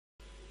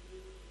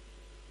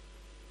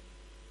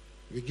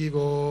We give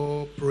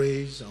all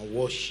praise and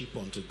worship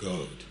unto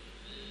God.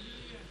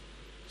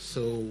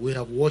 So we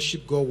have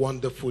worshiped God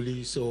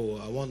wonderfully, so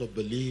I want to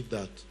believe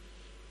that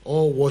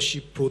all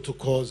worship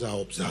protocols are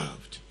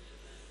observed.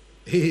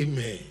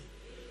 Amen.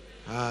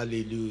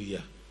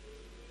 Hallelujah.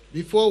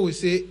 Before we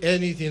say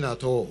anything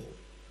at all,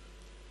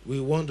 we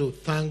want to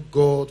thank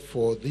God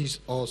for this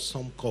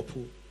awesome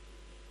couple.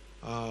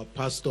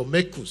 Pastor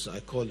Mekus, I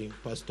call him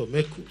Pastor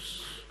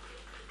Mekus,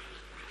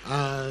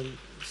 and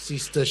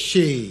Sister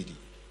Shady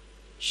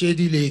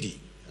Lady.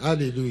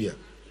 Hallelujah.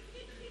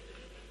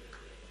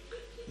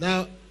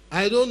 Now,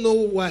 I don't know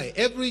why.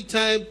 Every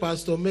time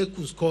Pastor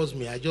Mekus calls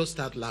me, I just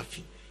start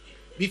laughing.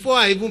 Before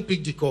I even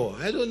pick the call.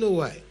 I don't know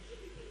why.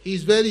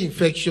 He's very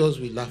infectious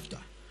with laughter.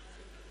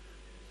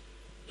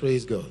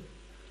 Praise God.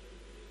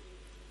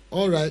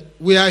 All right.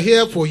 We are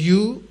here for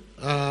you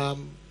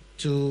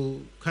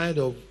to kind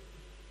of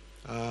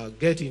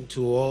get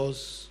into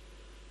us.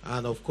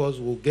 And of course,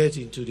 we'll get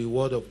into the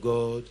Word of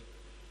God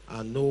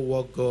and know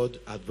what God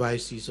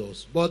advises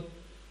us. But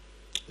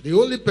the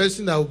only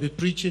person that will be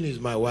preaching is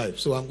my wife.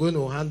 So I'm going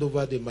to hand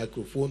over the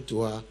microphone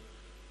to her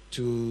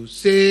to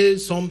say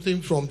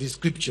something from the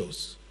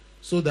scriptures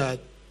so that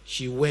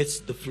she wets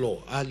the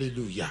floor.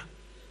 Hallelujah.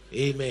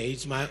 Amen.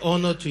 It's my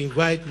honor to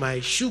invite my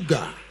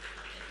sugar,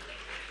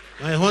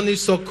 my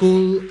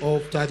honeysuckle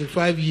of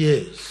 35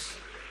 years,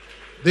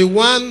 the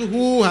one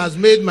who has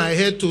made my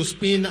head to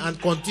spin and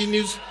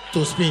continues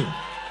to spin.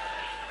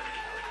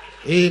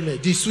 Amen.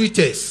 The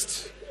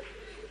sweetest.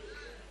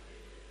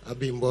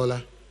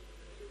 Abimbola.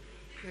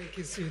 Thank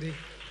you, sweetie.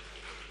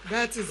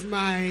 That is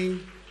my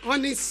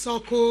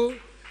honeysuckle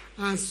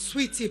and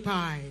sweetie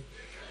pie.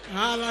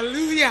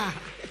 Hallelujah.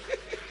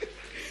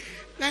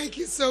 Thank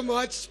you so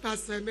much,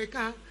 Pastor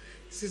Emeka,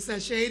 Sister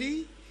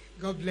Shady.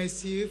 God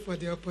bless you for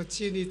the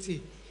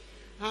opportunity.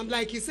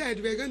 Like you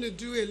said, we're going to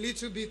do a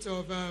little bit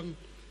of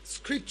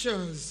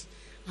scriptures.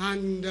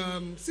 And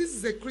since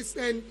it's a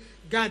Christian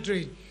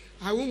gathering,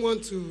 I won't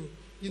want to,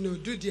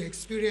 do the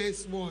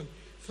experience one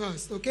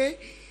first, okay?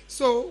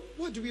 So,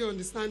 what do we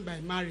understand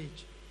by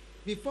marriage?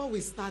 Before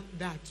we start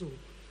that too,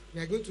 we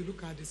are going to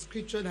look at the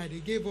scripture that they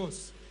gave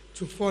us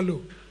to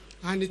follow.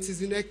 And it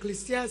is in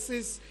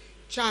Ecclesiastes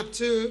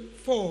chapter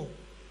 4,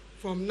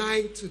 from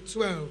 9 to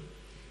 12.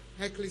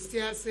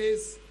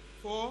 Ecclesiastes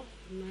 4,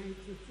 9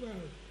 to 12.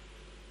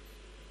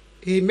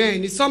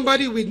 Amen. Is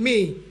somebody with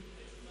me?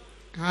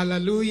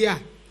 Hallelujah.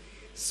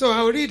 So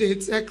I'll read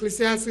it.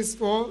 Ecclesiastes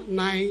 4,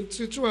 9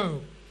 to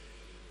 12.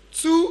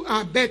 Two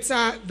are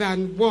better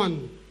than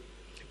one,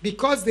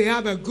 because they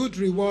have a good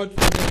reward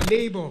for their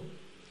labor.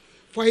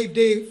 For if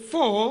they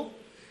fall,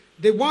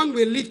 the one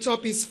will lift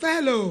up his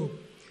fellow.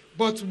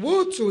 But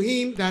woe to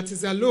him that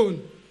is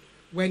alone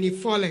when he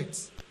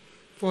falleth,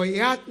 for he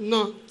hath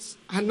not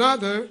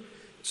another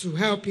to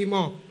help him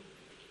up.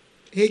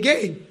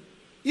 Again,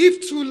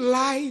 if two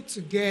lie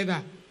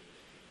together,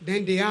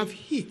 then they have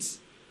heat.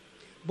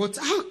 But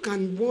how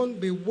can one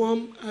be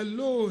warm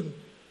alone?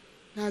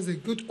 That's a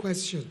good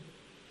question.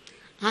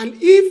 And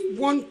if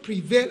one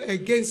prevail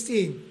against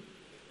him,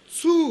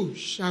 two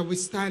shall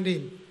withstand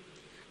him.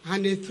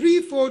 And a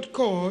threefold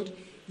cord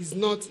is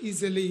not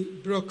easily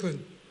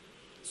broken.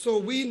 So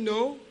we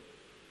know,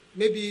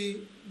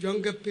 maybe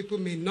younger people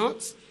may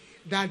not,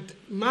 that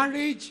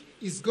marriage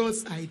is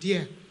God's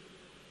idea.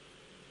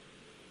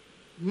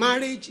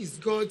 Marriage is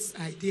God's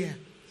idea.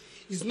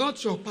 It's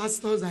not your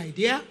pastor's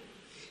idea.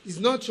 It's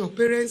not your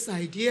parents'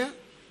 idea.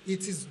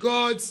 It is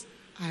God's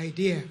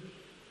idea.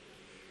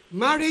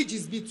 Marriage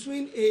is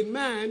between a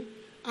man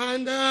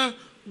and a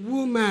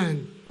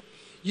woman.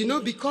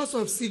 Because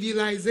of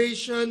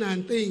civilization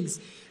and things,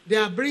 they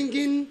are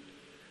bringing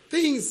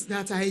things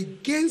that are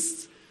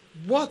against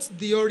what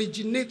the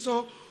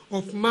originator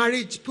of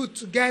marriage put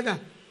together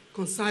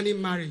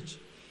concerning marriage.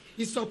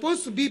 It's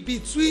supposed to be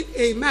between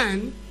a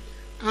man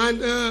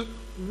and a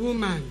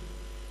woman.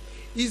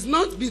 It's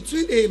not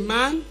between a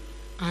man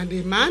and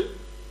a man.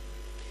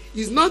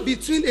 It's not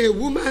between a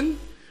woman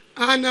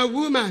and a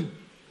woman.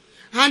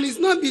 And it's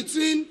not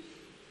between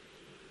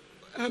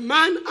a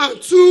man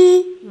and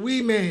two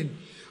women,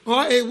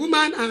 or a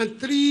woman and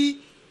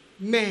three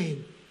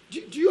men.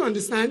 Do you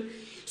understand?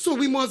 So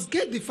we must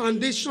get the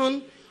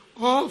foundation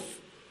of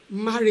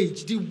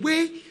marriage, the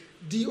way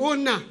the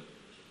owner,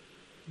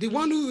 the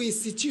one who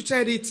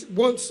instituted it,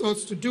 wants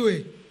us to do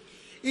it.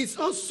 It's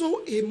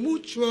also a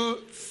mutual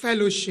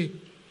fellowship.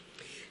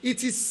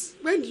 It is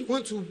when you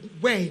want to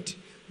wed,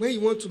 when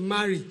you want to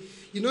marry.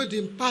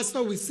 The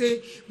pastor will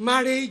say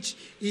marriage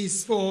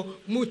is for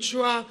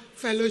mutual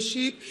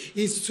fellowship,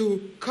 is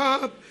to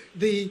curb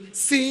the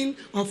sin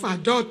of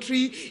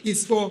adultery,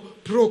 is for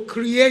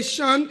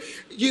procreation,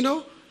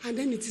 and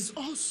then it is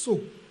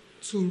also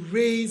to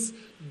raise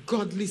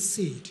godly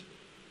seed.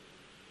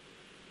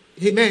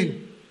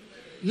 Amen.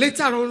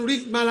 Later on,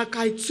 read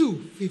Malachi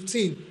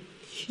 2:15.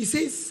 He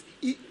says,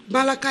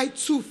 Malachi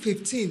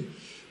 2:15,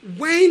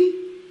 when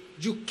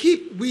you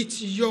keep with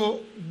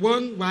your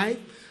one wife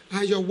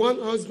and your one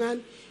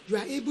husband, you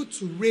are able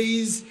to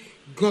raise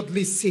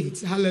godly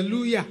seeds.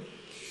 Hallelujah.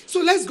 So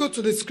let's go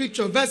to the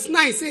scripture. Verse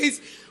 9 says,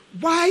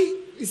 why?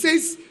 It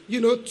says,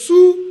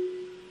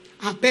 two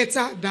are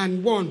better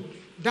than one.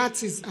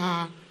 That is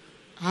our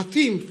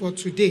theme for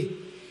today.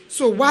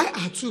 So why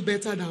are two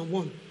better than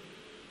one?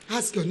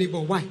 Ask your neighbor,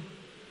 why?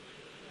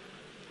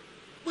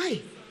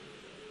 Why?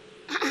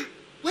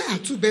 Why are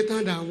two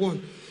better than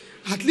one?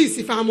 At least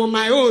if I'm on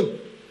my own,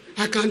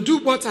 I can do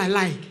what I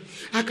like.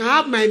 I can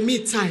have my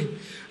me time.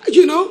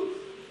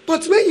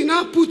 But when you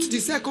now put the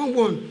second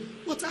one,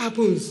 what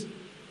happens?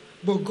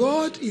 But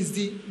God is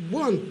the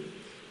one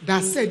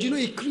that said,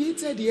 He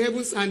created the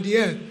heavens and the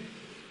earth.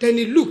 Then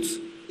He looked.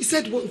 He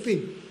said one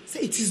thing. He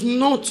said, it is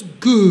not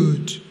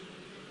good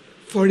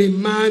for a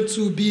man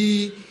to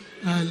be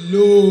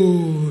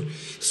alone.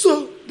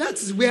 So that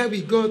is where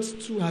we got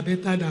two are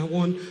better than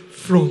one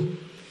from.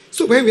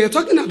 So when we are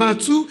talking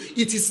about two,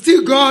 it is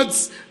still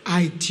God's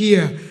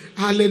idea.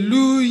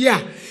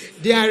 Hallelujah.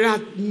 There are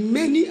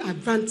many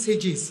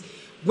advantages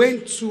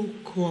when two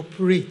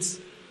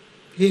cooperate.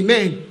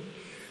 Amen.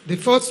 The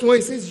first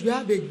one says you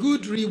have a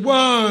good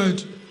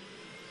reward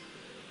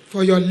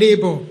for your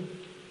labor.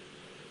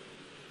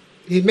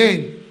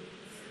 Amen.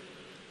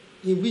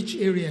 In which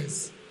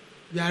areas?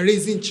 We are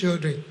raising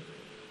children.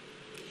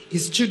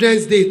 It's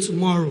Children's Day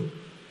tomorrow.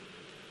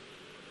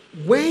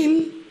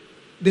 When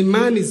the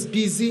man is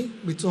busy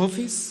with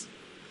office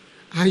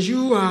and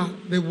you are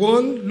the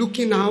one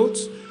looking out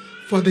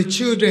for the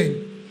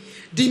children,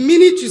 the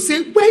minute you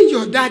say, when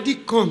your daddy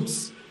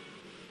comes,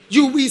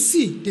 you will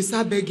see they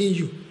start begging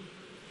you.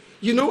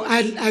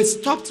 I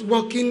stopped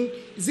working,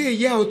 a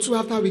year or two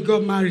after we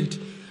got married,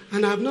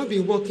 and I've not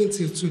been working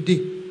till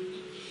today.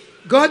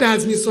 God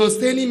has been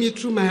sustaining me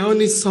through my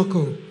honest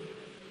circle.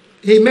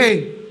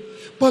 Amen.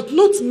 But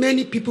not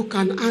many people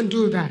can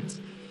handle that.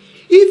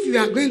 If you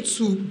are going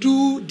to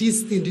do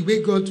this thing the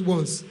way God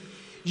wants,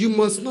 you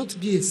must not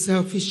be a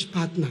selfish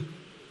partner.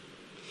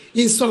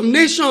 In some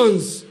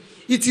nations,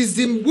 it is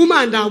the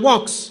woman that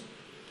works,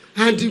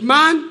 and the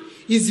man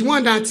is the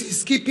one that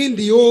is keeping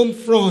the home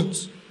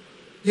front.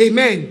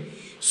 Amen.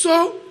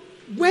 So,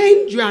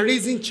 when you are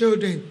raising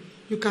children,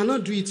 you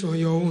cannot do it on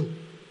your own.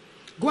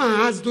 Go and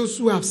ask those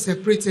who have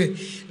separated.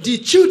 The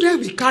children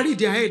will carry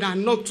their head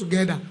and not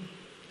together.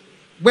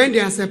 When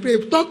they are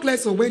separated, talk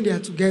less of when they are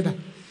together.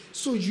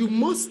 So you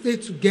must stay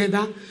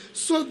together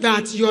so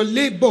that your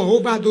labor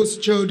over those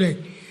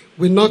children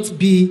will not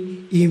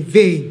be in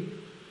vain.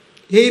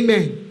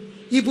 Amen.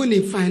 Even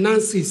in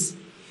finances,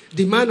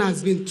 the man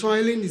has been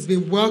toiling, he's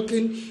been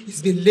working,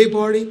 he's been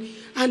laboring,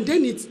 and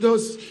then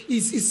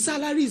his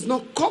salary is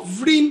not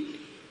covering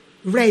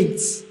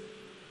rent.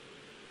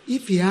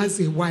 If he has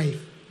a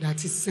wife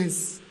that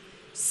is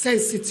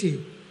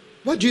sensitive,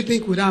 what do you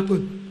think would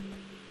happen?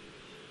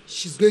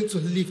 She's going to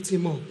lift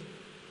him up.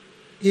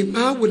 A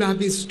man would have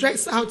been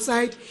stressed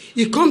outside.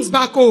 He comes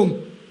back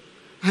home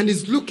and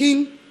is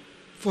looking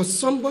for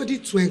somebody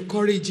to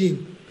encourage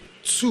him.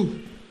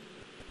 Two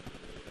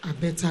are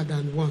better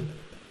than one.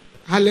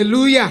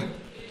 Hallelujah.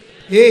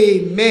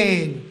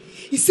 Amen.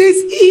 He says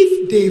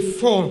if they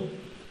fall,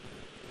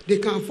 they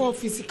can fall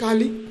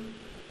physically,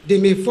 they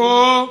may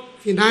fall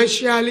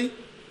financially,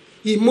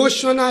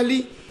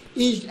 emotionally,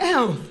 in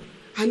health,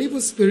 and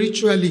even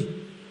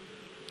spiritually.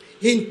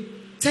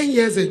 10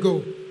 years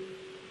ago,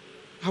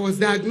 I was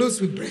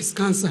diagnosed with breast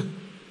cancer.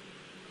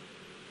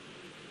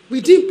 We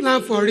didn't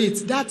plan for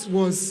it. That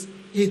was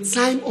a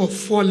time of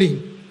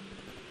falling.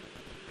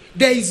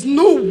 There is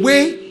no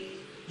way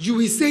you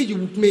will say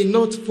you may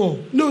not fall.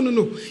 No.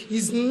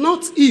 It's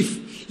not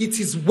if, it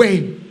is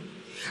when.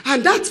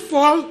 And that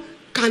fall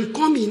can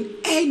come in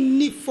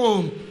any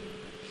form.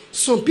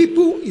 Some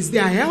people is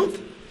their health.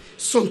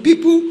 Some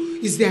people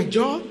is their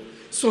job.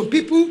 Some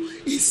people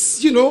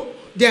is,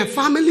 their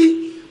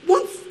family.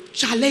 One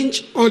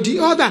challenge or the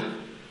other.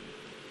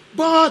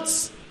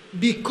 But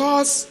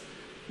because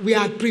we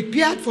are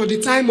prepared for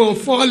the time of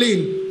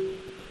falling,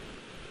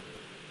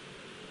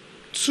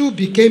 two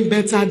became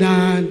better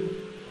than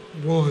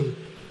one.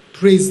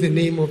 Praise the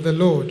name of the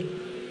Lord.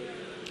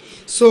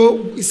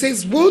 So it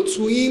says, woe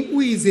to him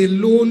who is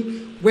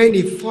alone when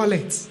he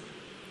falleth.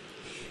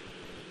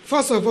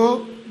 First of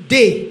all,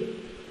 they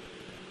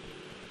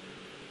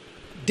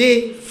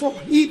fall.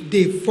 If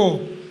they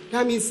fall,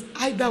 that means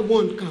either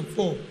one can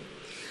fall.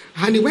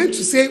 And he went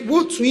to say,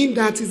 woe to him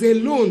that is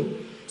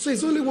alone. So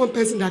it's only one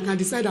person that can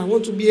decide, I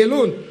want to be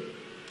alone.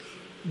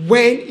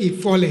 When he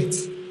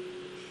falleth.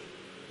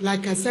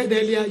 Like I said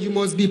earlier, you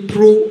must be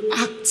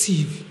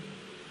proactive.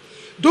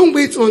 Don't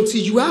wait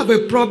until you have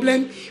a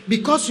problem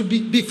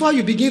before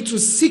you begin to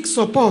seek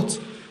support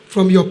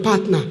from your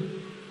partner.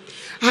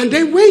 And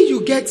then when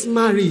you get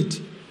married,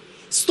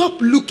 stop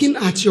looking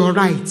at your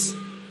right.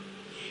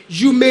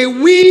 You may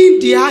win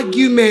the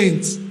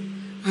argument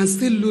and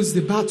still lose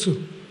the battle.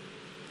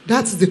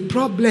 That's the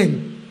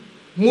problem.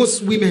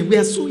 Most women, we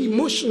are so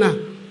emotional.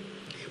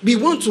 We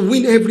want to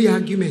win every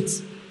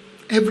argument.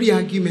 Every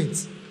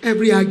argument.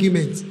 Every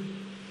argument.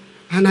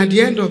 And at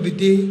the end of the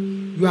day,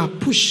 you are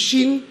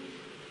pushing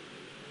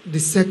the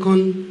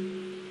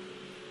second,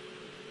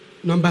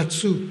 number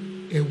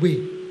two,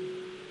 away.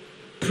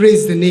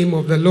 Praise the name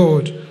of the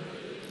Lord.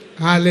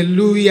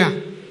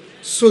 Hallelujah.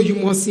 So you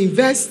must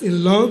invest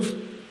in love.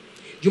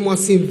 You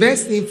must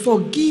invest in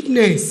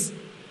forgiveness.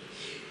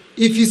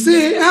 If you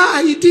say,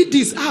 he did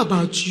this, how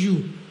about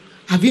you?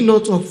 Have you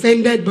not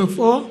offended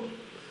before?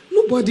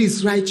 Nobody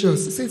is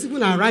righteous. It says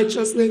even our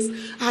righteousness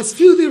as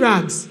filthy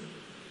rags.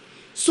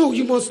 So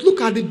you must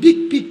look at the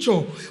big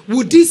picture.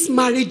 Would this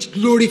marriage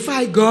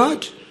glorify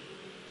God?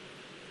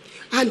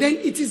 And then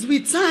it is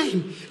with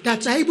time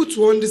that you're able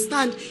to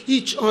understand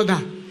each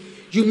other.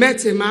 You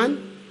met a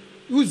man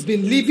who's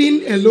been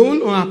living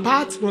alone or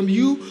apart from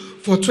you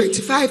for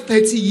 25,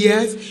 30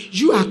 years.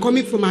 You are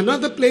coming from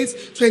another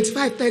place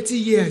 25, 30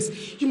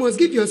 years. You must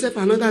give yourself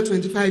another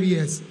 25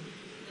 years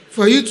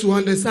for you to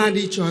understand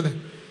each other.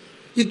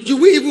 You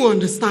will even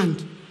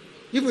understand,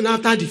 even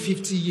after the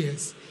 50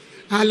 years.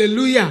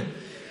 Hallelujah.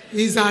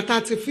 It's our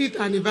 35th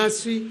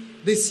anniversary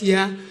this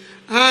year.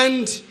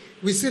 And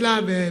we still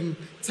have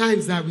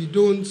times that we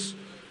don't,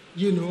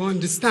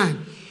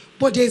 understand.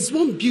 But there's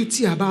one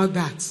beauty about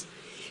that.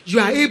 You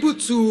are able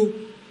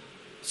to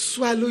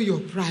swallow your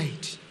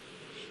pride.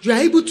 You are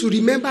able to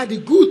remember the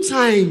good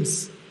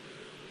times.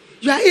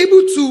 You are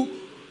able to,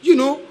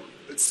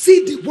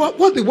 see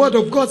what the Word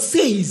of God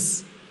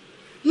says.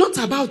 Not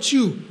about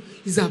you.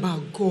 It's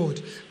about God.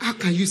 How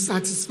can you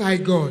satisfy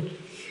God?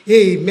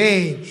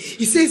 Amen.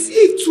 He says,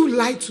 if two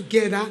lie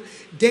together,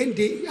 then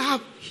they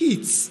have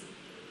heat.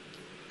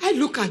 I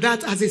look at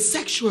that as a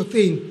sexual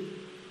thing.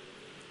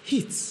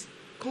 Heat,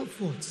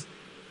 comfort.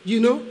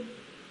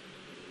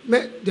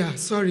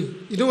 Sorry,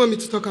 you don't want me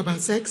to talk about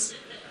sex?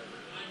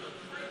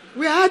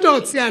 We are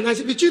adults here, and I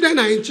should be children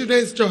are in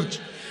children's church.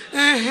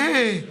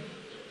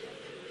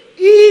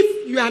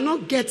 If you are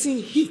not getting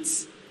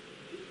heat,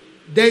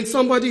 then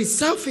somebody is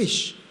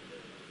selfish.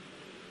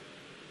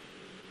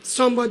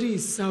 Somebody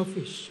is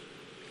selfish.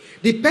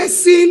 The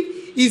person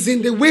is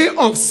in the way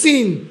of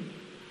sin.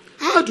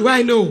 How do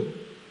I know?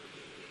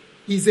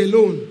 He's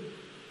alone.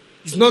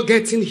 He's not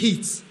getting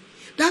heat.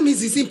 That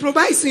means he's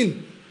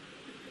improvising.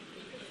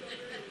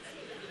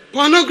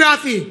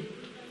 Pornography,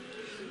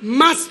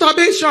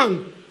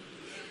 masturbation,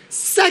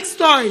 sex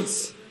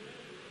toys.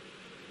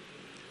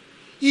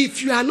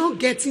 If you are not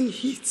getting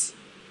heat,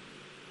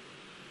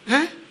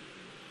 and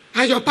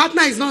your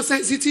partner is not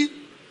sensitive,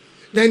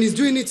 then he's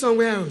doing it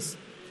somewhere else.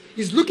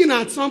 He's looking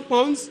at some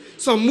porns,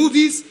 some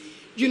movies.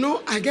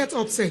 I get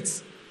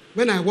upset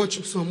when I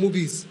watch some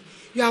movies.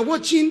 You are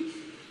watching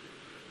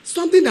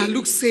something that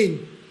looks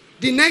sane.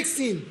 The next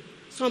thing,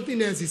 something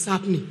else is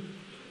happening.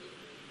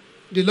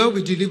 The Lord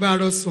will deliver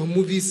us from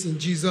movies in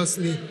Jesus'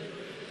 name.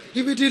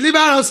 He will deliver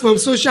us from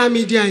social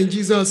media in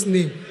Jesus'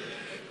 name.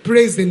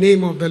 Praise the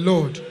name of the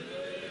Lord.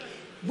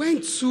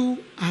 When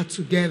two are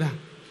together,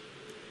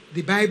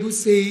 the Bible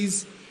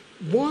says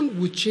one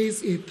will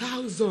chase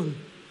 1,000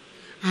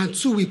 and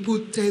two will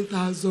put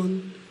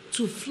 10,000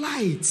 to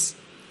flight.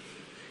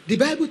 The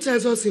Bible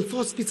tells us in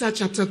 1 Peter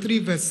chapter 3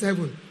 verse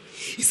 7.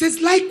 It says,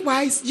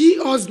 likewise, ye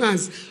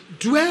husbands,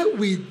 dwell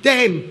with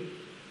them.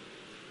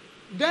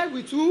 Dwell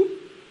with who?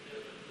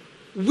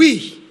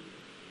 We,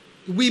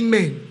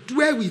 women.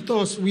 Dwell with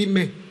us,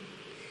 women.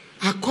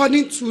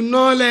 According to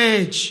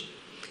knowledge,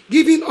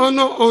 giving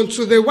honor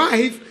unto the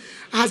wife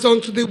as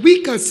unto the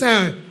weaker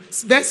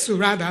vessel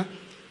rather.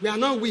 We are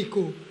not weak,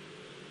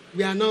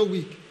 we are not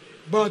weak.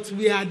 But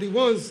we are the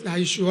ones that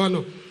you should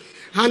honor.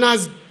 And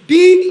as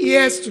being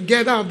heirs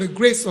together of the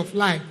grace of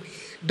life,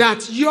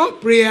 that your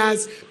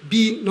prayers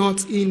be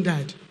not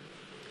hindered.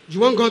 You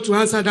want God to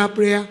answer that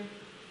prayer?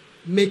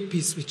 Make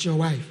peace with your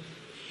wife.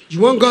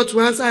 You want God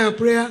to answer your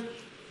prayer?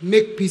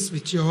 Make peace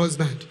with your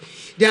husband.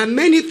 There are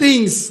many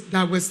things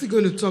that we're still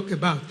going to talk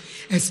about,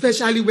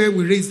 especially when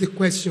we raise the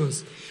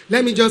questions.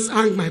 Let me just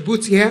hang my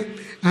boot here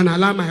and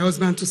allow my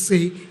husband to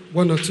say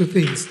one or two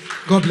things.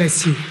 God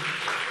bless you.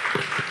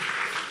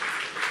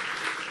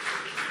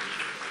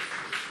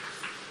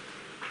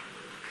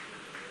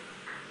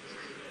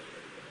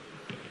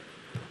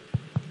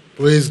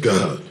 Praise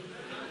God.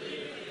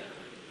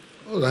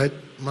 All right,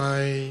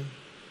 my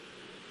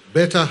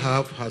better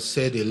half has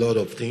said a lot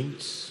of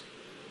things.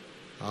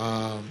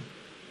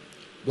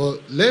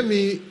 But let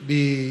me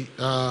be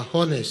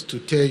honest to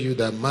tell you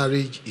that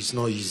marriage is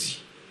not easy.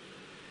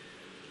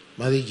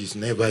 Marriage is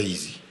never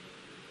easy.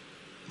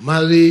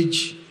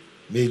 Marriage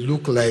may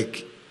look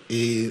like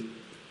a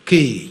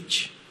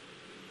cage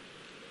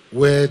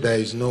where there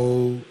is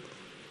no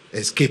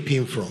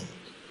escaping from.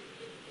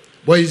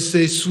 But it's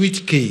a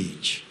sweet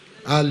cage.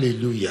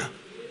 Hallelujah.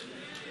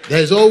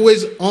 There's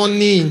always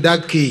honey in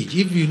that cage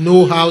if you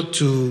know how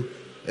to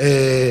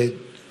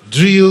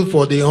drill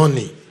for the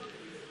honey.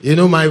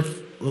 My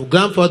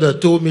grandfather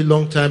told me a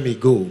long time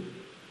ago,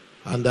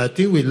 and I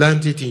think we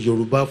learned it in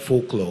Yoruba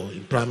folklore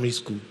in primary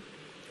school.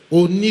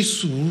 Oni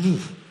sùúrù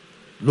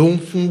ló ń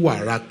fún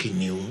wàrà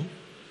kìnìún.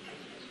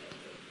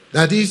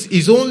 That is,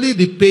 it's only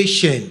the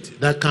patient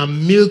that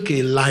can milk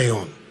a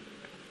lion,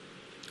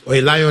 or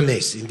a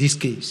lioness in this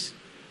case.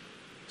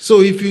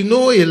 So if you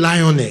know a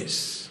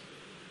lioness,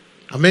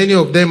 and many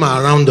of them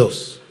are around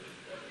us,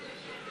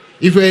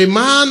 if you're a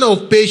man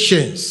of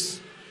patience,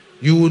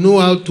 you will know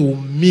how to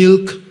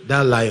milk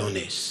that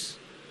lioness.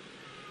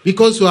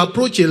 Because to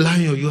approach a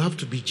lion, you have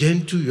to be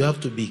gentle, you have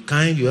to be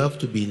kind, you have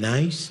to be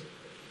nice.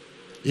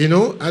 You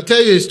know, I'll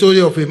tell you a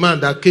story of a man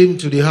that came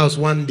to the house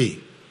one day.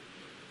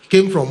 He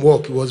came from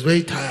work, he was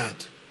very tired.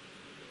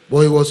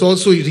 But he was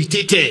also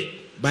irritated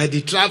by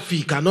the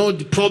traffic and all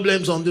the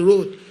problems on the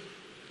road.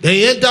 Then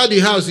he entered the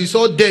house, he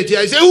saw death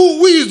here. He said,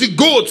 who is the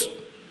goat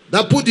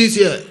that put this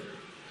here?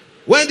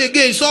 When they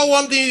came, he saw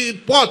one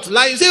thing, pot.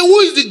 Like he said, who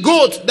is the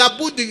goat that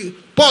put the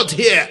pot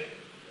here?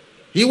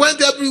 He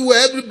went everywhere,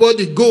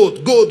 everybody, goat,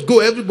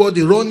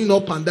 everybody running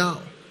up and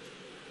down.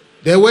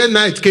 Then when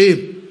night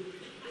came,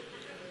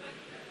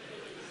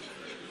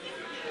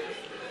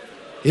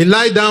 he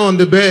lied down on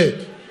the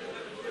bed,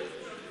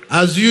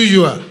 as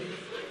usual.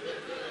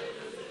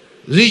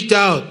 Reached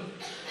out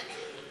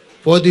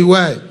for the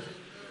wife.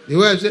 The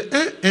wife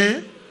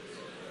said,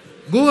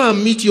 go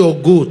and meet your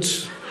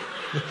goat.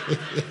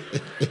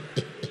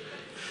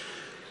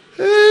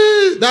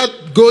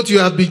 That goat you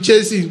have been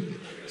chasing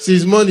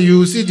since morning, you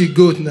will see the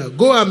goat now.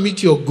 Go and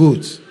meet your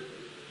goat.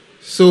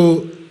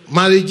 So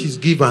marriage is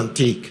give and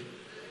take.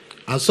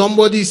 And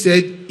somebody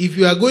said, if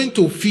you are going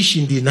to fish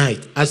in the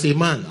night, as a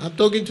man, I'm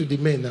talking to the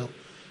men now.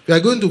 If you are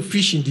going to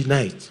fish in the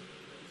night,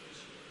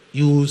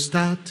 you will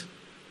start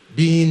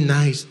being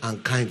nice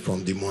and kind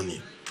from the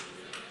morning.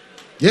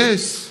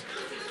 Yes.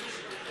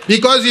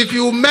 Because if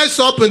you mess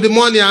up in the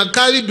morning and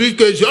carry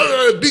briefcase,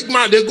 big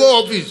man, they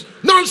go office.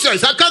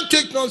 Nonsense, I can't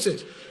take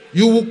nonsense.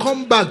 You will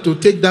come back to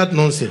take that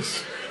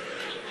nonsense.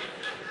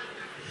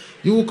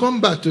 You will come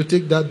back to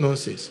take that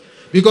nonsense.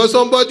 Because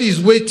somebody is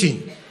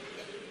waiting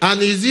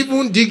and is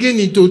even digging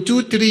into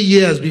 2-3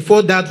 years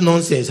before that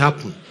nonsense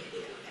happens.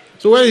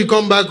 So when you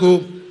come back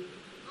home,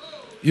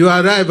 you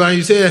arrive and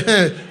you say,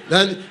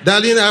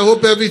 darling, I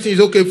hope everything is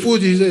okay.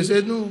 Food is there. He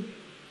said, no.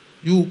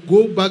 You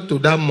go back to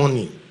that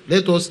morning.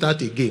 Let us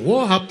start again.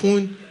 What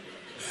happened?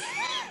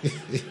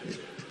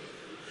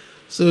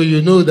 So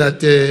you know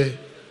that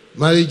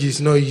marriage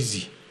is not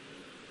easy.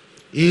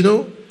 You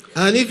know?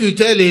 And if you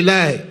tell a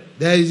lie,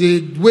 there is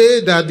a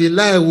way that the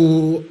lie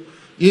will,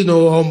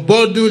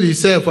 unbundle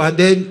itself and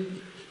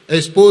then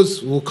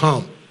expose will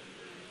come.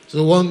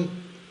 So one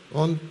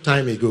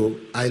time ago,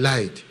 I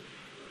lied.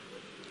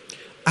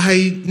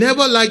 I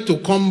never like to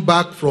come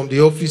back from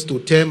the office to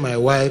tell my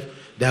wife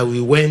that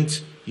we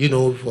went,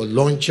 for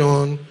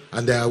luncheon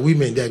and there are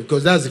women there,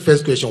 because that's the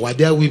first question. Were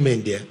there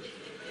women there?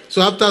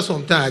 So after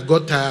some time, I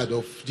got tired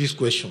of these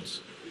questions.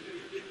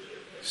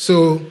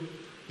 So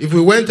if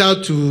we went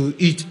out to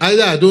eat,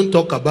 either I don't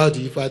talk about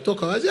it. If I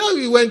talk about it, I say,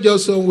 we went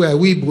just somewhere.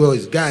 We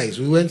boys, guys,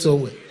 we went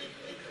somewhere.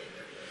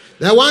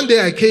 Then one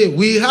day I came.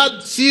 We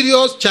had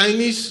serious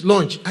Chinese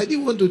lunch. I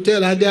didn't want to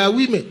tell her there are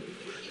women.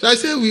 So I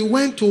said, we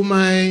went to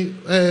my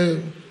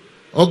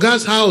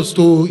Oga's house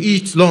to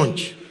eat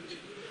lunch.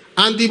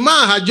 And the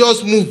man had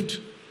just moved.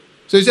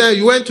 So he said,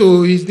 you went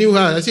to his new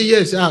house? I said,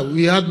 yes,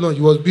 we had lunch.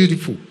 It was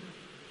beautiful.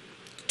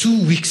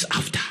 2 weeks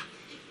after,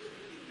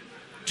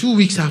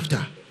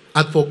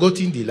 I'd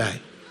forgotten the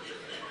lie.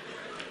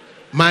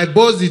 My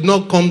boss did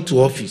not come to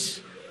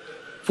office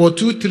for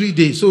 2-3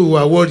 days, so we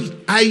were worried.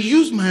 I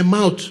used my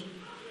mouth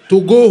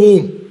to go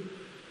home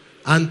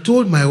and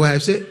told my wife, I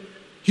said,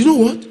 you know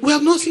what? We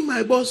have not seen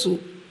my boss.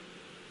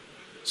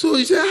 So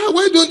he said,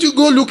 why don't you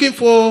go looking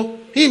for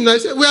him? And I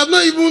said, we have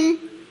not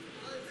even...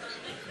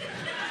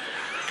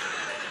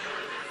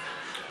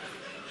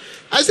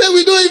 I said,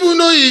 we don't even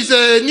know his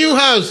new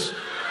house.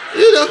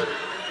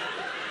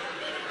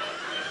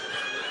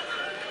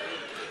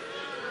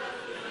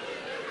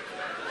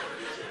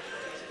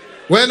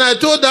 When I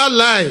told that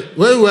lie,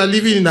 when we were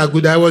living in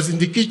Aguda, I was in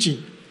the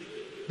kitchen.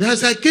 Then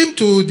as I came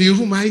to the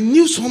room, I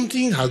knew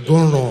something had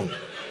gone wrong.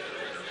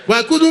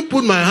 But I couldn't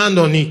put my hand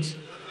on it.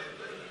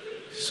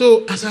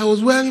 So as I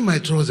was wearing my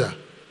trouser,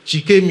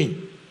 she came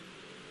in.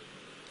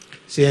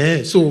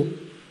 Say, so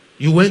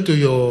you went to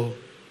your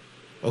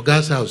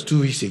Oga's house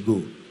 2 weeks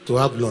ago to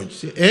have lunch.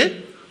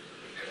 Say,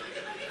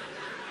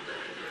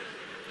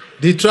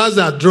 The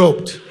trouser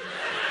dropped.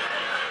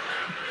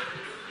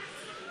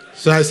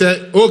 So I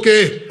said,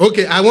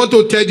 okay, I want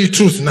to tell the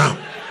truth now.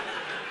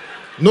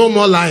 No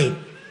more lying.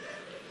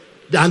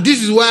 And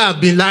this is why I've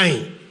been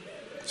lying.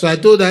 So I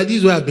told her, this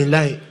is why I've been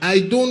lying. I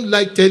don't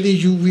like telling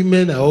you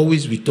women are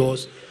always with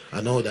us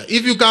and all that.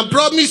 If you can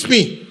promise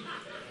me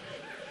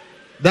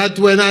that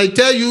when I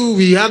tell you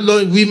we had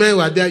lunch, women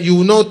were there, you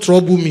will not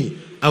trouble me.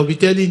 I'll be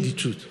telling the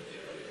truth.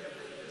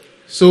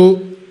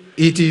 So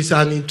it is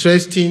an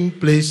interesting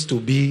place to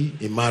be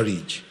in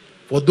marriage.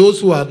 For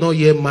those who are not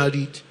yet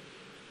married,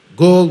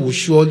 God will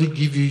surely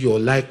give you your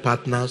life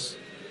partners.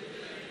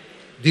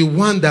 The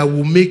one that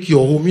will make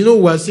your home. We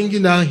are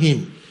singing that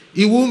hymn.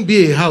 It won't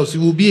be a house, it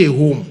will be a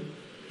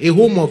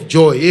home of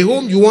joy, a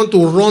home you want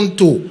to run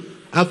to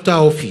after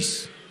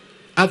office,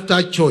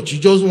 after church. You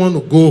just want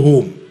to go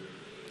home.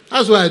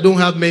 That's why I don't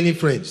have many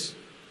friends.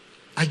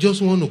 I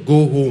just want to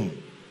go home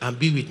and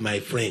be with my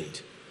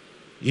friend.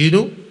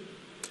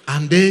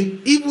 And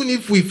then even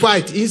if we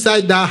fight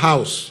inside that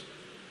house,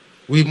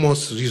 we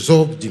must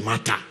resolve the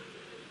matter.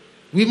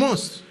 We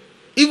must.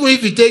 Even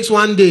if it takes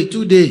 1 day,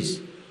 2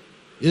 days,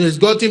 it's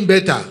gotten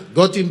better,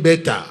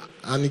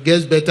 and it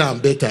gets better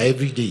and better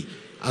every day,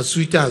 and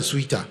sweeter and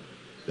sweeter.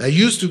 There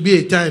used to be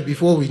a time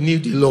before we knew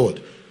the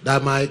Lord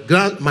that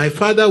my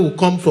father would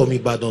come from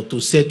Ibadan to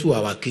settle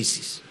our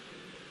cases.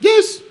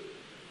 Yes.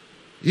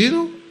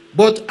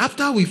 But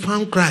after we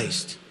found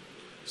Christ,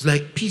 it's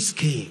like peace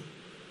came.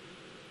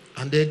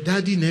 And then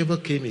daddy never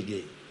came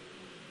again.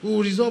 We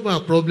will resolve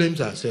our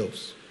problems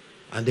ourselves.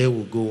 And then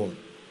we'll go on.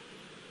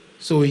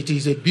 So it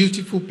is a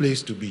beautiful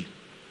place to be.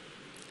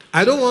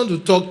 I don't want to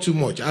talk too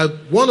much. I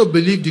want to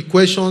believe the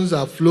questions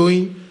are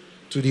flowing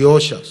to the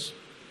ushers.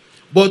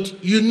 But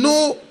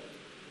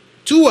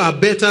two are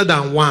better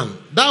than one.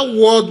 That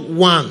word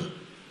one,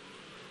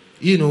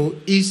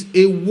 is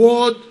a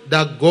word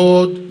that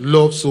God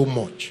loves so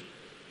much.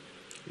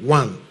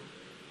 One.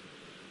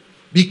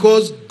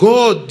 Because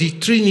God, the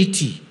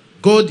Trinity,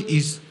 God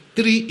is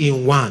 3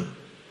 in 1.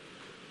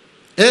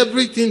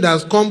 Everything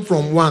that's come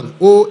from one,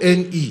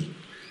 O-N-E,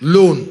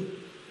 lone,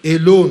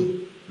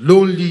 alone,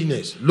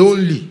 loneliness,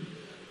 lonely,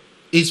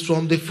 is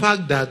from the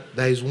fact that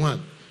there is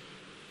one.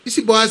 You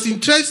see, but as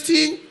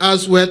interesting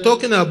as we're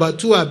talking about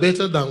two are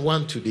better than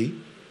one today,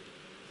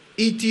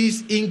 it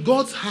is in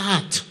God's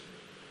heart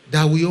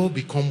that we all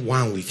become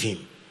one with him.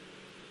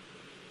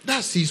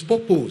 That's his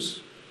purpose.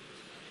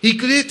 He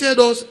created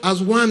us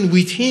as one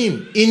with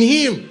him, in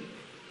him.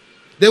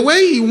 The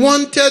way he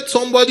wanted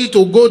somebody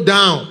to go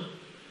down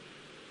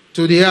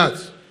to the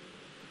earth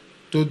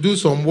to do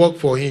some work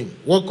for him,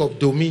 work of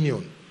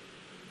dominion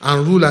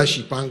and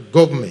rulership and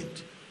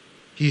government,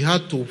 he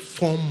had to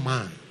form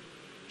man.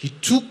 He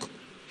took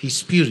his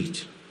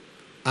spirit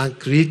and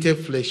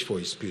created flesh for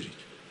his spirit.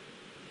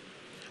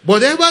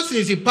 But ever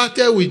since he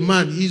parted with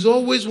man, he's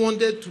always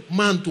wanted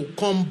man to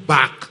come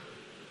back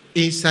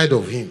inside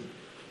of him.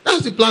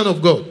 That's the plan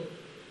of God.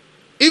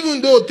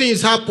 Even though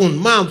things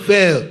happened, man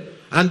fell,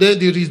 and then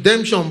the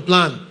redemption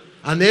plan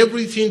and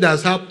everything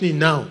that's happening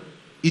now,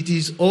 it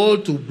is all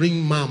to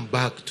bring man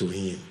back to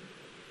him.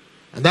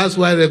 And that's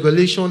why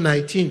Revelation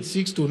 19,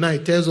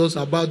 6-9 tells us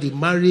about the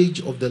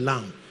marriage of the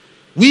Lamb.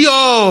 We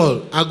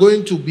all are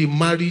going to be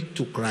married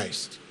to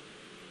Christ,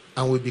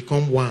 and we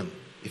become one.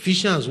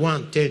 Ephesians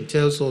 1:10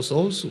 tells us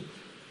also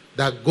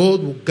that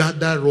God will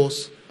gather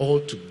us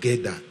all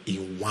together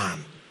in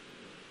one.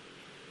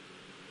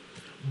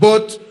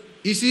 But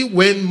you see,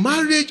 when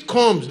marriage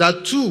comes,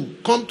 that two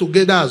come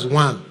together as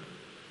one.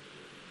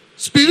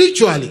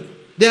 Spiritually,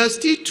 there are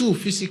still two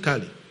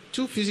physically,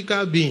 two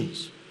physical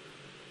beings.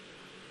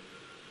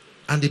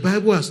 And the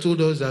Bible has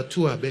told us that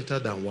two are better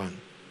than one.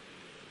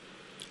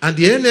 And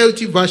the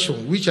NLT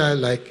version, which I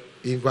like,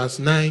 in verse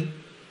 9,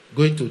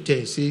 going to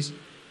 10, says,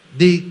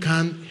 they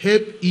can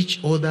help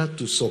each other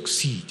to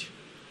succeed.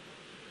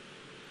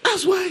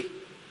 That's why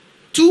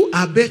two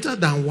are better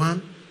than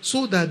one,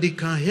 so that they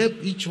can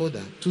help each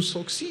other to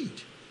succeed.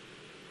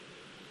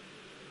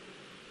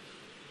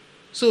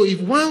 So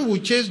if one will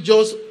chase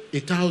just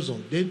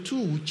 1,000, then two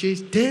will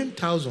chase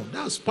 10,000.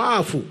 That's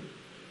powerful.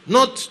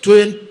 Not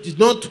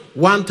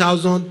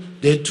 1,000,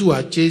 then two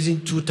are chasing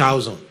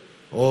 2,000.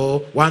 Or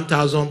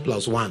 1,000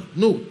 plus 1.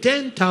 No,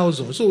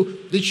 10,000. So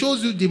it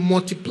shows you the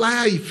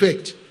multiplier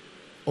effect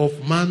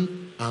of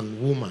man and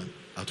woman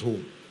at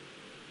home.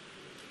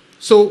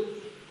 So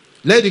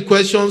let the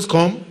questions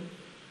come.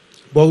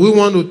 But we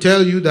want to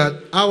tell you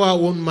that our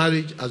own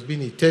marriage has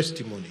been a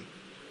testimony.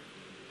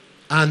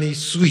 And it's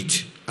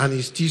sweet. And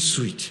it's still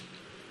sweet.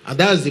 And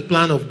that's the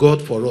plan of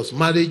God for us.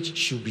 Marriage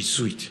should be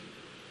sweet.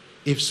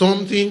 If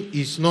something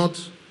is not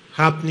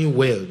happening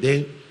well,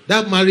 then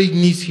that marriage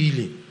needs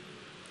healing.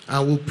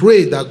 And we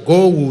pray that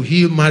God will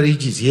heal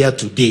marriages here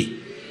today.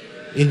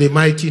 In the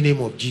mighty name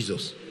of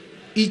Jesus.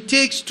 It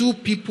takes two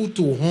people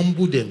to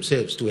humble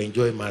themselves to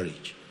enjoy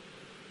marriage.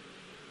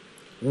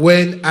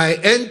 When I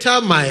enter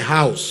my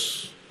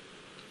house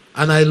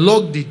and I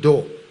lock the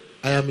door,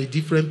 I am a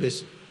different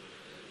person.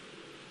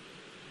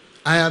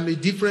 I am a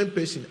different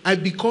person. I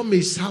become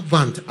a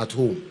servant at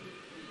home.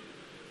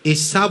 A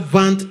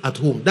servant at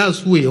home. That's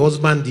who a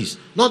husband is.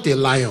 Not a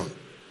lion.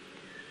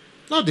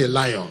 Not a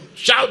lion.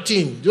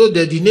 Shouting so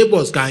that the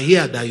neighbors can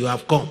hear that you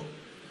have come.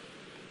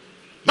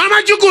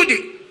 Mama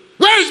Chukudi,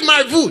 where is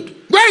my food?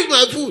 Where is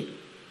my food?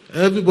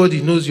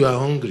 Everybody knows you are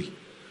hungry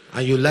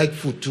and you like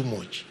food too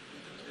much.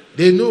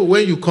 They know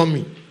when you come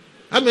in.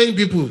 How many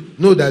people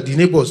know that the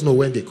neighbors know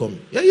when they come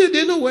in? Yeah,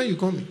 they know when you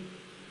come in.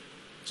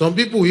 Some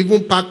people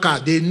even park car,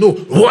 they know.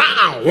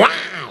 Wow,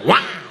 wow,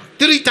 wow.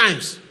 3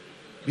 times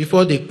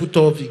before they put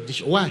off the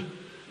ignition. Why?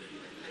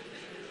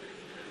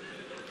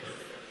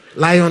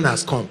 Lion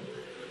has come.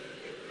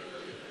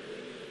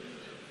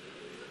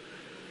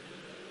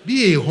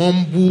 Be a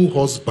humble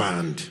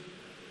husband.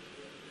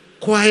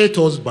 Quiet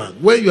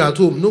husband. When you're at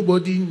home,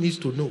 nobody needs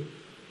to know.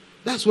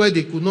 That's why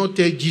they could not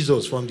tell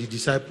Jesus from the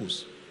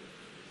disciples.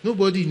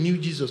 Nobody knew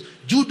Jesus.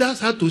 Judas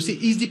had to say,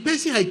 is the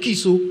person I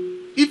kiss, so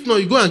if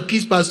not, you go and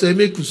kiss Pastor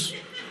Emekus.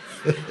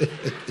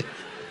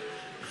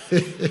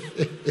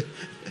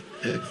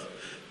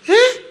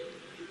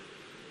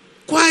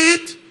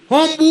 Quiet,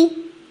 humble,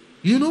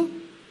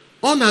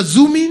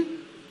 unassuming.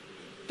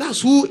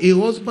 That's who a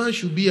husband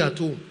should be at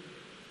home.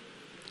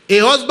 A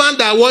husband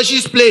that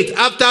washes plate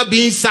after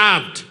being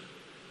served.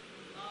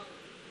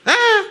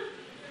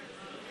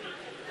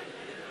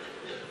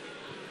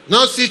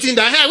 Not sitting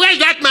there. Hey, where's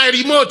that my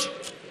remote?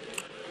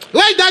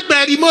 Where's that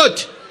my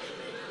remote?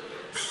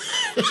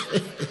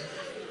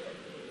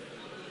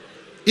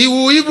 He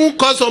will even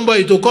call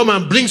somebody to come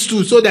and bring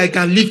stool so that he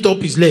can lift up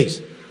his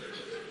legs.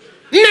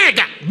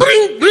 Nigga,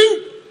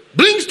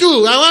 bring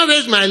stool. I want to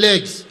raise my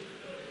legs.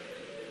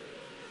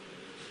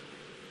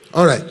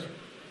 All right.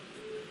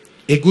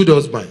 A good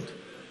husband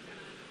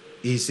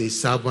is a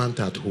servant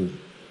at home.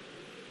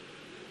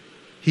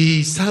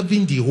 He is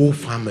serving the whole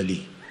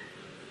family.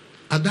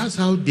 And that's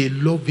how they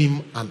love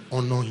him and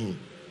honor him.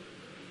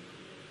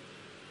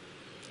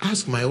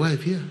 Ask my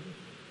wife here.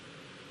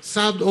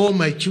 Served all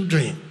my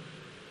children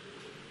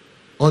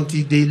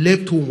until they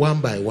left home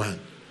one by one.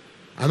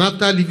 And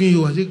after leaving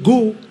you, I said,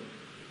 go.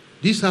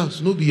 This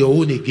house no be your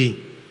own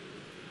again.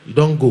 You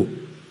don't go.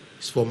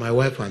 It's for my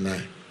wife and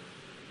I.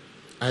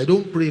 I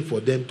don't pray for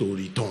them to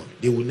return.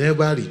 They will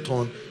never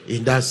return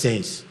in that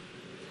sense.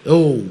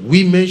 Oh,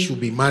 women should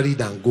be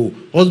married and go.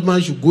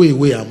 Husbands should go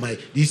away and marry.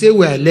 They say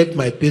where I left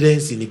my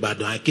parents in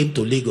Ibadan, I came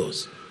to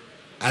Lagos.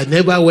 I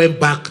never went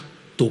back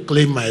to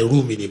claim my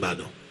room in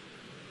Ibadan.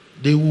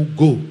 They will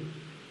go.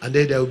 And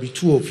then there will be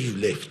two of you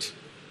left.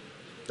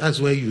 That's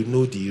when you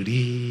know the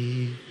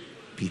real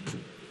people.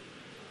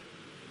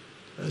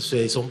 That's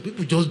why some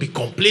people just be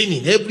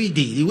complaining every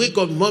day. They wake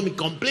up in the morning,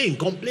 complain.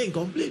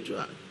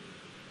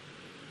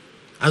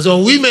 And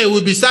some women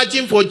will be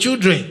searching for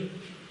children.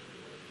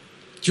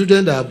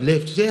 Children that have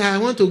left. Say, I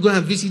want to go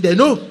and visit them.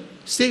 No,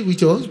 stay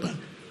with your husband.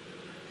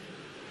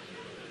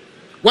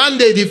 One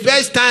day, the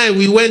first time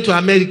we went to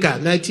America,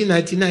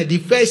 1999, the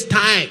first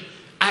time,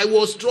 I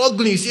was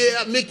struggling. Say,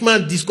 make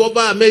man discover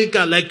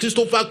America like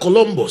Christopher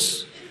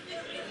Columbus.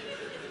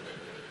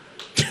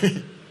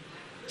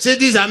 Say,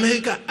 this is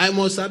America. I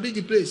must sabi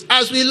the place.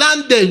 As we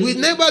landed, we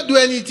never do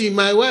anything.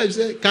 My wife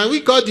said, can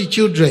we call the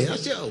children? I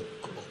said, oh,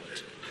 God.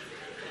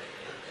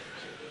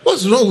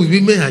 What's wrong with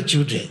women and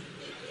children?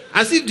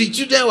 As if the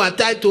children were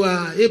tied to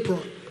her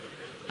apron.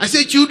 I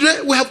said,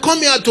 children, we have come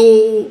here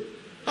to...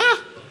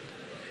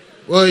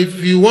 Well,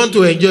 if you want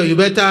to enjoy, you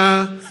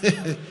better...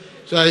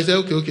 So I said,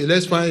 okay,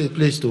 let's find a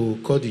place to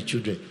call the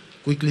children.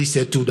 Quickly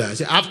settle down. I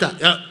said, after,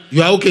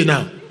 you are okay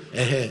now?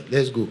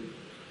 Let's go.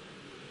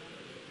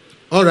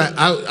 All right,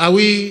 are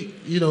we,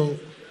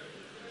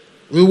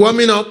 we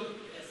warming up?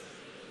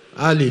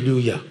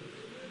 Hallelujah.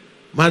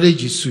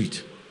 Marriage is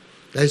sweet.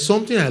 There is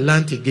something I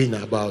learned again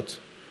about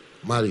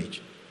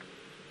marriage.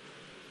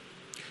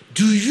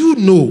 Do you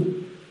know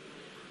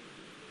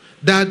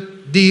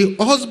that the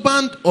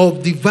husband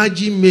of the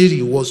Virgin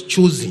Mary was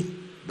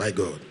chosen by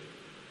God?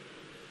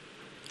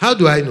 How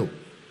do I know?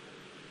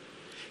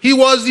 He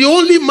was the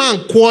only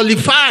man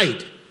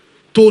qualified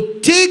to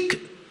take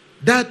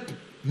that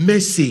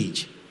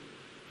message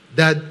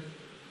that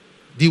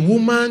the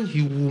woman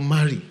he will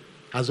marry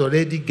has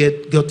already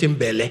gotten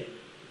belle.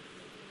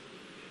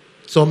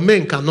 Some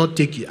men cannot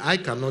take it. I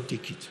cannot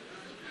take it.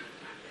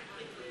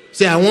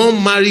 Say, I want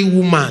to marry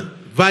woman,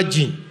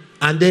 virgin,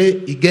 and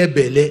then he get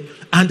belle.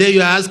 And then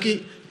you are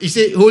asking, he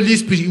say, Holy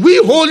Spirit. We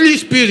Holy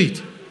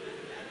Spirit.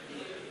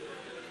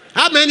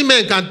 How many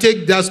men can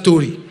take that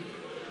story?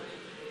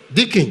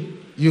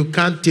 Deacon, you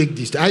can't take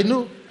this. I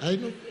know.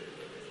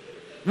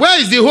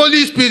 Where is the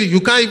Holy Spirit? You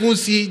can't even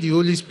see the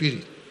Holy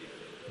Spirit.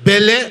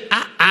 Belle,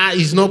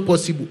 is not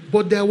possible.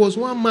 But there was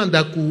one man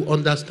that could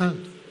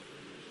understand.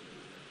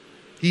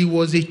 He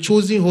was a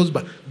chosen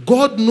husband.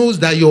 God knows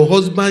that your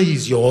husband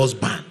is your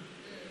husband.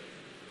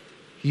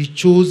 He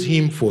chose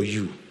him for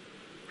you.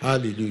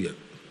 Hallelujah.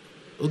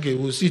 Okay,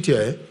 we'll sit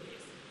here.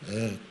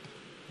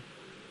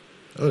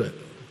 All right.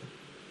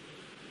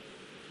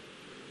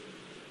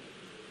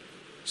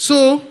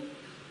 So,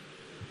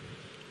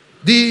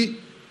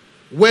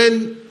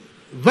 when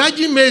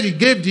Virgin Mary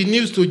gave the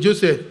news to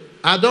Joseph,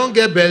 I don't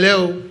get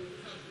belle.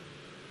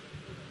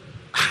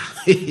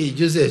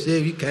 Joseph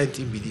said, we can't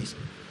be this.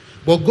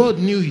 But God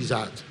knew his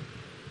heart.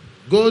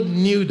 God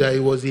knew that he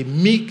was a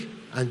meek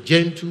and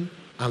gentle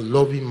and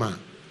loving man.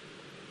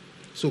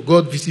 So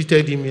God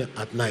visited him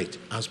at night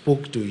and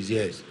spoke to his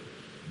ears.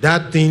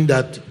 That thing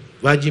that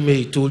Virgin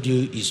Mary told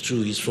you is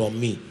true, is from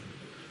me.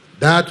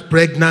 That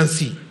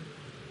pregnancy,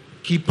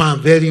 keep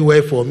on very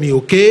well for me,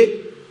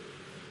 okay?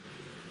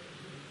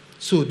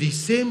 So the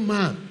same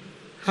man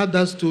had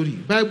that story.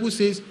 Bible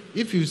says,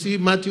 if you see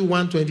Matthew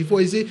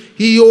 1:24, it says,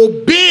 he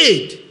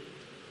obeyed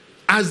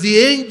as the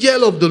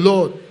angel of the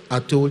Lord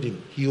had told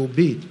him. He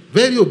obeyed.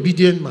 Very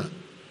obedient man.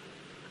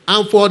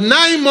 And for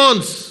 9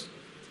 months,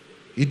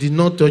 he did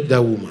not touch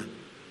that woman.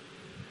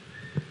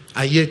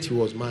 And yet he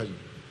was married.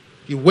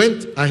 He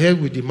went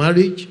ahead with the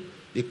marriage.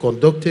 They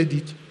conducted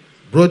it.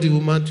 Brought the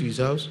woman to his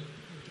house.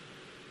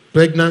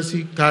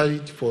 Pregnancy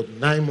carried for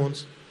 9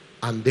 months.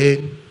 And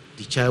then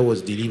the child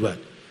was delivered.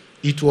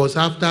 It was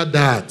after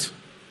that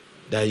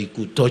he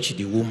could touch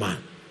the woman.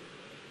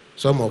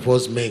 Some of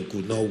us men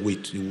could not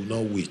wait. You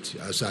will not wait.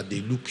 As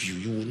they look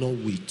you will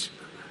not wait.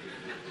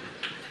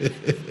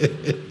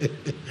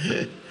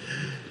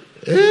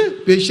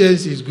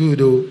 Patience is good,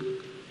 though.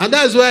 And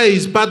that's why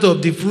it's part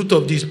of the fruit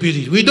of the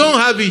Spirit. We don't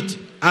have it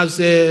as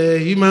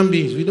human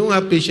beings. We don't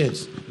have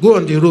patience. Go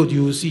on the road,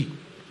 you will see.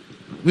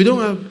 We don't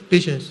have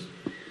patience.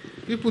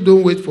 People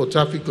don't wait for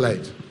traffic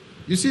lights.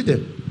 You see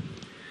them?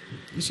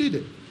 You see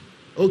them?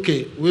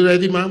 Okay, we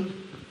ready, ma'am?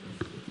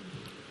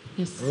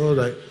 Yes. All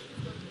right.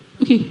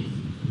 Okay.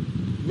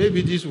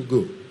 Maybe this will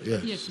go.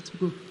 Yes. Yes, it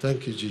will go.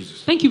 Thank you,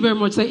 Jesus. Thank you very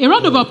much, sir. A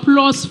round of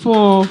applause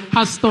for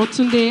Pastor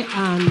Tunde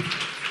and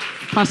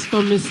Pastor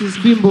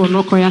Mrs. Bimbo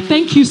Onadele.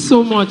 Thank you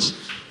so much.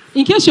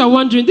 In case you're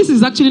wondering, this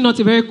is actually not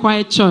a very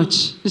quiet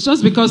church. It's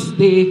just because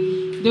they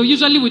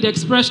usually would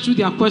express through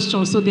their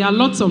questions. So there are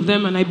lots of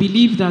them, and I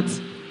believe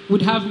that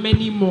would have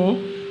many more.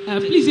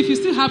 Please, if you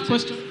still have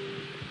questions.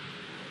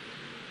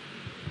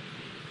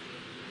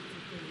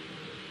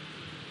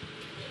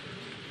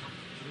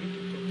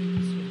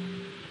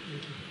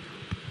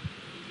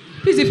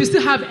 Please, if you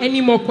still have any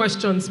more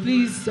questions,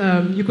 please,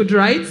 you could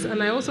write.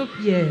 And I also,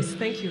 yes,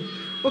 thank you.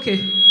 Okay. I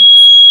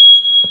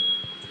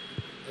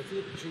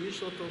think, should we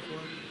shut off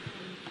one?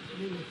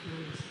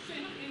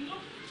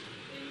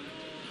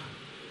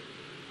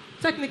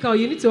 Technical,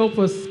 you need to help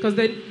us, because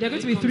there are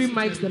going to be 3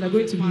 mics that are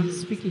going to be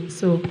speaking,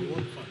 so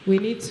we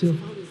need to.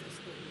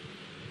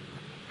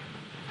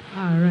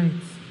 All right.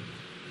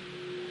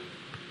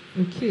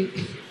 Okay.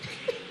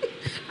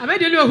 Am I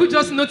the only one who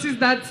just noticed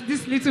that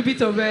this little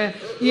bit of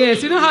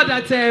yes, you know how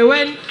that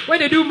when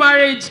they do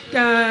marriage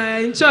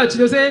in church,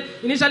 they'll say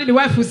initially the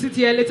wife will sit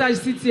here, later she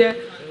sits here.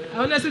 I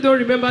honestly don't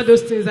remember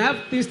those things. I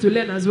have things to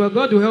learn as well.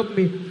 God will help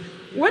me.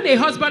 When a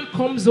husband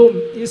comes home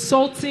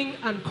insulting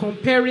and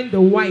comparing the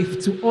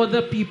wife to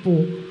other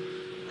people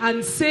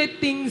and say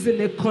things in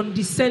a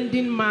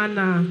condescending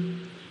manner,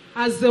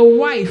 as a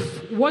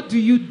wife, what do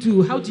you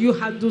do? How do you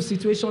handle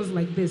situations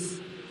like this?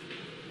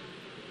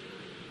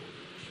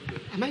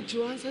 Am I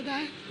to answer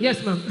that?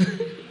 Yes, ma'am.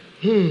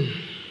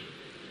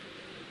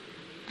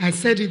 I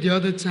said it the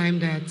other time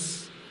that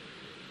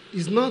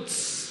it's not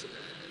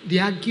the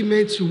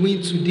argument you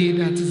win today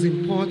that is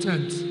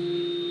important.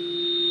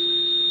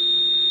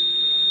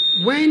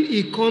 When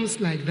it comes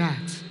like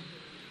that,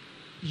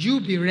 you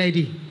be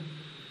ready.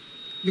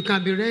 You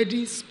can be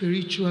ready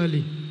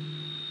spiritually.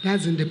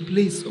 That's in the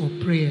place of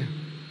prayer.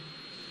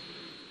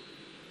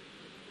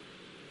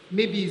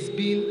 Maybe it's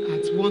been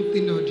at one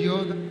thing or the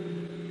other,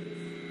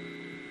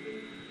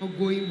 not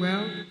going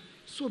well.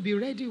 So be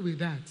ready with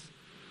that.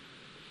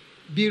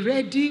 Be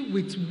ready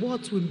with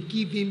what will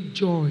give him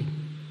joy.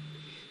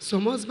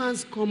 Some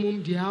husbands come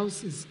home, the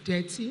house is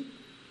dirty.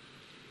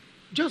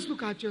 Just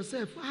look at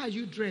yourself. How are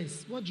you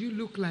dressed? What do you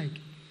look like?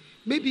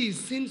 Maybe you've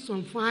seen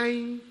some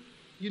fine,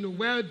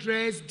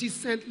 well-dressed,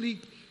 decently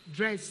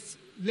dressed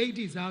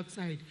ladies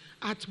outside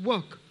at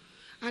work.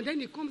 And then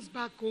he comes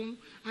back home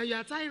and you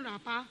are tying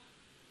wrapper.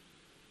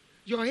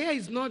 Your hair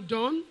is not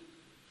done.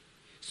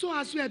 So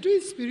as we are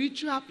doing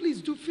spiritual,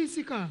 please do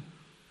physical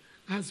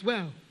as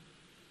well.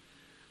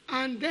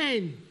 And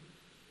then,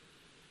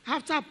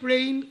 after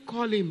praying,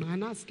 call him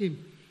and ask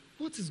him,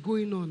 what is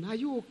going on? Are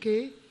you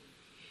okay?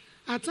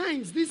 At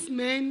times, these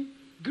men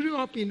grew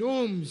up in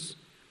homes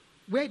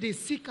where they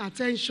seek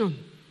attention.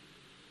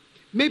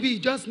 Maybe he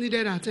just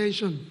needed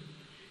attention.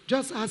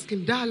 Just ask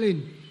him,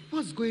 darling,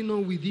 what's going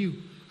on with you?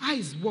 How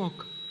is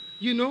work?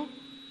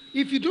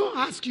 If you don't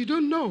ask, you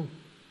don't know.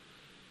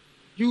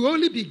 You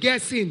only be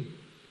guessing.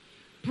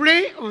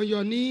 Pray on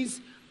your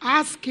knees,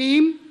 ask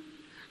him,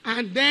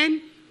 and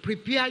then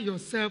prepare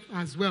yourself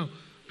as well.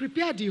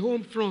 Prepare the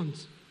home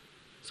front.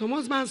 Some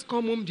husbands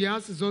come home, the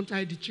house is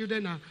untidy, the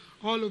children are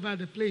all over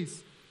the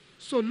place.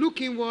 So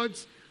look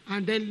inwards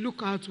and then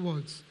look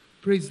outwards.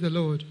 Praise the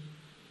Lord.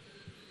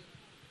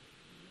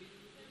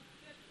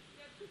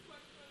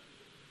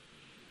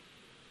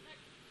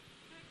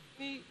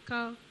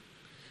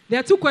 There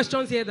are 2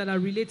 questions here that are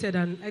related,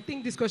 and I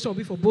think this question will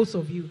be for both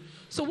of you.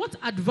 So what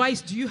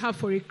advice do you have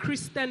for a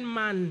Christian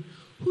man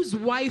whose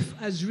wife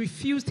has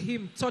refused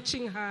him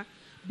touching her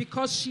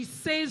because she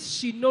says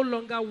she no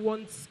longer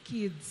wants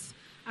kids?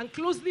 And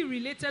closely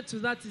related to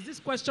that is this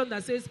question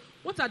that says,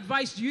 what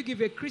advice do you give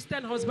a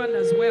Christian husband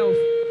as well,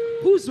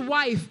 whose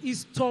wife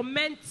is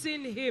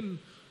tormenting him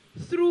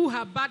through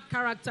her bad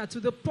character to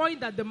the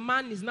point that the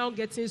man is now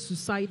getting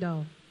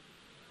suicidal?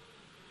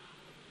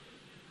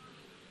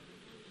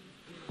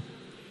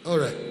 All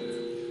right.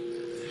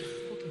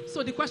 Okay.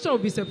 So the question will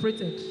be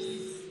separated.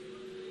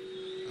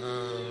 So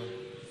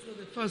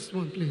the first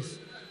one, please.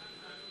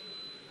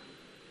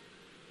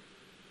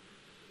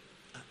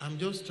 I'm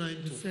just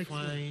trying to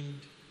find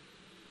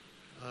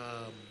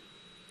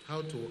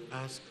how to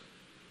ask,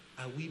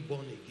 are we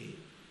born again?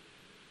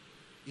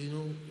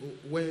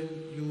 When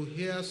you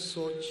hear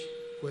such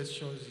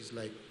questions, it's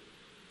like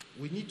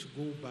we need to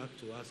go back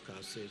to ask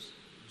ourselves,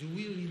 do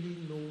we really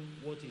know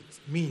what it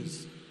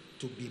means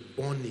to be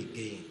born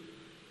again?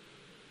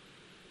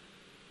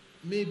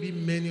 Maybe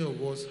many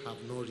of us have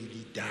not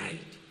really died,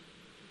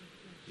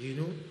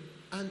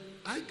 and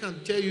I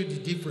can tell you the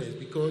difference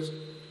because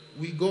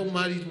we got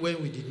married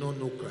when we did not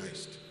know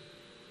Christ.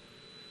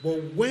 But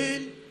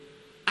when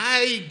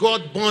I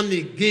got born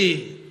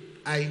again,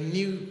 I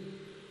knew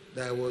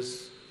that I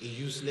was a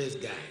useless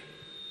guy.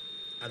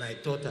 And I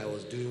thought I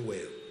was doing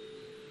well.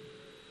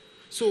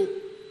 So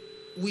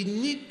we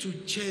need to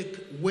check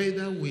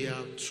whether we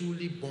are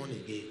truly born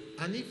again.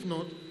 And if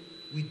not,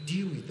 we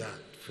deal with that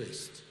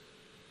first.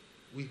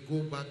 We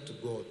go back to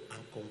God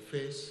and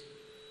confess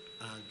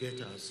and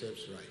get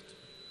ourselves right.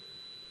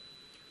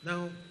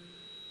 Now,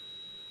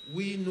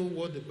 we know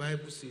what the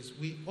Bible says.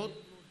 We ought not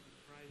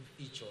deprive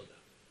each other.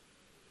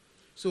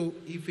 So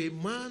if a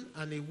man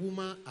and a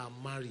woman are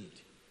married,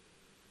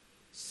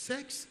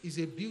 sex is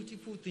a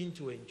beautiful thing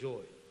to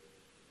enjoy.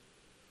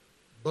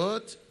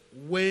 But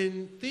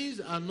when things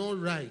are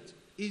not right,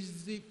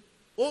 it's the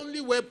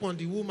only weapon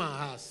the woman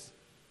has.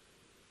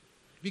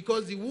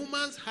 Because the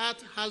woman's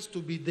heart has to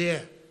be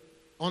there,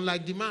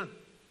 unlike the man.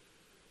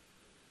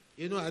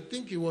 You know, I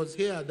think it was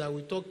here that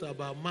we talked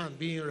about man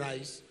being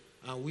rice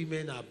and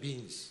women are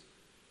beans.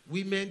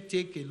 Women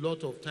take a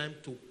lot of time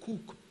to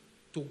cook,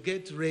 to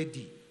get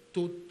ready,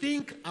 to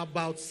think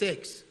about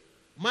sex.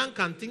 Man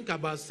can think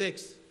about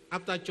sex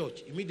after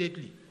church,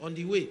 immediately, on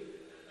the way.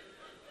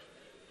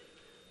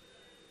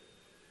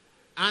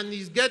 And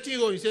he's getting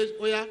home, he says,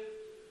 oh yeah,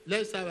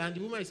 let's have, and the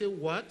woman says,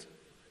 what?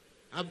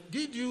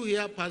 Did you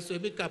hear Pastor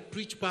Emeka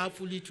preach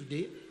powerfully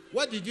today?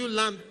 What did you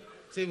learn?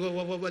 Say,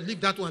 well,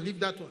 leave that one, leave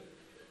that one.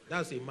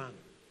 That's a man.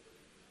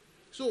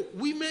 So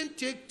women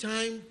take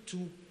time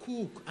to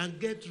cook and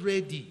get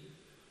ready.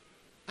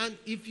 And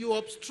if you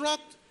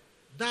obstruct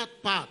that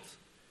part,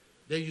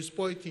 then you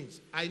spoil things.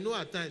 I know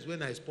at times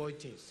when I spoil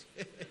things.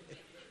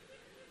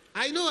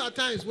 I know at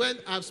times when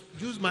I've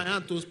used my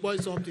hand to spoil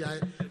something,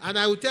 and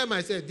I will tell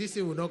myself, this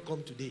thing will not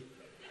come today.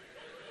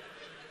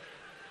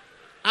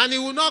 And it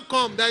will not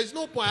come. There is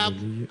no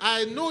point.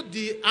 I know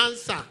the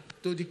answer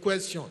to the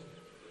question.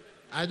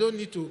 I don't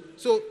need to.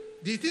 So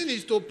the thing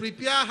is to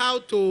prepare how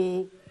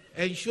to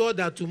ensure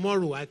that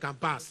tomorrow I can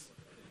pass.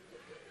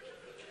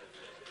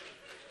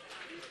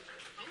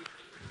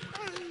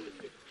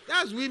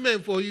 That's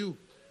women for you.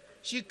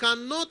 She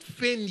cannot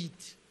feign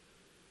it.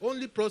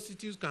 Only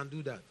prostitutes can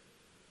do that.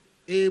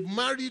 A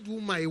married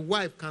woman, a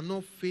wife,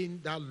 cannot feign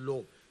that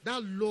love.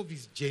 That love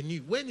is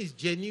genuine. When it's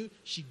genuine,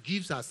 she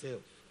gives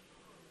herself.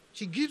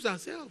 She gives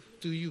herself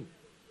to you.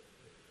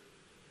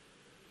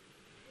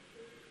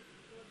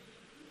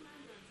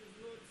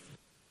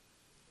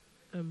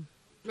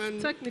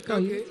 Technical.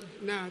 Okay.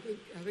 No, I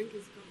think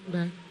it's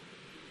coming back.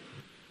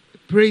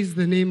 Praise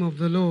the name of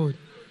the Lord.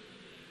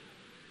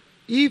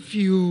 If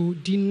you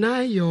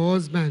deny your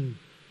husband,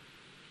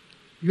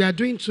 you are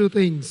doing two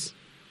things.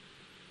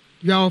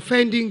 You are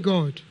offending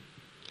God,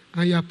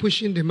 and you are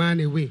pushing the man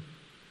away.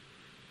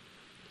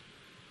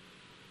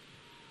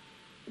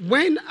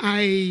 When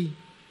I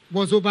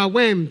was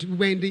overwhelmed, we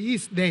were in the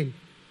East then.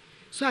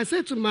 So I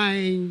said to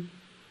my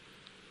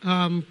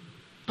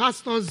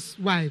pastor's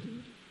wife,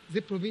 is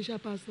it provincial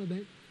pastor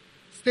then?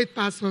 State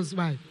pastor's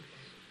wife.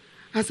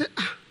 I said,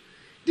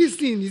 this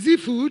thing, is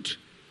it food?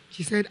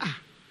 She said,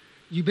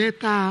 you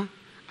better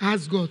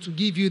ask God to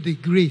give you the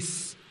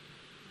grace.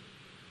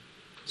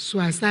 So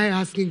I started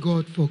asking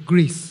God for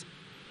grace.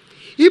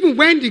 Even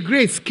when the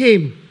grace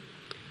came,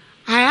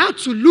 I had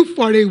to look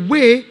for a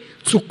way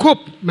to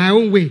cope my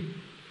own way.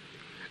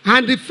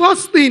 And the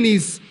first thing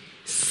is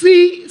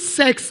see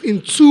sex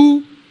in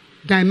two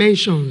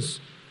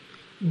dimensions.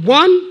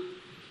 One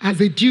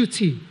as a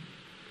duty,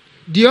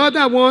 the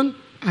other one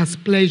as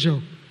pleasure.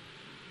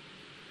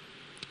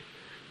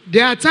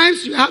 There are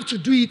times you have to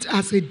do it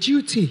as a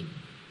duty.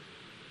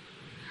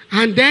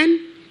 And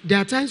then there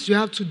are times you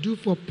have to do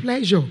for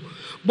pleasure.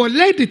 But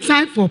let the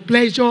time for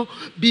pleasure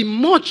be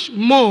much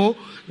more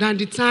than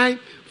the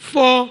time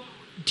for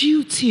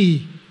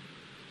duty.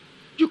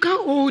 You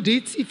can't hold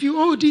it. If you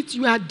hold it,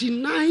 you are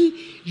denying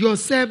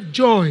yourself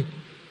joy.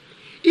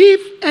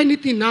 If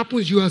anything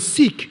happens, you are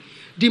sick,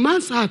 the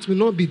man's heart will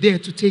not be there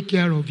to take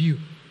care of you.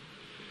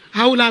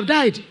 I would have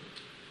died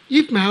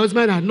if my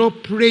husband had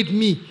not prayed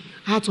me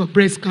out of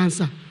breast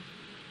cancer.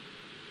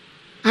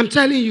 I'm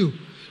telling you.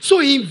 So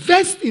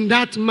invest in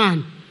that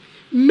man.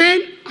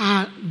 Men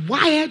are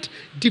wired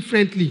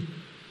differently.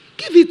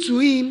 Give it to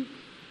him.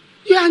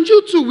 You and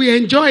you too will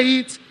enjoy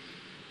it.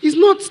 It's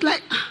not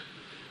like,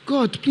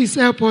 God, please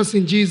help us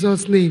in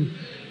Jesus' name.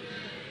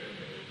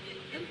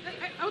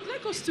 I would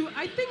like us to,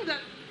 I think that,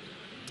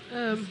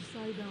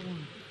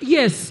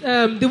 yes,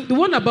 the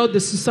one about the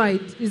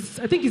suicide,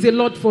 I think is a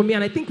lot for me,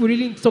 and I think we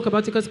really need to talk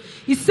about it because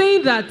he's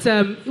saying that,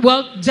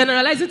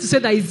 generalizing to say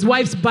that his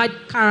wife's bad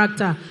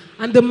character,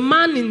 and the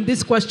man in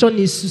this question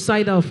is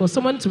suicidal. For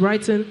someone to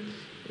write in,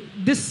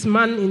 this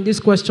man in this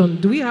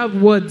question, do we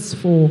have words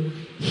for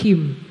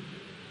him?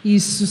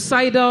 He's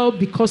suicidal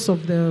because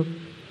of the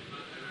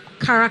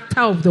character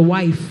of the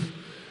wife.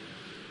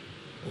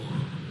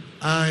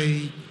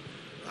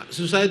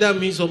 Suicidal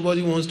means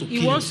somebody wants to kill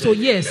himself. He wants to,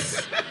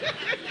 yes.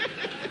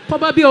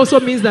 Probably also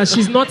means that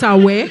she's not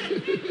aware,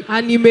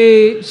 and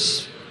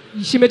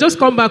she may just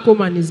come back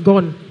home and is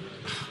gone.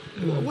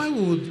 Why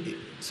would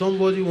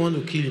somebody want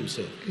to kill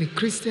himself? A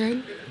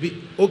Christian?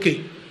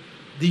 Okay.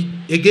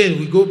 Again,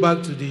 we go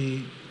back to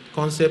the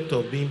concept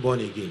of being born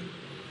again.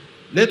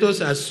 Let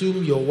us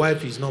assume your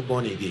wife is not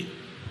born again.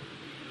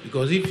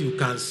 Because if you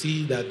can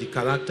see that the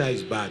character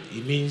is bad,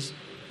 it means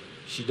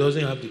she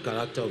doesn't have the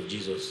character of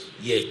Jesus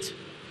yet.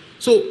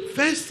 So,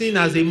 first thing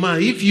as a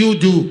man, if you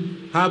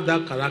do have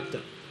that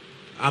character,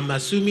 I'm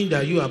assuming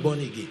that you are born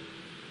again,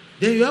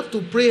 then you have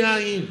to pray her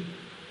in.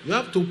 You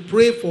have to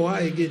pray for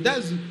her again.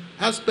 That's the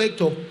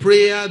aspect of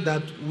prayer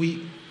that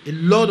a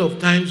lot of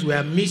times we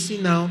are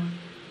missing now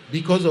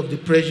because of the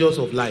pressures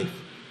of life.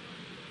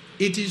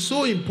 It is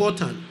so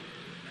important.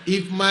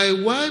 If my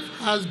wife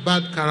has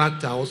bad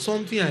character or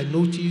something I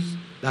notice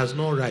that's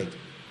not right,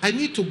 I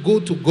need to go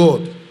to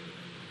God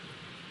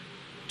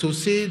to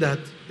say that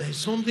there's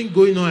something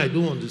going on I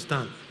don't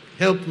understand.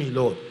 Help me,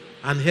 Lord,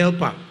 and help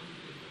her.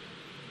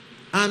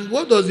 And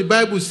what does the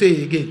Bible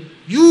say again?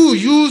 You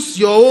use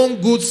your own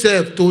good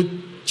self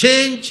to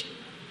change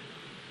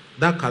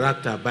that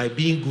character by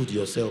being good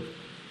yourself.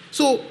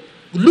 So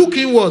look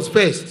inwards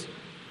first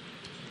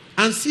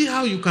and see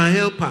how you can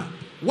help her.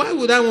 Why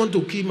would I want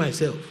to kill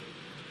myself?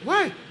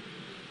 Why?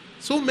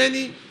 So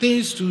many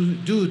things to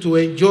do to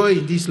enjoy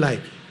in this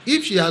life.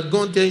 If she had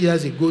gone 10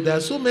 years ago, there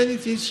are so many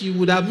things she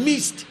would have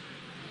missed.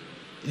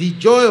 The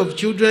joy of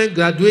children,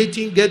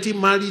 graduating, getting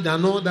married,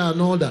 and all that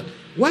and all that.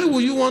 Why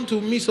would you want to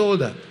miss all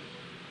that?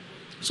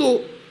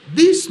 So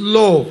this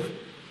love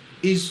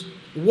is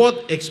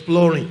worth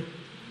exploring.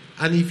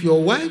 And if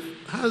your wife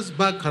has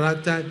bad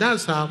character,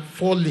 that's her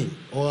falling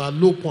or her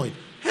low point.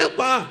 Help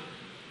her.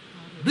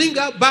 Bring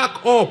her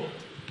back up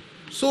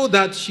so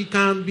that she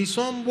can be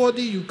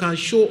somebody you can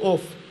show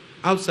off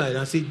outside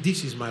and say,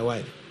 this is my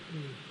wife.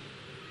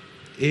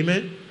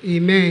 Amen?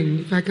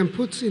 Amen. If I can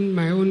put in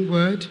my own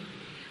word,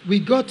 we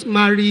got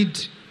married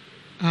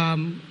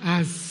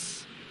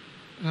as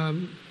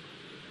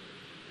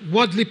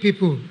worldly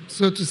people,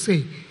 so to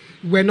say.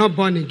 We're not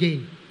born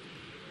again.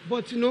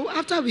 But,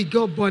 after we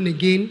got born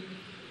again,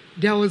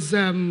 there was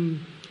a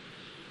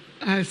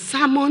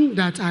sermon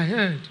that I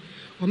heard,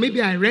 or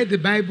maybe I read the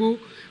Bible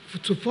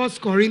to 1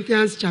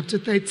 Corinthians chapter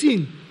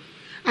 13.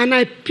 And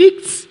I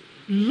picked,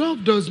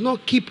 love does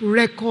not keep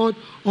record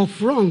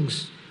of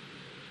wrongs.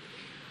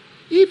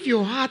 If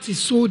your heart is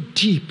so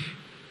deep,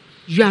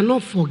 you are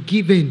not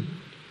forgiven,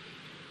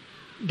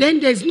 then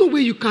there's no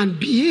way you can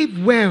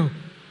behave well.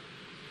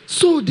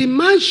 So the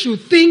man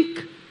should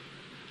think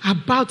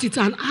about it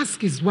and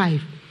ask his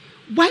wife,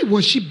 why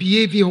was she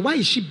behaving, or why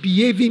is she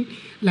behaving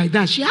like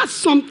that? She has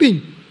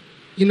something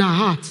in her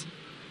heart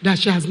that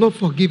she has not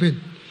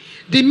forgiven.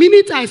 The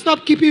minute I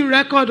stopped keeping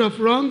record of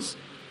wrongs,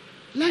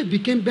 life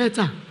became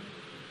better.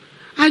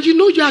 And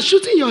you are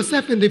shooting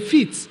yourself in the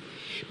feet.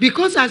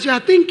 Because as you are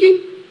thinking,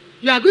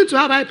 you are going to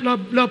have high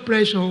blood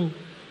pressure.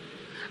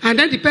 And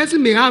then the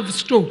person may have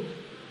stroke.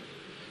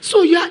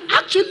 So you are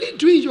actually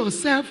doing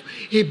yourself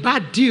a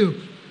bad deal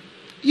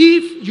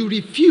if you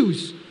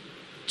refuse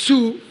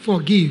to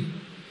forgive.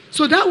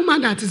 So that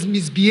woman that is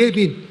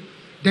misbehaving,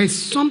 there is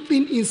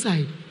something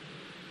inside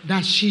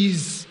that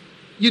she's,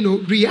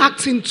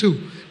 reacting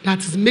to that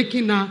is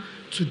making her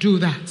to do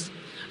that.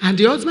 And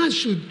the husband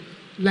should,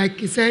 like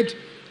he said,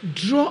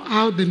 draw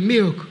out the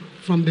milk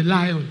from the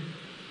lion.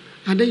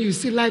 And then you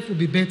see life will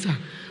be better.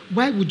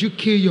 Why would you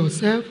kill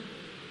yourself?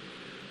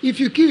 If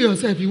you kill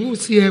yourself, you won't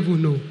see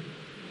heaven, no.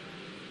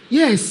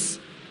 Yes,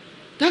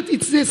 that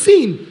it's a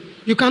sin.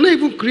 You cannot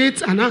even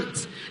create an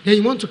act. Then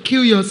you want to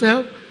kill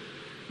yourself.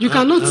 You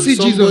cannot see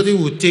Jesus. Somebody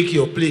will take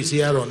your place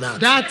here on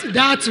earth.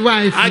 That's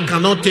why. I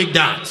cannot take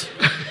that.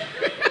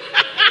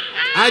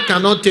 I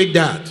cannot take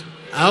that.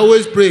 I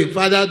always pray,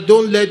 Father,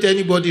 don't let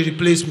anybody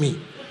replace me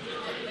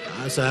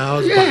as a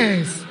husband.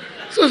 Yes.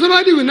 So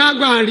somebody will not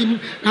go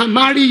and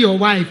marry your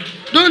wife.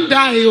 Don't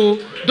die,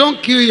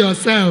 don't kill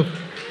yourself.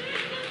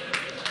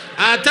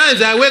 At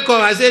times I wake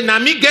up, I say, now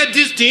me get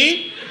this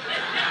thing.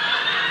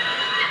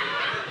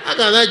 How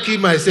can I kill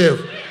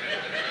myself?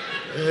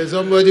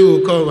 Somebody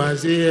will come and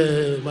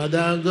say,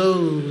 Madam, go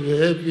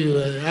help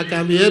you. I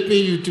can be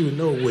helping you too.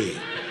 No way.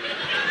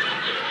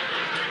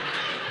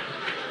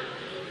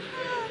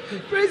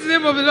 Praise the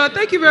name of the Lord.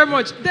 Thank you very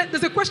much.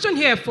 There's a question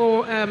here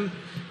for,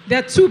 there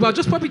are two, but I'll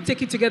just probably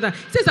take it together.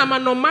 It says, I'm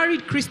an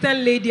unmarried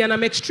Christian lady and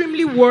I'm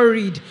extremely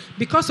worried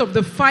because of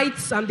the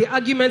fights and the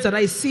arguments that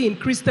I see in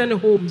Christian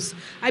homes.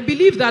 I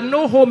believe that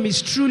no home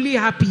is truly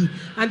happy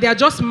and they are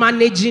just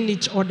managing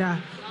each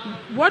other.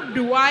 What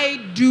do I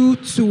do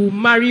to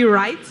marry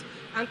right?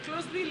 And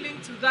closely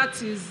linked to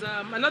that is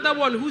another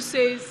one who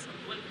says...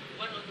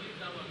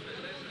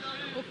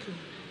 Okay.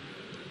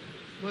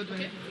 What do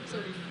I...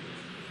 Sorry.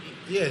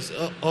 Yes,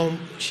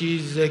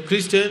 she's a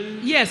Christian.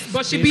 Yes,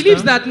 but she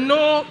believes that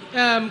no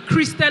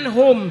Christian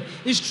home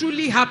is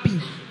truly happy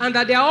and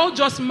that they are all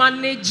just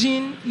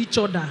managing each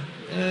other.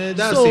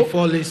 That's a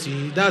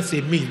fallacy. That's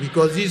a myth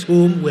because this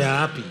home were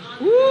happy.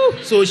 Ooh,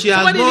 so she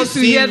has not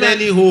seen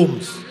many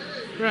homes.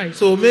 Right.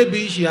 So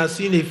maybe she has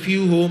seen a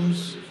few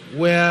homes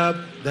where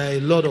there are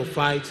a lot of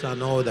fights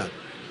and all that.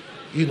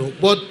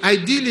 But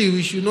ideally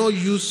we should not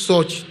use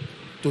such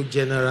to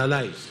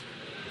generalize.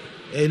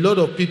 A lot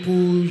of people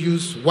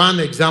use one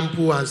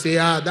example and say,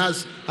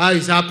 that's how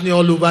it's happening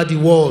all over the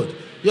world.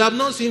 You have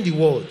not seen the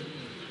world.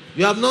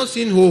 You have not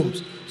seen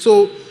homes.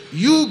 So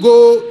you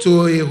go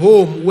to a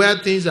home where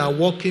things are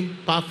working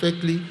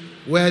perfectly,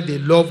 where they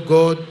love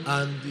God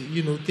and,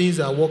 things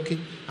are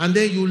working. And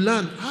then you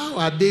learn, how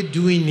are they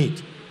doing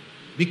it?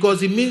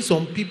 Because it means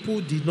some people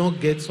did not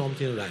get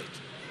something right.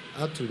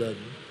 Add to that.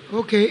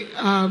 Okay.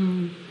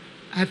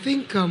 I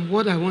think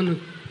what I want to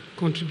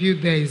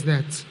contribute there is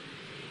that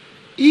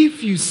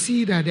if you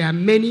see that there are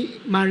many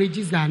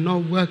marriages that are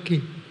not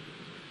working,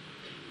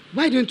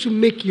 why don't you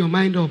make your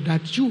mind up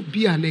that you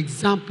be an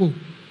example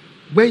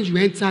when you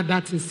enter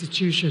that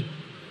institution?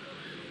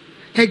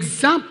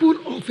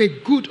 Example of a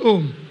good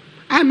home.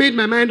 I made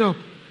my mind up.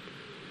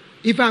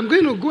 If I'm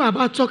going to go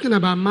about talking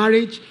about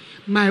marriage,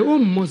 my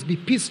home must be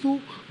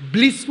peaceful,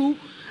 blissful.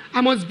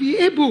 I must be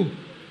able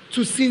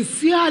to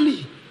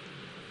sincerely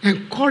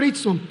encourage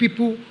some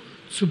people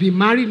to be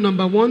married,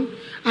 number one,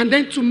 and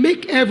then to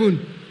make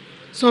heaven.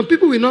 Some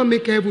people will not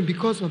make heaven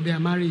because of their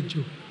marriage.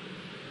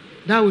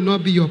 That will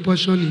not be your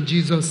portion in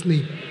Jesus'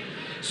 name.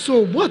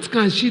 So what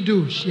can she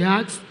do? She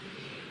asks,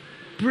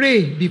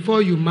 pray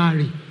before you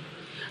marry.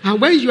 And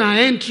when you are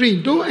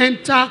entering, don't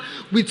enter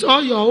with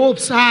all your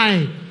hopes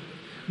high.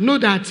 Know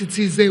that it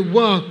is a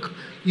work,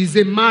 it's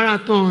a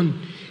marathon,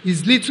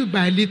 it's little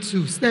by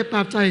little, step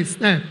after a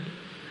step,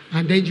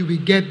 and then you will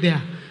get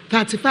there.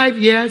 35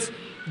 years,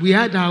 we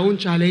had our own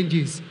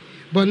challenges.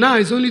 But now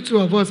it's only 2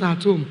 of us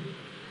at home,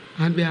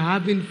 and we are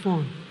having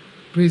fun.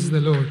 Praise the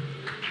Lord.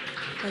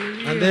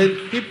 And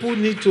then people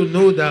need to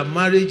know that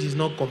marriage is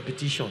not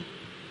competition.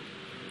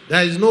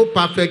 There is no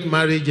perfect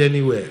marriage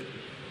anywhere.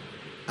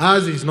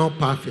 Ours is not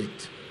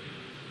perfect.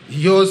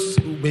 Yours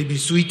may be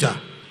sweeter.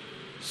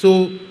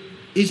 So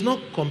it's not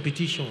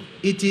competition.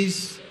 It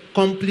is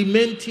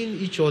complementing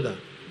each other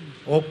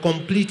or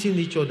completing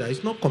each other.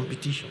 It's not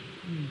competition.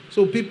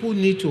 So people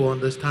need to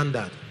understand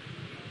that.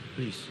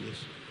 Please, yes.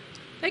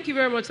 Thank you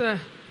very much, sir.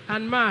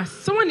 And Ma,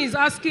 someone is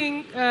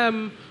asking,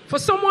 for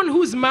someone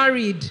who's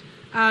married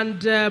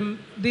and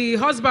the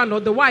husband or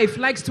the wife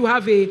likes to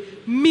have a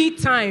me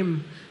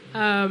time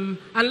and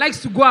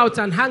likes to go out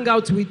and hang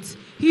out with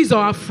his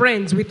or her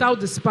friends without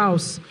the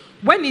spouse.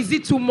 When is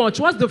it too much?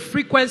 What's the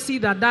frequency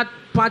that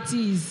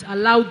party is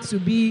allowed to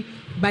be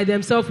by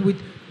themselves with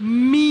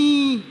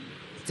me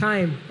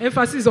time?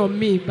 Emphasis on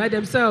me, by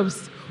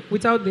themselves,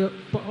 without the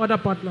other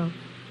partner.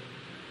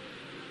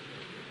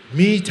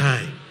 Me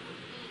time.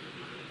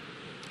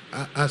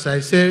 As I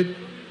said,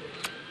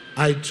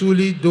 I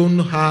truly don't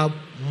have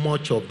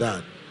much of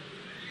that.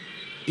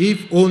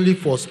 If only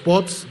for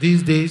sports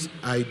these days,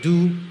 I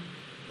do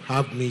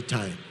have me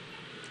time.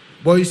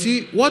 But you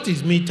see, what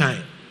is me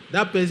time?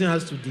 That person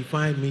has to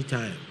define me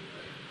time.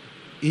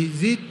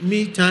 Is it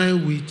me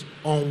time with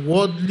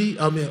ungodly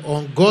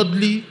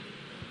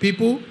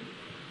people?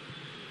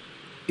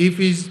 If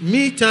it's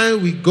me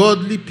time with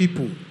godly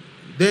people,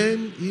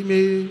 then it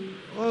may,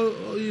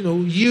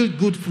 yield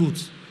good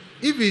fruits.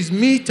 If it's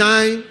me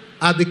time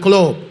at the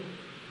club,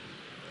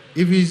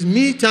 if it's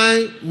me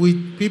time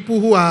with people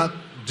who are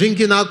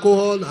drinking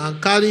alcohol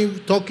and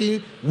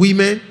talking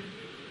women,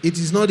 it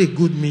is not a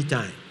good me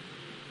time.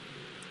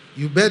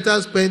 You better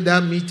spend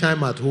that me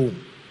time at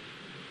home.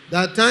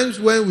 There are times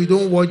when we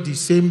don't watch the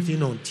same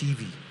thing on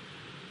TV.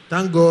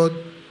 Thank God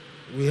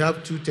we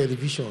have 2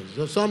 televisions.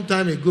 So some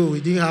time ago we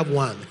didn't have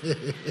one.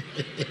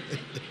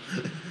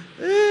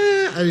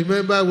 I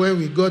remember when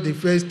we got the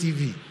first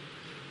TV.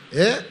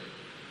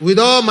 With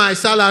all my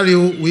salary,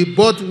 we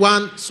bought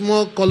one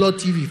small color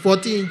TV,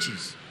 40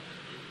 inches.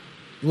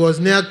 It was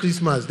near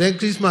Christmas. Then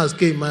Christmas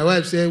came. My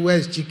wife said,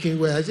 where's chicken?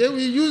 Where? I said,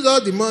 we use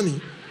all the money.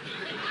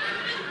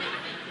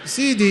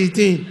 See the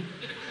thing.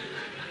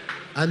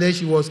 And then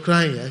she was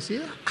crying. I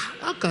said,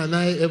 how can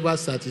I ever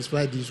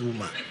satisfy this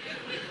woman?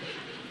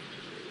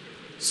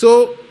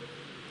 So,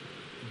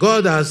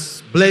 God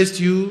has blessed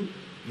you.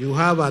 You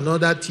have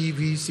another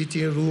TV,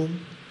 sitting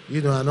room,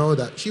 and all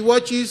that. She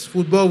watches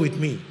football with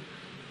me.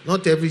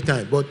 Not every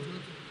time, but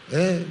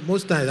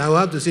most times I will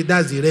have to say,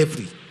 that's the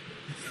referee.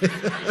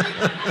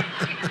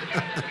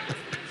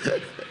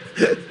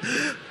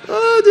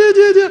 Oh,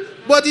 dear.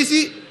 But you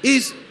see,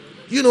 it's,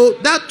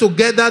 that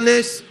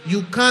togetherness,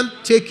 you can't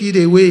take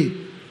it away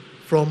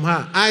from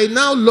her. I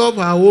now love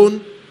her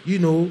own,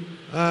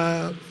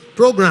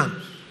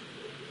 programs.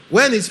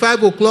 When it's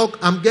 5 o'clock,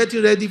 I'm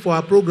getting ready for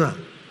her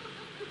program.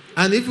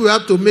 And if we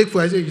have to make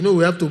food, I say,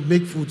 we have to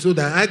make food so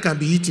that I can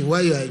be eating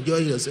while you are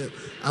enjoying yourself.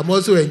 I'm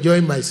also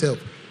enjoying myself.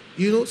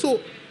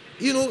 So,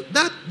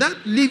 that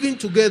living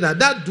together,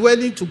 that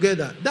dwelling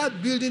together,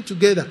 that building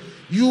together,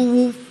 you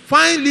will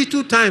find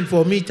little time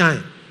for me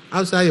time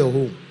outside your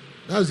home.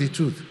 That's the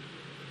truth.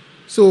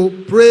 So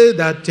pray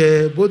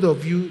that both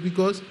of you,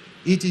 because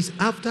it is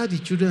after the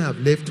children have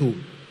left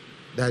home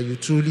that you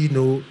truly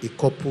know a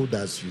couple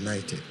that's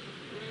united.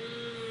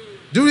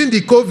 During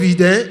the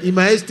COVID, in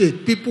my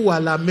estate, people were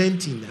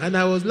lamenting, and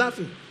I was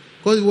laughing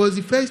because it was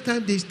the first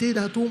time they stayed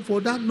at home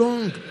for that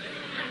long.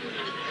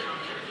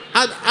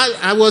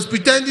 I was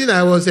pretending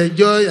I was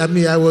enjoying. I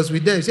mean, I was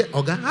with them. He said,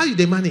 Oga, how you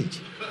they manage?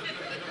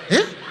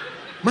 Eh?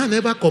 Man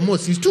never come out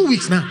since 2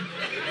 weeks now.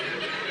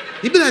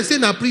 He be like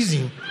saying a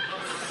prison.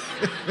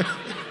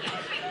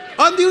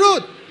 On the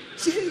road.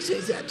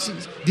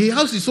 The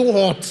house is so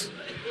hot.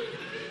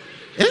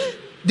 Eh?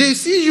 They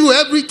see you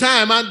every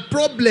time and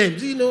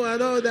problems, and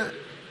all that.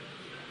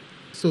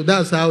 So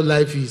that's how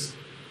life is.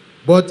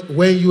 But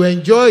when you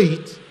enjoy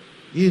it,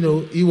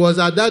 it was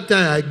at that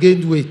time I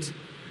gained weight.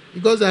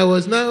 Because I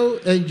was now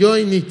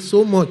enjoying it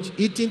so much,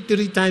 eating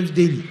 3 times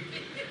daily.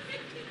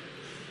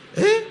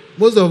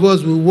 Most of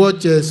us will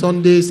watch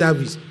Sunday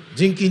service,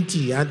 drinking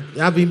tea and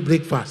having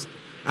breakfast.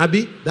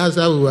 Abi, that's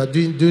how we were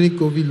doing during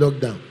COVID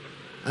lockdown.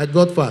 I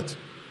got fat.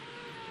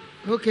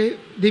 Okay,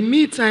 the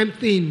me time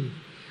thing,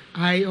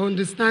 I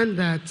understand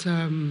that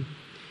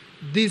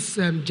this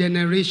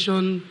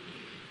generation,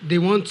 they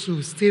want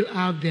to still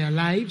have their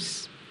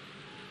lives.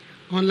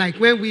 Unlike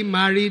when we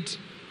married,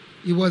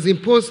 it was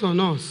imposed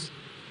on us.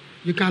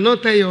 You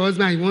cannot tell your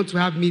husband you want to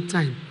have me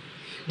time.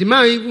 The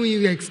man even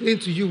will explain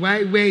to you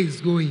where he's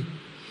going.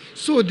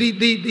 So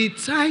the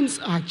times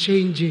are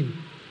changing.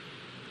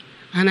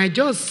 And I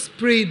just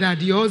pray that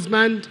the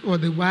husband or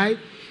the wife,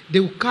 they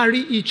will carry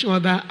each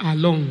other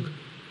along.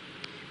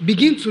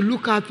 Begin to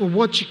look out for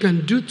what you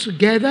can do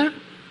together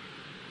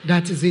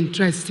that is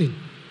interesting.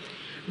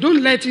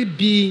 Don't let it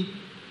be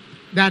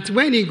that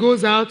when he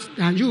goes out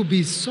and you'll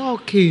be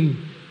sulking.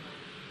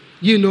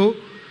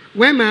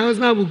 When my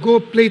husband will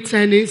go play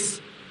tennis,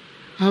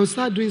 I will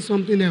start doing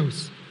something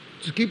else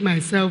to keep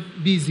myself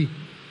busy.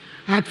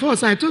 At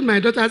first, I told my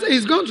daughter, I said,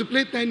 he's going to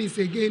play tennis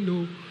again,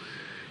 no.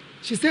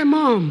 She said,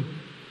 Mom,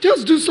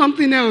 just do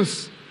something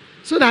else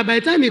so that by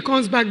the time he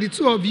comes back, the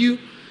two of you,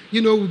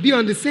 will be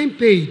on the same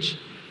page.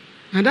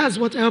 And that's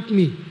what helped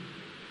me.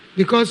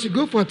 Because you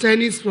go for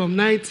tennis from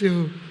 9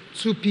 till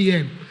 2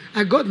 p.m.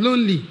 I got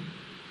lonely.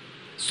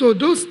 So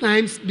those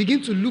times,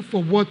 begin to look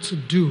for what to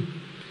do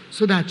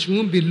so that you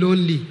won't be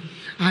lonely.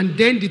 And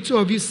then the two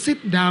of you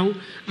sit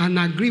down and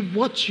agree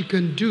what you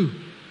can do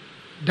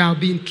that will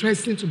be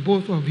interesting to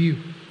both of you.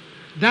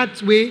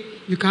 That way,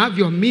 you can have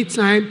your me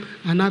time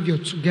and have your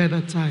together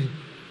time.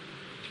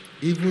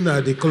 Even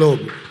at the club,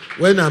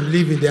 when I'm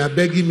leaving, they are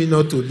begging me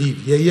not to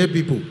leave. Yeah,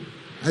 people.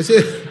 I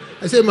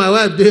say, my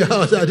wife, they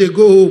house, and they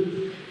go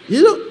home.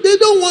 They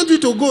don't want you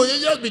to go.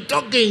 You just be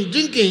talking,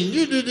 drinking.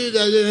 You do this.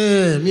 I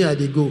say, me, I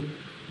they go.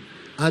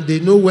 And they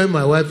know when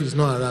my wife is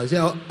not around. I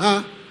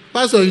say,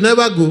 Pastor, you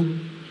never go.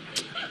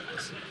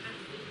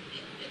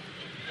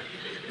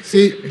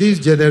 See, this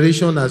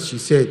generation, as she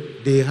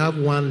said, they have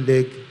one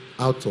leg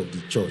out of the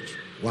church,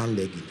 one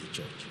leg in the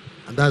church.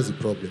 And that's the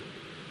problem.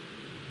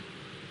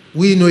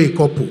 We know a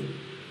couple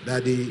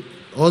that the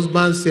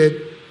husband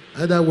said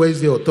either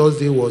Wednesday or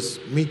Thursday was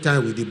me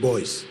time with the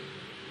boys.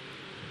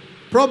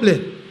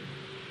 Problem.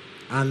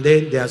 And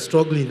then they are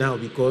struggling now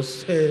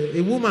because a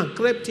woman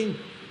crept in.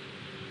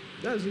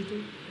 That's it.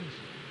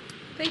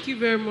 Thank you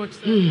very much,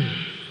 sir.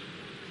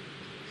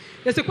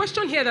 There's a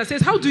question here that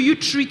says, how do you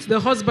treat the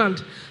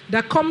husband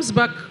that comes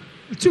back?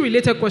 2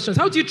 related questions.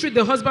 How do you treat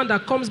the husband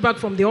that comes back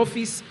from the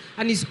office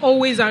and is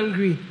always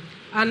angry?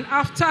 And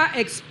after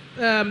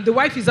the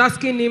wife is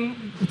asking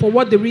him for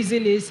what the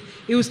reason is,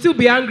 he will still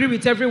be angry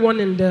with everyone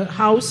in the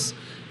house.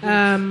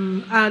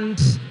 And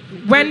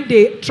when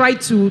they try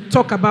to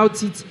talk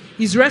about it,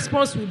 his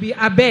response will be,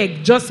 I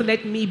beg, just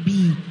let me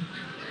be.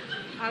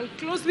 And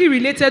closely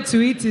related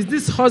to it is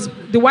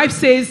the wife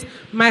says,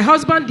 my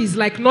husband is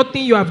like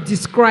nothing you have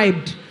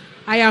described.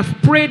 I have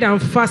prayed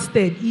and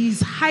fasted. He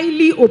is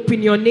highly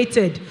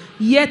opinionated,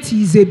 yet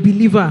he is a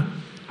believer.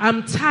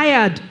 I'm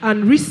tired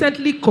and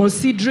recently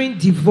considering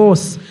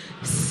divorce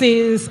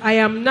since I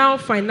am now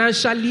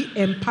financially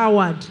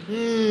empowered.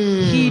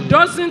 He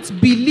doesn't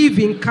believe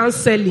in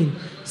counseling,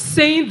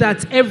 saying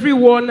that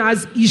everyone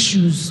has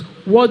issues.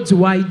 What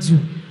do I do?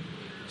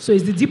 So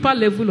it's the deeper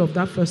level of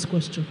that first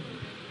question.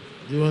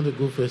 Do you want to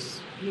go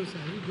first? No, sir,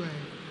 you go ahead.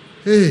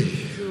 Hey.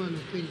 I don't want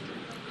to think.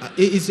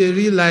 It's a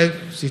real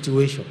life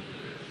situation.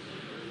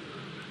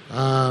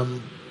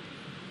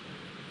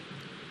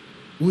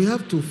 We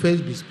have to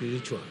first be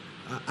spiritual.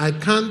 I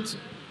can't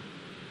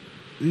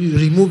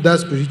remove that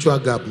spiritual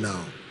gap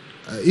now.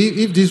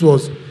 If this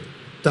was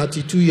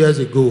 32 years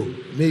ago,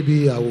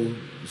 maybe I will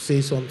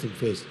say something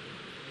first.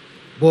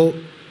 But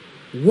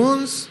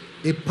once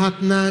a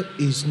partner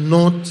is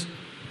not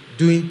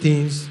doing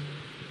things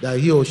that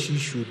he or she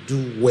should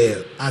do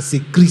well as a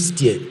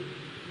Christian,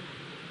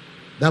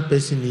 that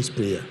person needs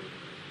prayer.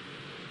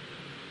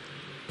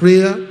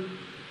 Prayer,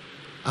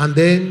 and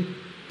then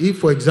if,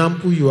 for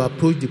example, you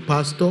approach the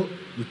pastor,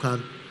 you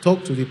can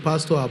talk to the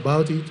pastor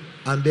about it,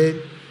 and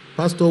then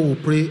pastor will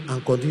pray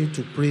and continue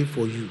to pray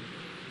for you.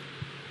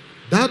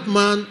 That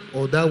man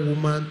or that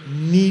woman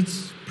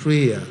needs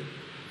prayer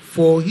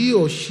for he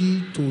or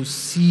she to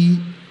see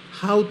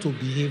how to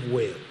behave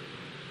well.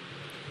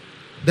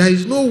 There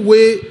is no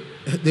way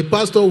the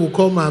pastor will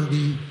come and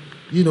be,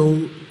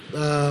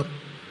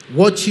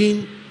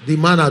 watching the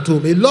man at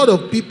home. A lot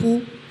of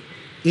people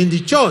in the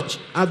church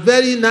are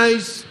very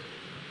nice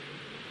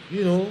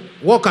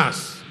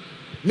workers,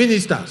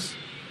 ministers.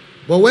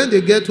 But when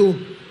they get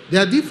home, they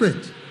are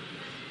different.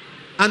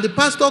 And the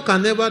pastor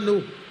can never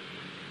know.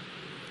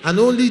 And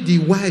only the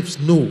wives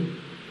know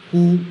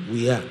who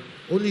we are.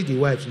 Only the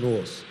wives know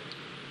us.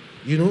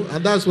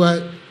 And that's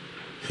why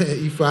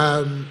if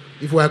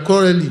we are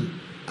quarreling,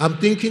 I'm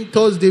thinking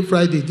Thursday,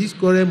 Friday, this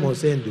quarrel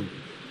must end.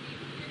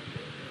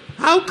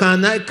 How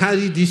can I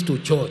carry this to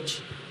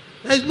church?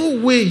 There is no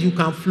way you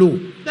can flow.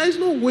 There is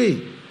no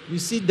way. You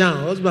sit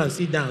down, husband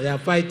sit down, they are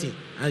fighting,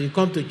 and you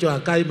come to church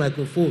and carry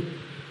microphone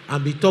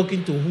and be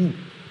talking to who?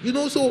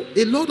 So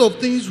a lot of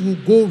things will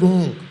go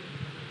wrong,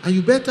 and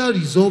you better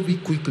resolve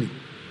it quickly.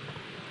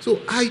 So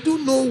I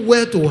don't know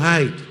where to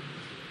hide.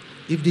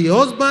 If the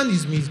husband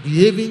is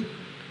misbehaving,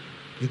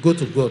 you go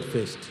to God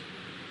first.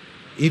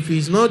 If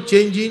he's not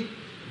changing,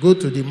 go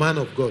to the man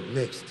of God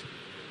next.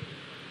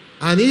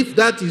 And if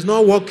that is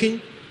not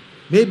working,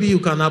 maybe you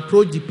can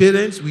approach the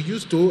parents. We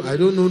used to, I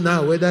don't know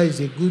now whether it's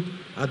a good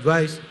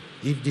advice.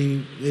 If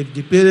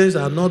the parents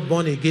are not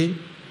born again,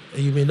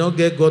 you may not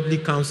get godly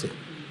counsel.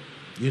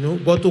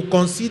 But to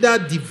consider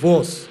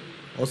divorce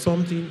or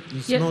something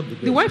is not the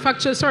best. The wife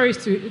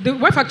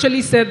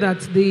actually said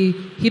that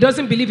he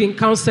doesn't believe in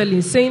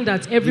counseling, saying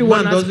that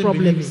everyone has problems. Doesn't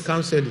believe in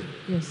counseling.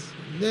 Yes.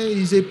 Then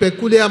he's a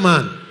peculiar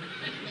man.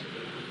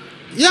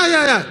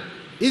 Yeah.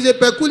 He's a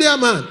peculiar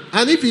man.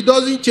 And if he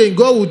doesn't change,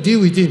 God will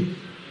deal with him.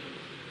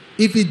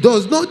 If he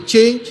does not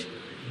change,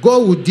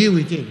 God will deal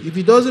with him. If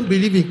he doesn't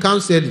believe in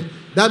counseling,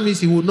 that means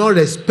he will not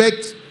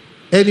respect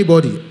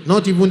anybody,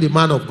 not even the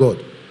man of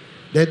God.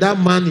 Then that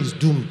man is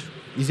doomed.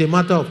 It's a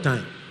matter of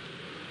time.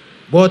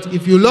 But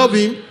if you love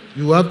him,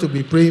 you have to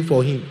be praying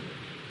for him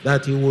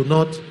that he will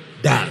not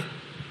die.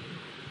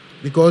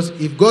 Because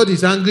if God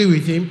is angry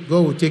with him,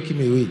 God will take him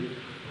away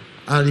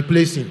and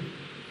replace him.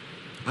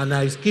 And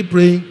I keep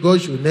praying,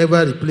 God should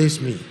never replace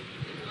me.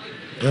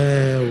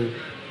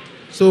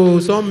 So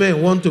some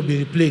men want to be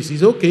replaced.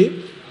 It's okay.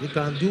 They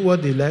can do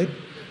what they like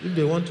if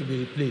they want to be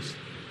replaced.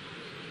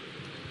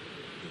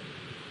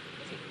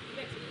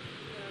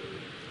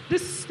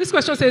 This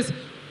question says,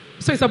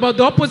 so it's about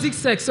the opposite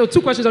sex. So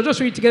two questions, I'll just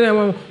read it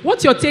together.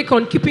 What's your take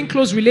on keeping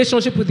close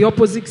relationship with the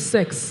opposite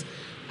sex?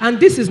 And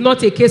this is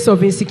not a case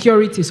of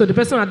insecurity. So the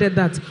person added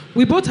that.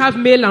 We both have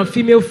male and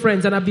female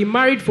friends and have been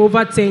married for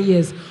over 10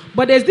 years.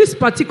 But there's this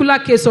particular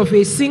case of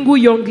a single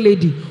young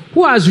lady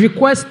who has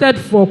requested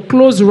for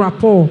close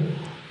rapport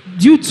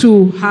due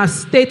to her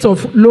state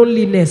of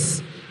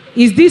loneliness.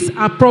 Is this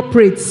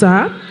appropriate,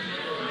 sir?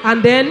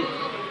 And then,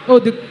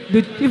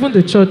 even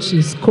the church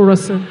is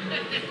chorusing.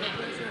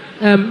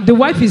 The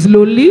wife is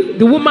lonely.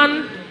 The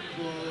woman...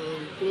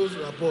 Close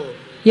rapport.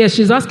 Yes,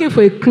 she's asking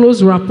for a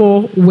close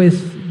rapport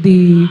with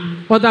the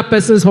other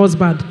person's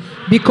husband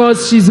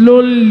because she's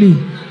lonely.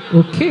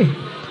 Okay.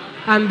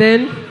 And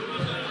then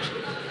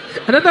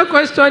another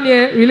question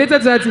here related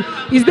to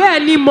that. Is there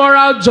any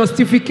moral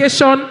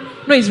justification?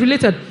 No, it's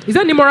related. Is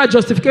there any moral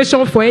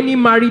justification for any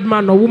married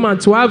man or woman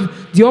to have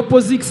the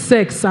opposite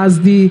sex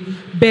as the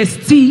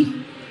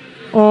bestie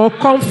or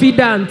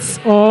confidant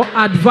or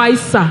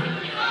advisor?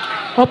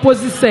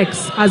 Opposite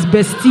sex as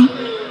bestie?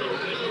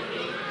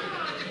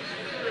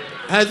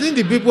 I think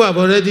the people have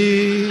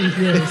already...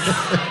 Yes.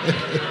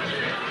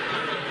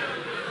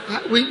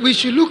 We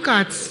should look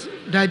at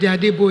Daddy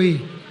Adeboye.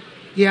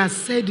 He has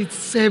said it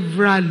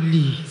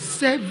severally.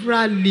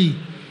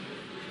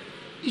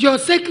 Your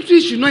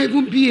secretary should not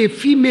even be a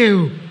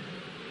female.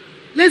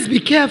 Let's be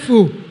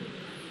careful.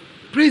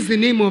 Praise the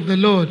name of the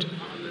Lord.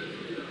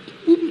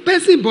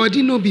 Person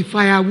body no be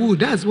firewood.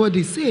 That's what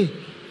they say.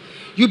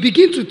 You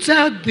begin to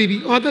tell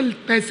the other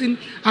person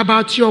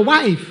about your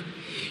wife.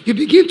 You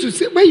begin to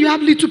say, when you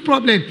have little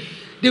problem,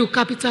 they will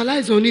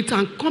capitalize on it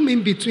and come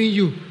in between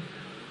you.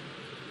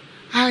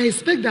 I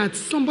expect that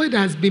somebody that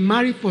has been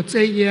married for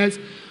 10 years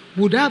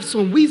would have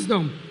some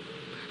wisdom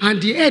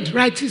and the head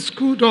rightly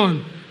screwed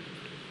on.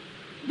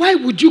 Why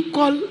would you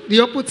call the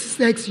opposite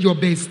sex your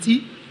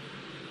bestie?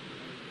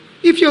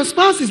 If your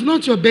spouse is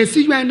not your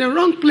bestie, you are in the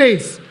wrong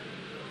place.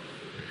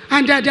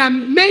 And there are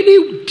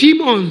many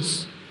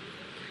demons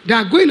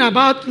that are going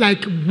about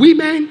like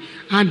women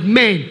and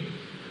men,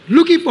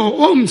 looking for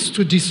homes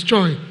to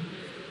destroy.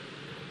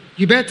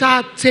 You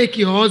better take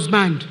your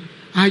husband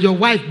and your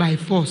wife by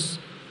force.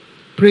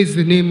 Praise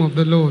the name of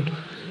the Lord.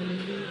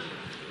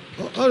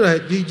 All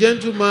right, the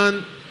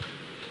gentleman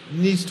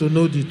needs to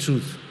know the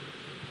truth.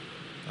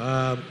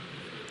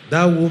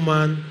 That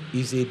woman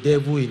is a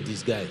devil in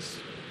disguise.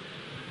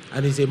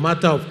 And it's a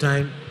matter of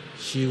time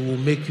she will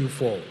make you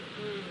fall.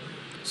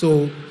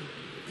 So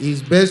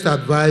it's best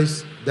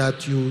advice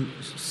that you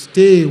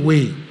stay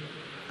away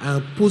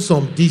and put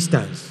some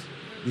distance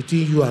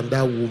between you and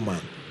that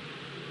woman.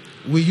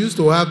 We used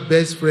to have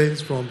best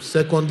friends from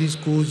secondary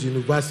schools,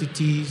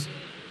 universities,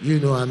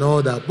 and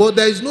all that. But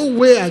there is no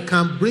way I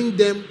can bring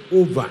them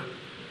over.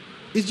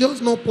 It's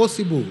just not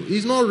possible.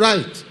 It's not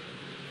right.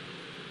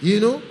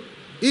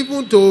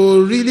 Even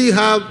to really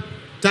have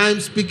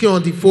time speaking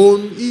on the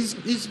phone is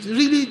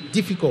really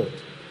difficult.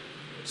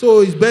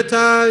 So it's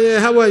better,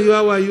 how are you?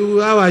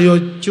 How are your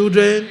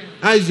children?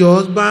 How is your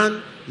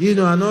husband?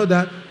 and all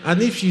that.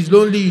 And if she's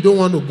lonely, you don't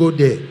want to go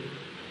there.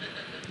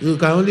 You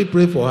can only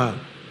pray for her.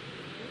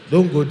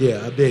 Don't go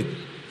there, I beg.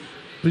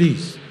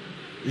 Please.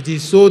 It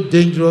is so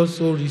dangerous,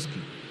 so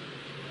risky.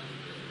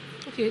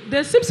 Okay,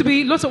 there seems to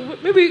be lots of,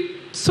 maybe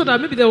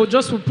they will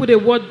just put a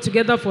word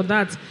together for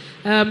that.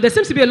 There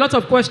seems to be a lot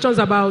of questions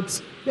about,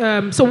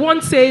 so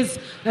one says,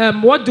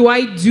 what do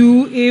I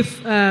do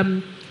if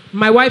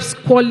my wife's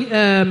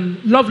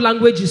love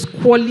language is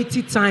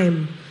quality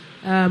time,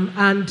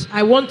 and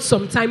I want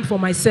some time for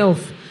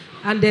myself?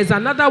 And there's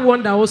another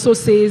one that also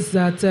says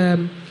that,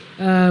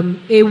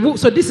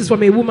 so this is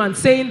from a woman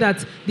saying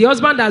that the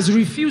husband has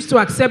refused to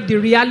accept the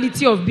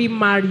reality of being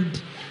married.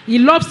 He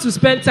loves to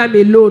spend time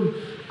alone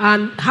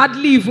and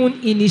hardly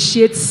even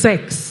initiate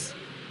sex.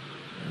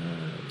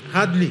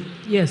 Hardly?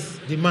 Yes.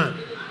 The man?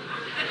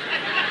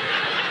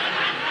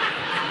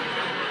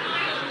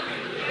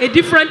 A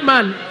different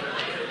man.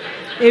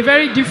 A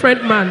very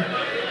different man.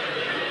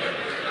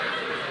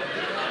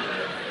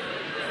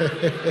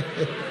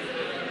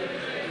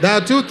 There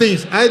are two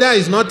things. Either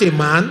he's not a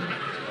man,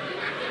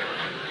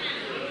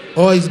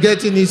 or he's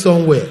getting it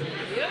somewhere.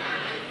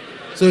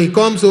 So he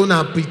comes home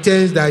and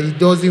pretends that he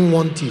doesn't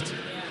want it.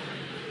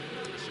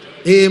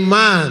 A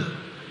man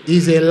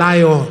is a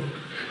lion.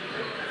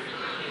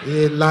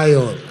 A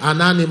lion, an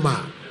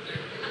animal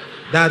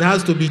that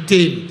has to be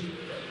tamed.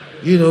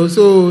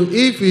 So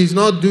if he's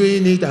not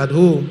doing it at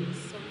home,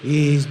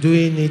 he is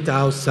doing it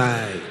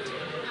outside.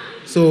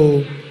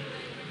 So,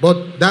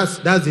 but that's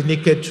the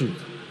naked truth.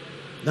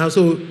 Now,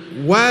 so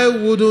why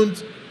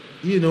wouldn't,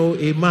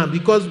 a man?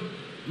 Because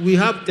we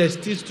have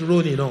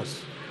testosterone in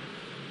us.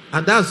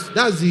 And that's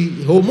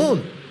the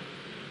hormone.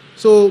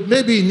 So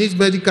maybe he needs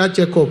medical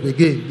checkup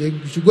again.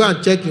 They should go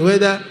and check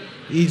whether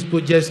it's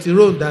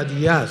progesterone that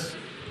he has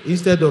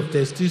instead of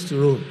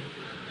testosterone.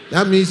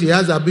 That means he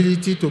has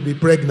ability to be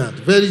pregnant.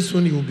 Very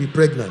soon he will be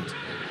pregnant.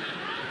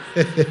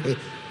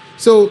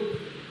 So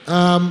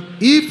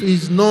if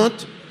he's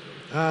not,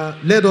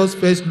 let us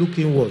first look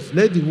inwards.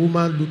 Let the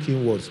woman look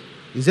inwards.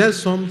 Is there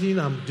something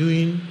I'm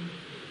doing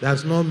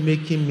that's not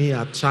making me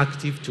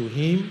attractive to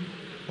him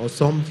or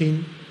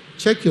something?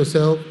 Check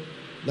yourself.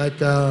 Like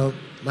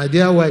my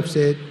dear wife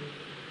said,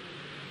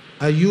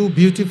 are you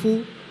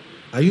beautiful?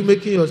 Are you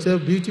making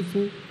yourself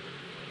beautiful?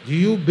 Do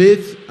you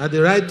bathe at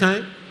the right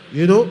time?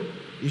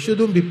 You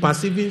shouldn't be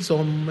perceiving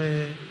some,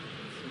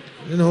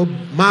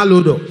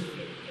 malodor,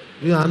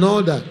 and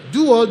all that.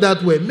 Do all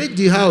that way. Make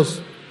the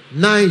house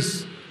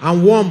nice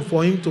and warm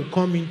for him to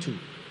come into.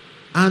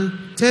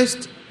 And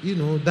test,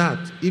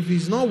 that. If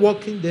it's not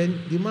working,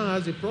 then the man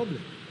has a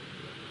problem.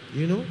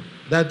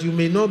 That you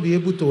may not be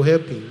able to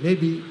help him.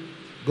 Maybe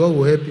God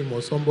will help him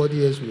or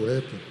somebody else will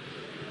help him.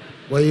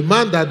 But a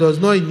man that does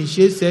not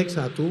initiate sex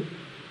at all.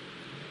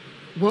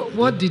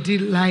 What did he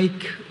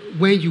like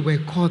when you were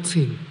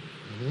courting?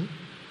 Mm-hmm.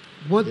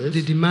 What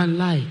did the man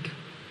like?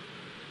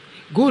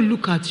 Go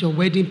look at your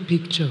wedding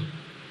picture.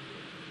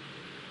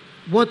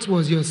 What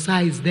was your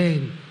size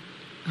then?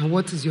 And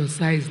what is your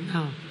size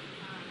now?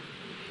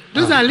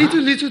 Those are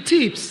little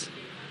tips.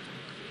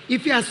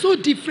 If you are so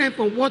different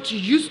from what you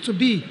used to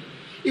be,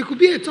 it could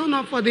be a turn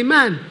off for the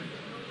man.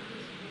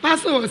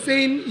 Pastor was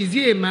saying, is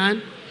he a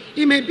man?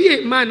 He may be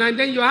a man, and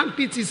then your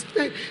armpit is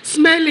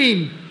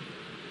smelling.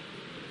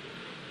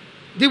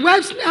 The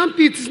wife's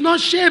armpit is not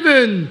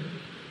shaven.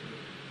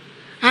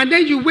 And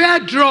then you wear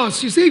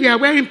drawers. You say you are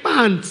wearing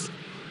pants.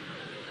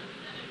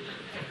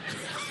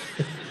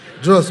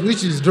 Drawers?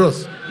 Which is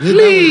drawers?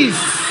 Please.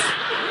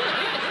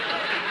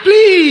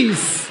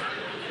 Please.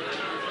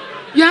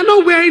 You are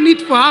not wearing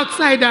it for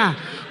outsider.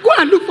 Go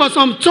and look for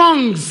some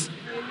tongues.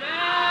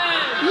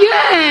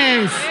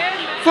 Yes.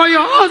 For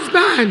your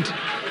husband.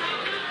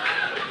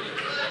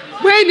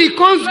 When he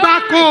comes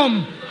back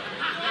home,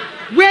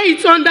 wear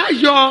it under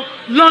your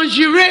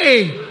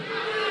lingerie.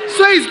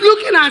 So he's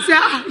looking and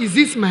saying, is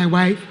this my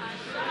wife?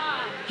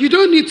 You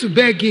don't need to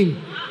beg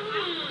him.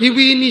 He will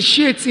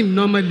initiate him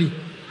normally.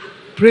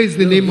 Praise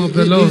the name of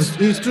the Lord.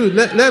 It's true.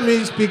 Let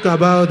me speak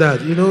about that.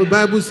 The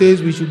Bible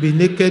says we should be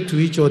naked to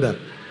each other.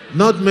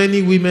 Not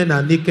many women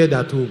are naked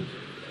at home.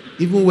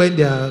 Even when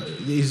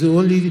it's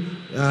only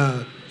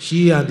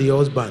she and the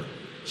husband.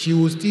 She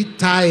will still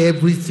tie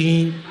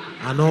everything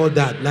and all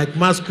that, like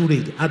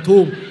masquerade at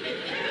home.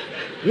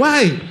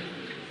 Why?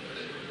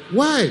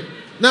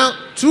 Now,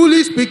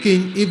 truly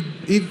speaking,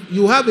 if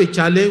you have a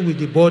challenge with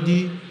the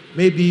body,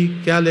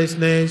 maybe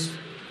carelessness,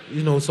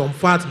 some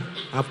fat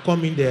have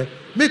come in there,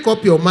 make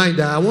up your mind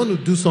that I want to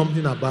do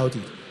something about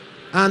it.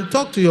 And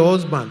talk to your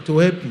husband to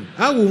help you.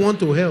 I will want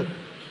to help.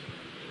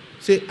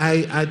 Say,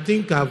 I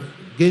think I've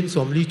gained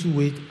some little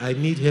weight, I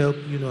need help,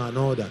 and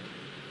all that.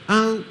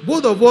 And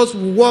both of us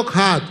will work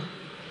hard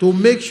to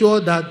make sure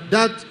that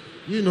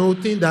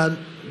thing that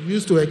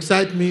used to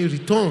excite me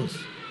returns.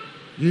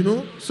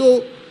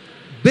 So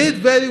bathe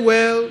very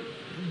well,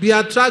 be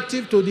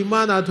attractive to the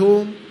man at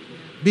home,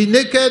 be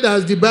naked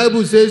as the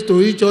Bible says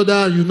to each other,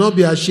 and you not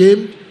be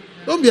ashamed.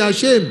 Don't be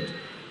ashamed.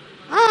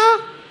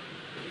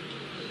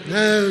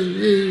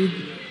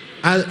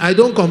 I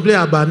don't complain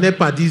about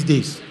NEPA these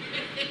days.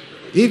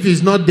 If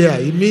it's not there,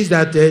 it means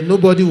that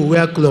nobody will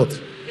wear cloth.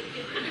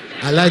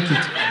 I like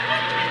it.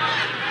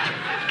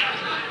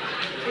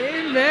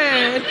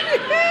 Amen.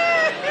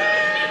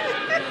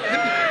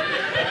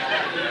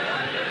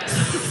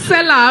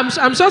 Selah,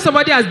 I'm sure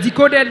somebody has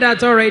decoded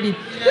that already.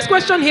 This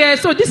question here,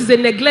 so this is a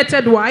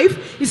neglected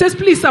wife. He says,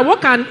 please, sir, what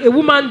can a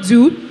woman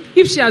do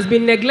if she has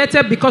been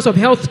neglected because of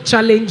health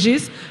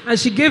challenges and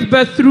she gave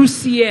birth through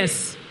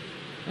CS?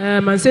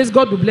 And says,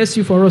 God will bless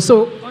you for us.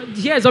 So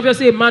here is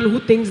obviously a man who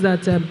thinks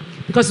that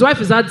because his wife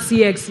has had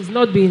CX,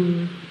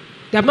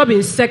 they have not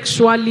been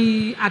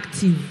sexually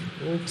active.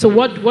 Okay. So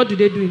what do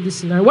they do in this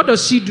scenario? What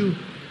does she do?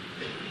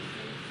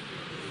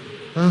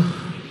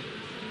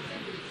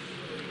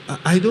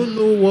 I don't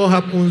know what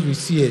happens with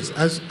CS.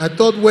 I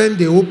thought when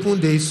they open,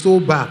 they sew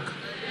back.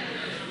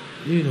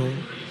 You know,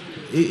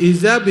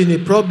 is there been a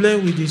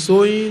problem with the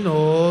sewing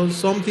or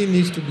something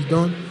needs to be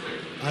done?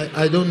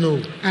 I don't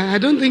know. I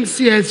don't think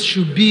CS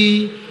should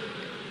be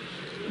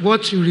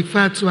what you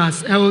refer to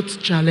as health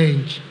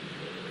challenge.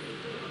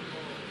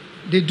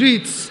 They do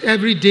it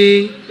every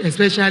day,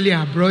 especially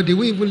abroad. They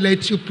won't even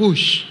let you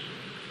push.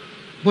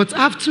 But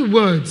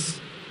afterwards,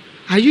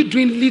 are you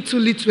doing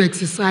little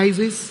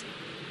exercises?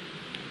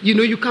 You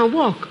know, you can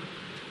walk.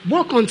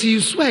 Walk until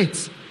you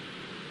sweat.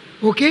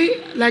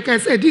 Okay? Like I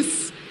said,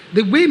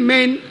 the way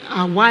men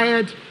are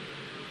wired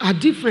are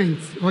different,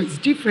 or it's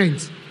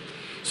different.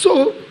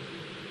 So,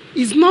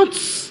 it's not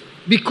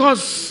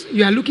because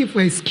you are looking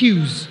for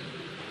excuse.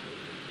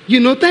 You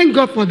know, thank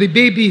God for the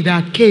baby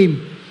that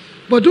came.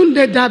 But don't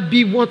let that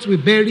be what will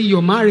bury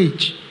your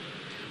marriage.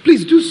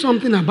 Please do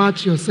something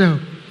about yourself.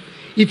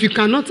 If you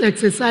cannot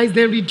exercise,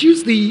 then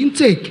reduce the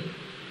intake.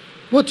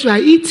 What you are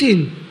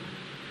eating.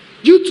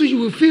 You too, you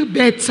will feel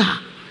better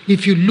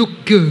if you look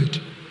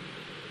good.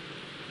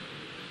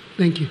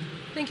 Thank you.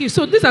 Thank you.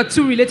 So these are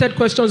two related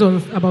questions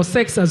about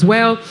sex as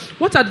well.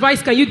 What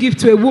advice can you give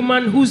to a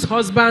woman whose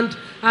husband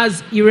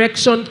has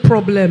erection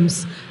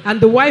problems and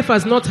the wife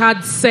has not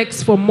had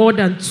sex for more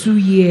than 2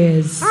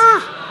 years?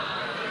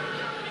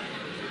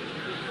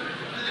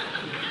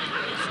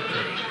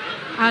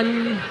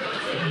 And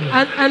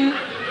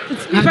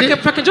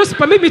if I can just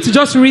permit me to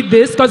just read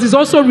this because it's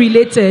also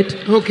related.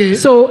 Okay.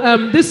 So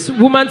this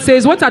woman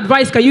says, what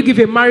advice can you give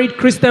a married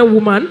Christian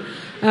woman?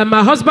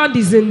 My husband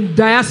is in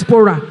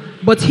diaspora,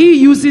 but he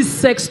uses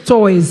sex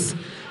toys.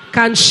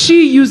 Can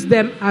she use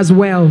them as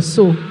well?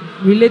 So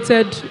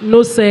related,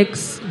 no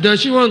sex.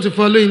 Does she want to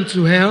follow him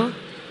to hell?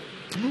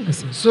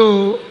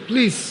 So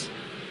please,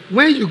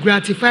 when you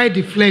gratify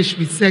the flesh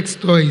with sex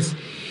toys,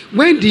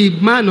 when the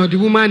man or the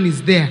woman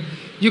is there,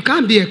 you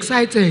can't be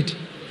excited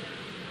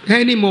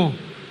anymore.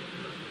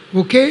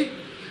 Okay?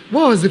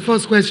 What was the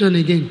first question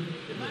again?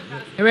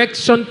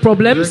 Erection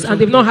problems, and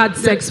they've not had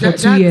sex for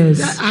 2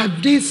 years.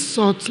 Have they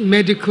sought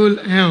medical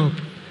help?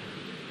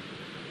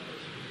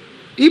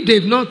 If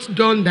they've not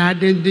done that,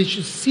 then they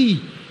should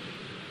see,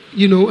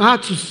 how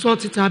to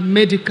sort it out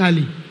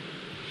medically.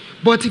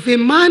 But if a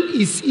man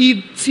is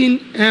eating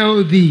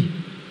healthy,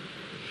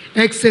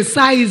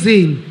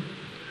 exercising,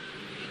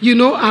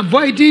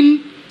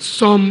 avoiding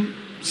some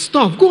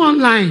stuff, go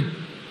online.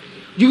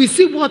 You will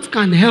see what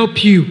can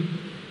help you.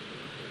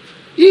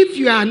 If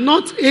you are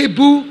not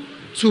able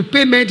to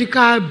pay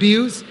medical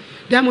bills,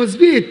 there must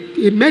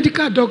be a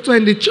medical doctor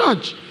in the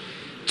church.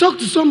 Talk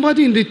to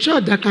somebody in the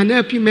church that can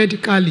help you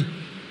medically.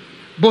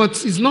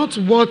 But it's not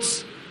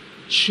what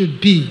should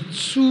be.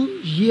 2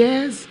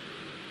 years?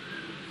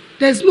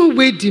 There's no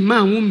way the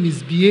man won't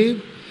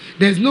misbehave.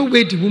 There's no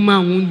way the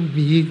woman won't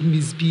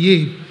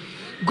misbehave.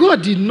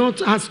 God did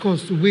not ask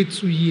us to wait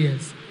 2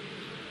 years.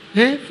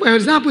 For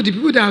example, the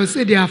people that will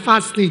say they are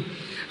fasting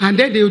and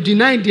then they will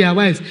deny their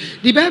wives.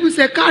 The Bible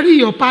says, carry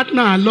your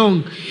partner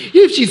along.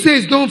 If she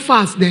says don't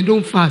fast, then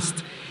don't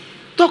fast.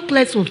 Talk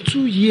less of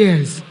 2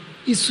 years.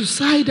 It's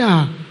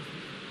suicidal.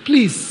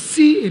 Please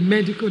see a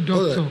medical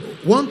doctor.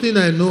 Right. One thing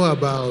I know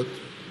about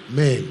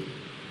men,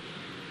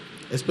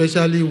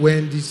 especially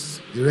when this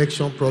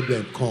erection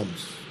problem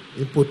comes,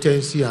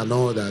 impotency and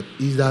all that,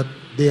 is that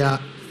they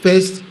are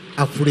first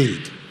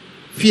afraid.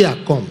 Fear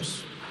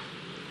comes.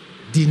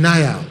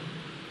 Denial.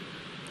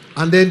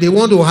 And then they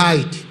want to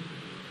hide.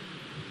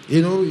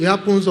 It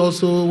happens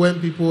also when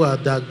people are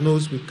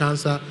diagnosed with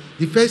cancer.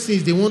 The first thing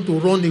is they want to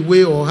run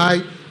away or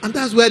hide. And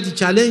that's where the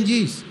challenge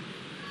is.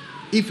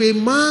 If a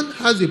man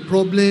has a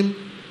problem,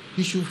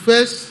 he should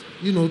first,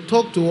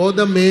 talk to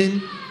other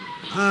men.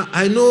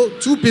 I know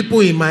 2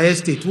 people in my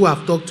estate who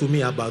have talked to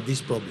me about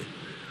this problem.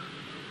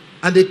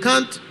 And they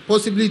can't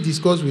possibly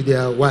discuss with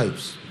their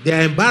wives. They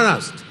are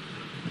embarrassed.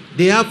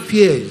 They have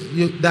fears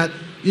that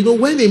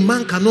when a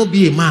man cannot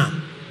be a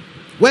man,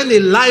 when a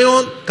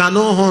lion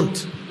cannot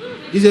hunt,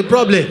 it's a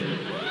problem.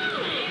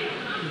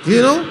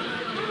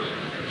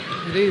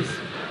 It is.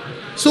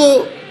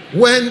 So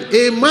when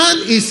a man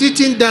is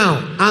sitting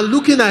down and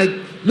looking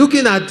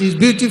at his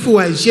beautiful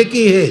wife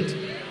shaking head,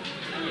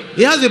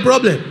 he has a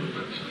problem.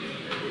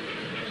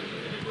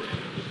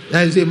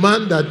 There is a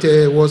man that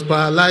was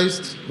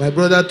paralyzed. My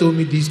brother told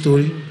me this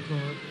story.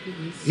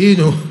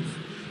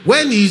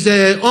 When he's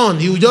on,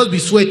 he will just be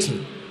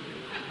sweating.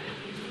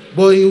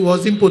 but he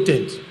was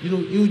impotent. He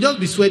would just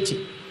be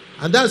sweating.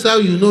 And that's how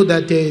you know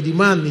that the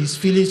man is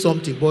feeling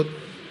something, but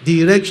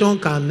the erection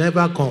can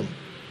never come.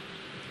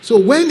 So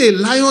when a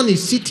lion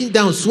is sitting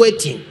down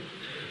sweating,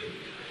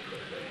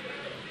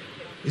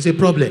 it's a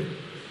problem.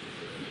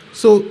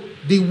 So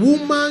the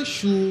woman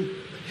should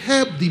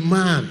help the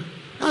man.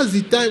 That's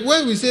the time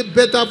when we say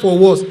better for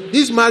worse.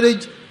 This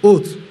marriage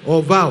oath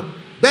or vow,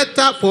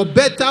 better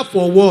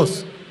for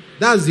worse.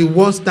 That's the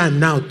worst time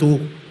now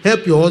to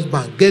help your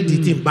husband get the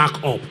thing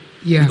back up.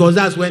 Yeah. Because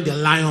that's when the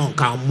lion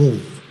can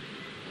move.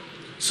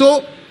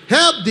 So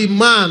help the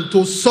man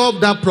to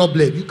solve that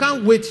problem. You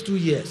can't wait 2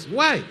 years.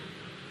 Why?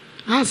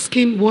 Ask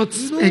him what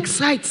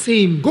excites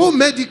him. Go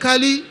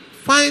medically,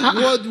 find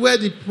where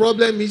the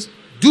problem is,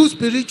 do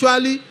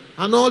spiritually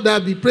and all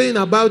that, be praying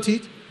about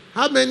it.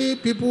 How many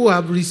people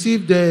have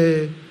received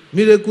the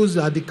miracles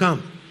at the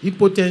camp?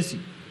 Impotency.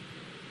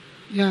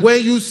 Yeah.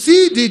 When you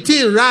see the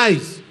thing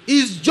rise,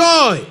 it's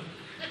joy.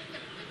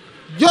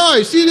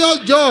 Joy, serious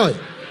joy.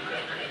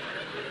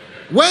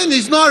 When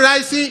it's not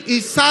rising,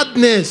 it's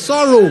sadness,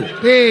 sorrow.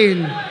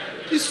 Pain.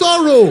 It's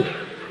sorrow.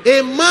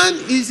 A man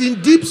is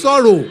in deep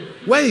sorrow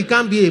when he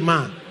can't be a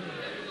man.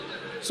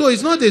 So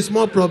it's not a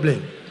small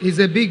problem. It's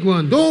a big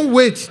one. Don't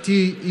wait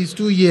till it's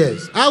 2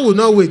 years. I will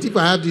not wait if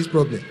I have this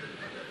problem.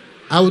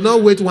 I will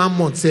not wait 1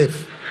 month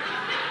safe.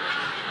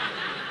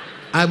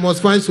 I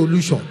must find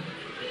solution.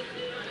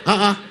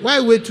 Why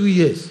wait 2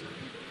 years?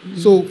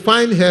 So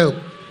find help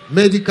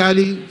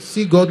medically,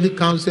 see godly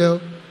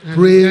counsel,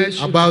 pray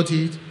about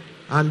it,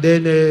 and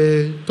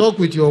then talk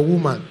with your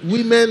woman.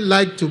 Women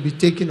like to be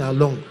taken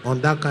along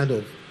on that kind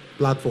of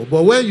platform.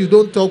 But when you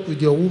don't talk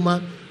with your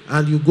woman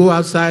and you go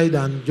outside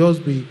and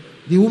just be,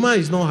 the woman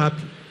is not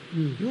happy.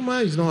 The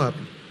woman is not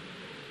happy.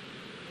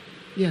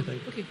 Yeah.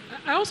 Okay.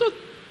 I also,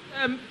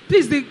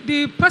 please,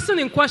 the person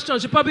in question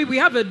should probably, we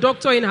have a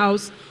doctor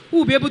in-house who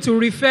will be able to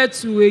refer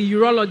to a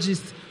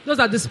urologist. Those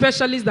are the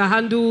specialists that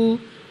handle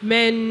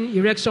men,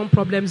 erection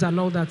problems and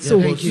all that. Yeah, so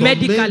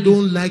medically. Men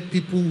don't like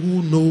people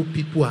who know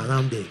people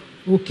around there.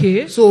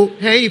 Okay. So,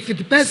 hey, if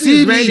the person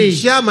see is ready, me,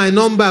 share my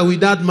number with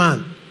that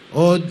man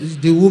or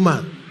the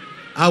woman.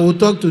 I will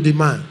talk to the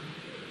man.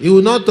 He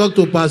will not talk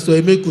to Pastor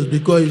Emekus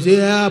because you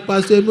say,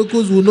 Pastor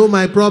Emekus will know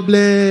my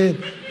problem.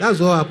 That's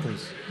what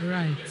happens.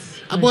 Right.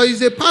 But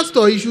he's a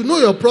pastor. He should know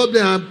your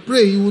problem and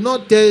pray. He will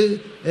not tell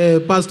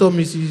Pastor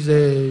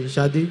Mrs.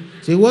 Shadi.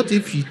 Say, what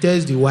if she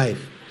tells the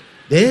wife?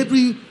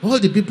 Then all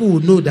the people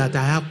will know that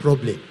I have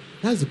problem.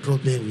 That's the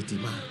problem with the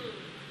man.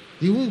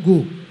 He won't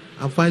go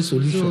and find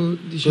solution. So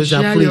you should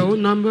share your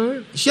own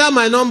number? Share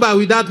my number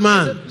with that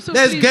man. So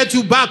Let's please. get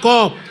you back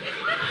up.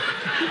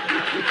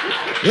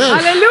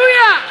 Yes.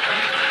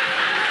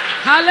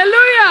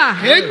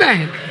 Hallelujah.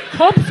 Amen.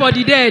 Hope for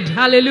the dead.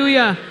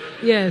 Hallelujah.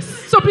 Yes.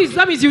 So please,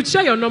 that means you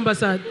share your number,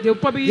 sir. They'll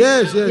probably.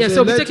 Yes.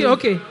 So we take it.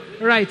 Okay.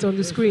 Right on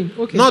the screen.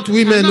 Okay. Not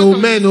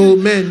women,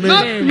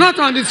 men. Not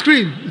on the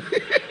screen.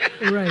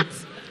 Right.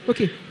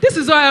 Okay. This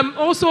is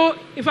also,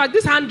 in fact,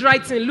 this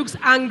handwriting looks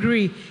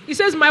angry. It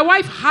says, my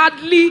wife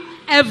hardly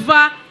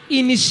ever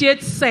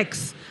initiates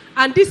sex.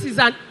 And this is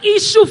an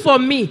issue for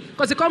me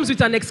because it comes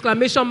with an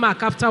exclamation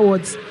mark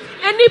afterwards.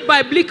 Any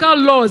biblical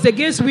laws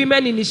against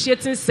women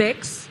initiating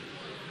sex?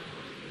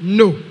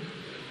 No.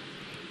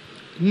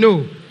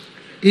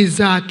 It's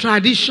a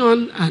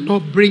tradition and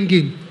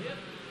upbringing.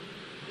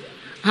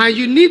 And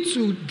you need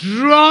to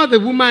draw the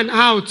woman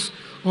out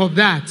of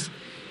that.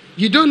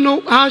 You don't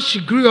know how she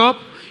grew up.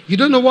 You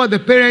don't know what the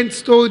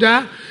parents told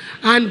her.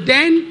 And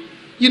then,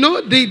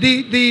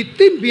 the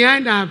thing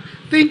behind her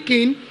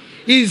thinking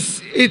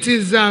is it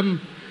is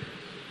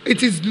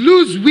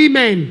loose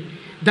women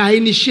that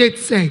initiate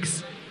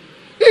sex.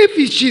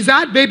 If she's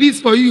had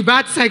babies for you, you've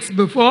had sex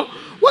before,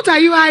 what are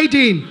you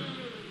hiding?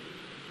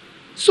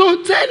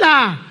 So tell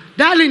her,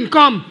 darling,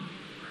 come.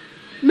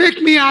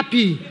 Make me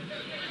happy.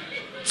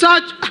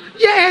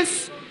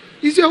 Yes,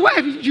 it's your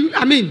wife.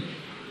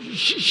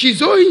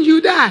 She's owing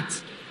you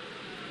that.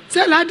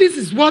 Tell her this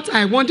is what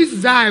I want. This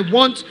is how I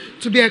want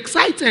to be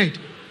excited.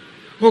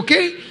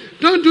 Okay?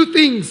 Don't do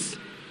things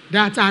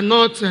that are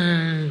not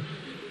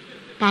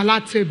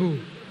palatable.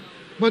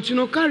 But,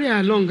 carry her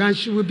along and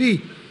she will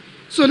be.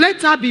 So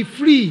let her be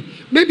free.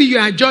 Maybe you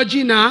are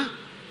judging her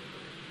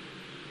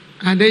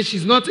and then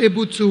she's not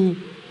able to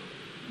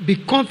be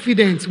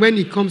confident when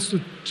it comes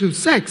to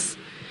sex.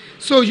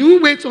 So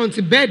you wait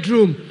until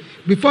bedroom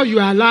before you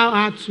allow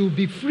her to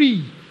be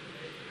free.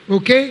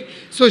 Okay?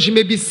 So she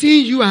may be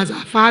seeing you as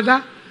her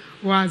father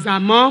or as her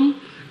mom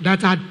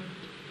that had,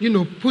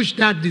 pushed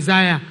that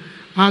desire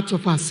out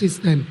of her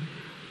system.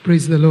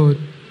 Praise the Lord.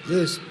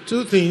 Yes,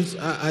 two things.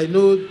 I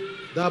know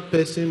that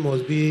person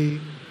must be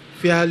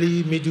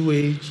fairly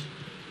middle-aged,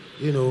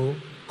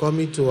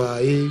 coming to her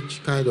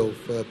age kind of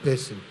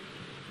person.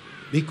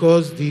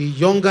 Because the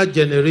younger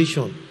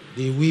generation,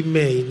 the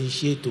women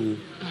initiate to...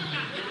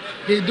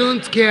 They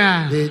don't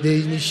care.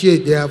 They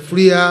initiate. They are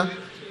freer,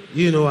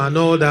 and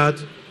all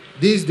that.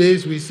 These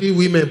days, we see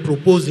women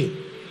proposing.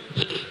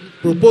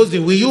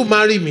 Will you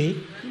marry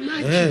me?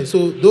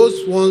 So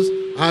those ones,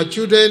 our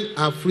children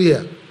are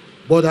freer.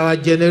 But our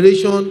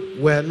generation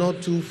were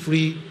not too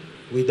free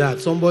with that.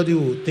 Somebody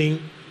will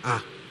think,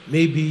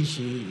 maybe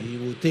he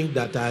will think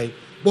that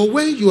But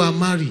when you are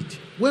married,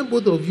 when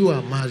both of you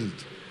are married,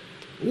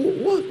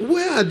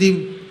 where are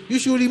you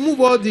should remove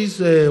all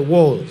these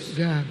walls.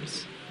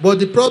 Gaps. But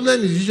the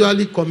problem is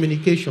usually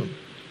communication.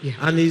 Yeah.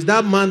 And it's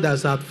that man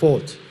that's at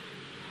fault.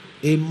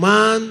 A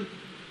man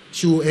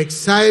should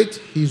excite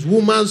his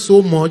woman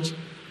so much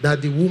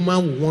that the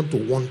woman will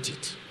want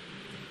it.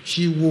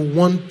 She will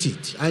want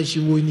it and she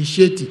will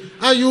initiate it.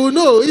 And you will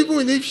know,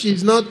 even if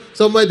she's not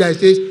somebody that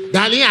says,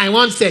 darling, I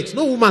want sex.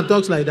 No woman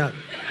talks like that.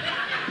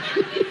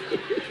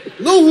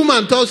 No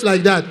woman talks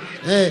like that.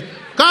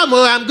 Come,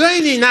 I'm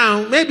going in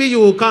now. Maybe you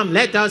will come.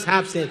 Let us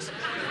have sex.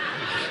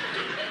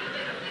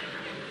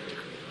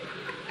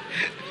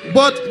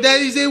 But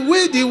there is a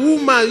way the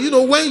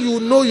woman, when you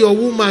know your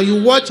woman,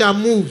 you watch her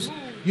moves.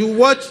 You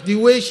watch the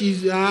way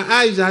her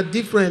eyes are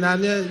different.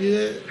 And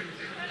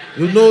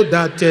you know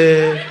that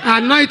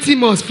anointing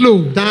must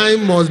flow.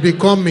 Time must be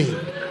coming.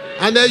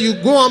 And then you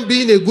go on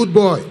being a good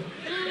boy.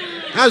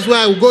 That's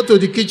why I will go to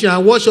the kitchen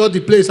and wash all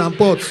the plates and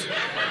pots.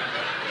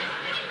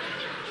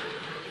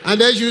 And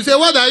then she will say,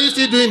 what are you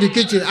still doing in the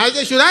kitchen? I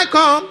say, should I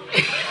come?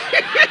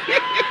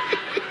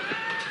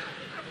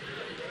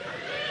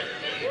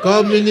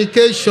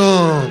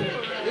 Communication.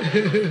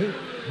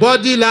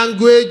 Body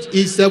language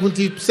is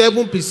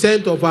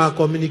 77% of our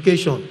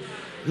communication.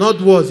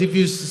 Not words. If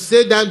you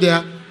sit down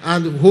there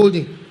and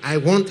holding, I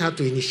want her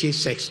to initiate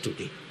sex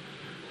today.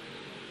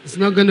 It's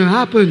not going to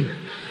happen.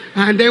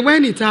 And then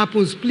when it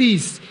happens,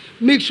 please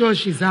make sure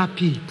she's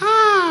happy.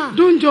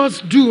 Don't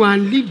just do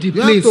and leave the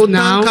place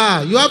now. Thank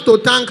her. You have to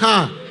thank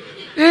her.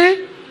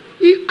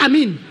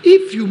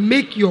 If you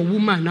make your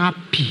woman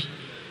happy,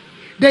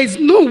 there is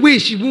no way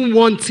she won't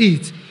want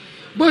it.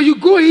 But you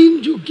go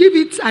in, you give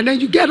it, and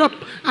then you get up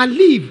and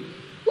leave.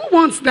 Who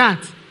wants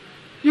that?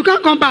 You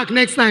can't come back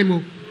next time.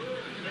 Oh.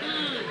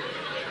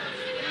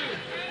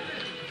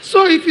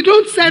 So if you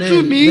don't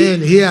settle me,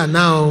 then here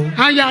now,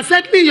 and you are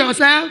settling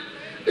yourself,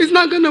 it's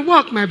not going to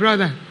work, my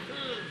brother.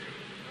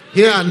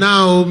 Here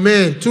now,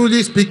 men,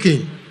 truly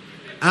speaking,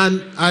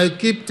 and I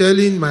keep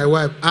telling my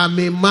wife, I'm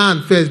a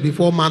man first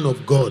before man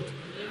of God.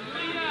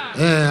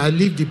 I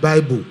live the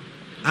Bible.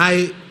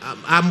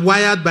 I'm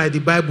wired by the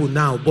Bible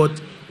now, but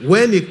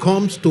when it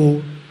comes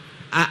to,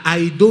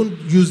 I don't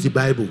use the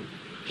Bible.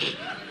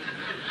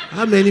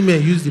 How many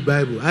men use the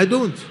Bible? I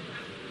don't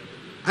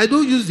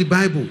use the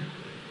Bible.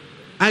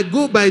 I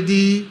go by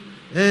the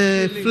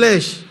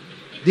flesh,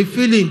 the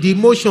feeling, the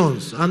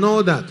emotions, and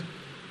all that.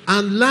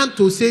 And learn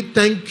to say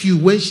thank you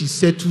when she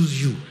settles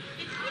you.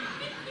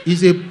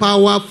 It's a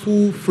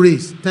powerful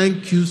phrase.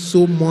 Thank you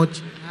so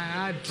much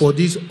for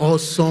this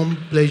awesome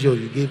pleasure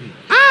you gave me.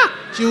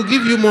 She will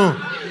give you more.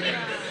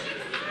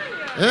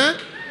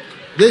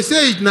 They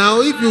say it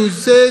now. If you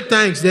say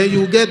thanks, then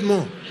you get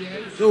more.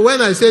 So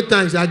when I say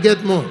thanks, I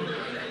get more.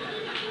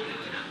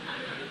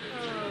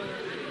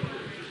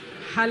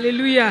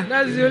 Hallelujah.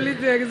 That's the only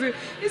thing.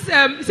 It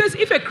says,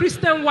 if a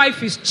Christian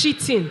wife is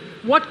cheating,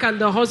 what can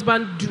the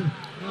husband do?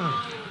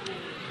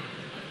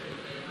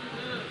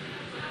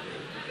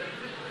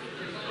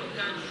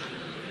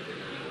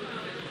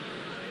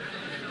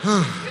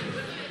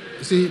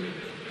 See,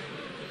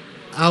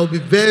 I'll be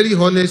very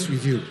honest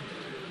with you.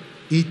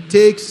 It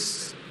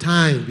takes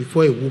time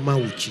before a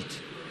woman will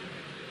cheat.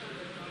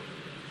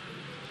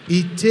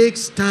 It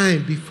takes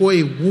time before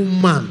a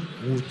woman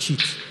will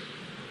cheat.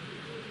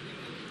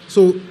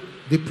 So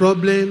the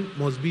problem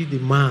must be the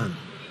man.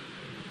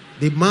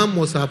 The man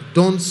must have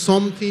done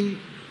something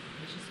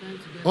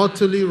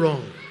utterly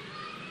wrong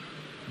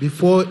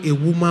before a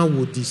woman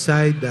would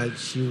decide that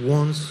she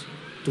wants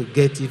to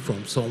get it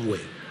from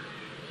somewhere.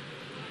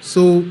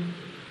 So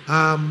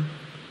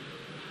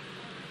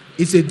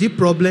it's a deep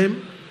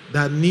problem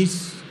that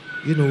needs,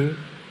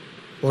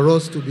 for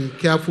us to be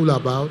careful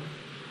about,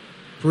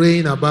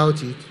 praying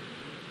about it,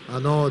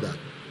 and all that.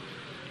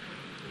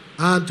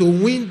 And to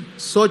win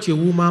such a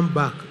woman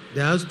back,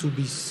 there has to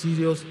be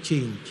serious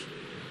change.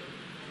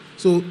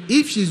 So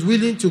if she's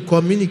willing to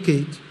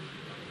communicate,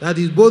 that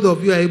is, both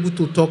of you are able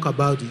to talk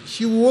about it,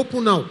 she will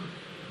open up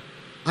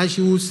and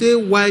she will say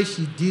why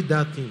she did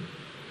that thing.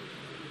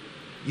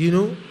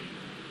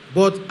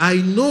 But I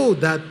know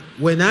that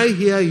when I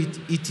hear it,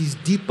 it is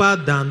deeper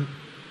than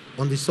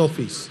on the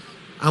surface.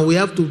 And we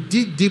have to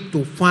dig deep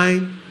to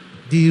find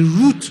the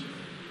root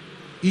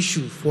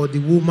issue for the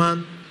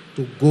woman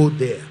to go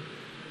there.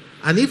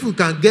 And if we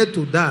can get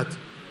to that,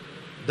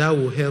 that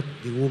will help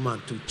the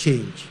woman to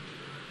change.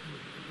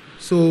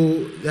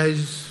 So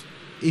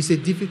it's a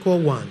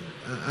difficult one.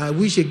 I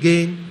wish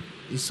again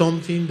it's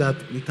something that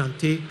we can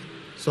take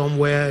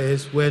somewhere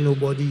else where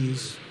nobody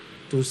is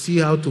to see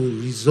how to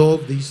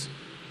resolve this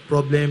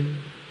problem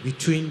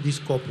between this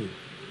couple.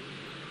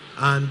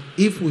 And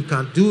if we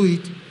can do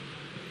it,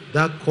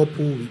 that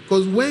couple,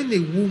 because when a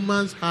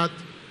woman's heart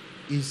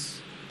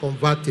is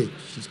converted,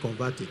 she's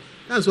converted.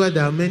 That's why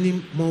there are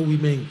many more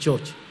women in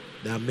church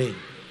than men.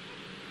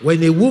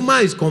 When a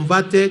woman is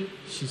converted,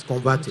 she's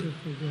converted.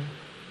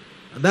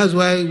 And that's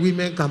why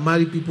women can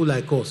marry people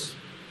like us.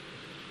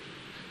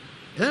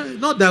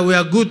 Not that we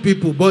are good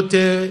people, but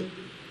they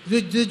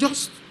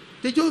just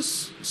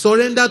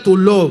surrender to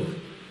love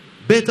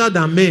better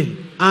than men.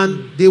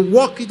 And they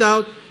work it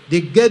out,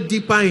 they get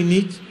deeper in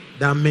it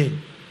than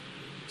men.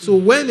 So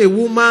when a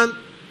woman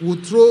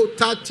would throw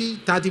 30,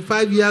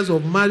 35 years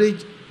of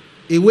marriage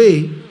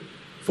away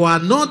for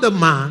another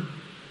man,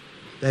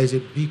 there is a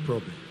big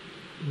problem.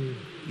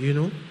 You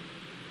know?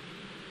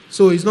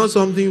 So it's not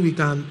something we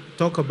can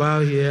talk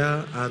about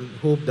here and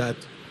hope that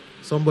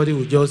somebody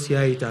will just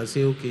hear it and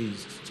say, okay,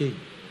 it's changed.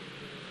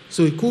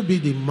 So it could be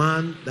the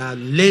man that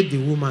led the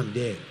woman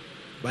there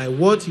by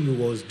what he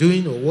was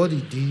doing or what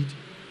he did,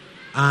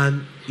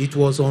 and it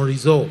was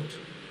unresolved.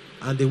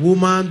 And the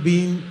woman,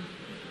 being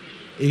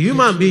a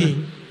human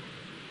being,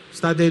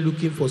 started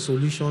looking for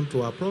solution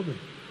to her problem.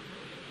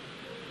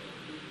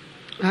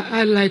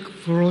 I like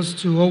for us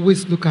to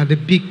always look at the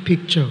big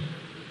picture.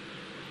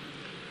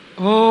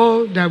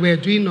 All that we're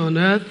doing on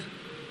earth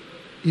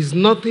is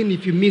nothing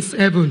if you miss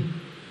heaven.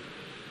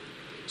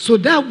 So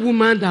that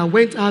woman that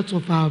went out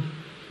of her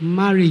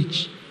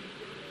marriage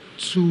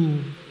to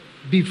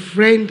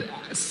befriend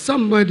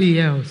somebody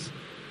else,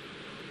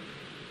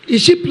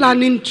 is she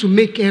planning to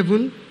make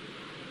heaven?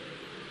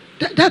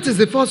 That is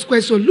the first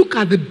question. Look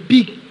at the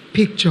big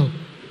picture.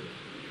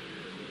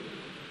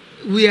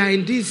 We are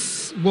in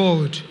this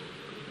world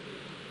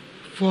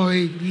for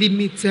a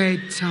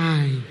limited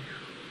time.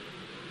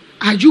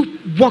 Are you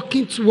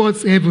walking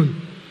towards heaven?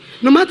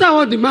 No matter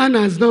what the man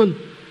has done,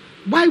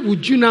 why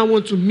would you now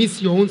want to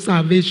miss your own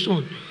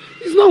salvation?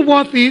 It's not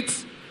worth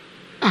it.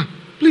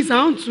 Please,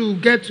 I want to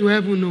get to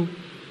heaven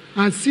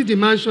and see the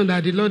mansion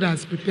that the Lord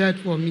has prepared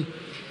for me.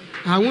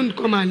 I won't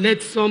come and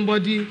let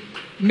somebody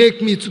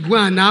make me to go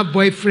and have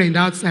boyfriend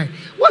outside.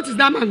 What is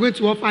that man going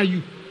to offer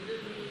you?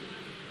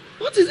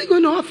 What is he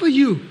going to offer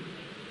you?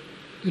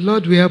 The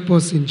Lord will help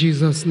us in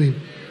Jesus'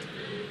 name.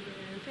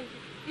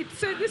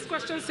 This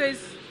question says,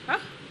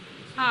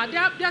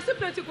 there are still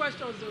plenty of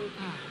questions though.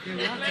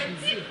 They have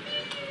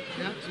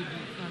to be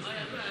faster.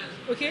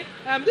 Okay,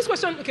 this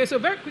question, so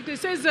very quickly, it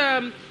says,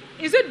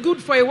 is it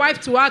good for a wife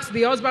to ask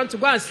the husband to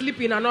go and sleep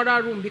in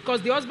another room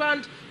because the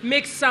husband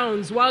makes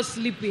sounds while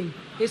sleeping?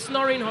 A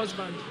snoring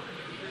husband.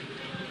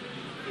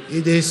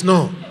 It is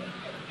not.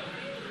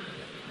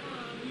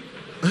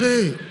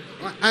 Hey,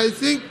 I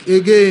think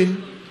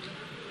again,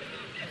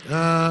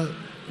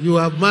 you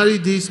have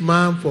married this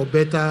man for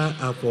better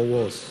and for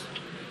worse.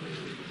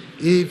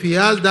 If he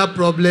has that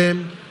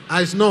problem,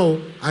 I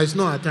snore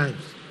at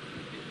times,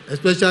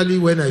 especially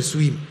when I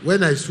swim.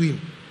 When I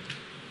swim,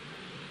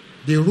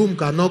 the room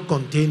cannot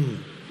contain me.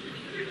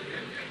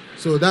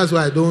 So that's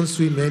why I don't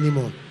swim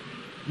anymore.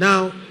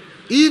 Now,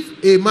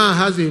 if a man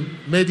has a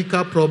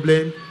medical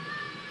problem,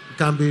 it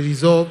can be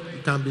resolved,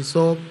 it can be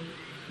solved.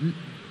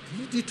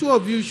 The two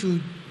of you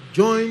should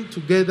join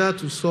together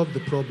to solve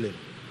the problem.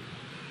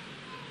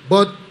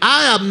 But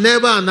I am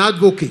never an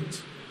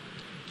advocate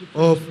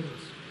of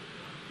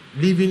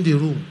leaving the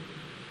room.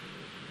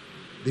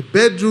 The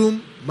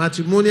bedroom,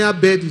 matrimonial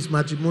bed is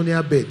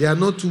matrimonial bed. There are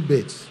not two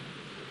beds.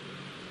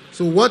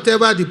 So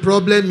whatever the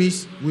problem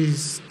is, we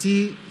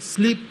still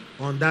sleep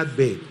on that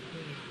bed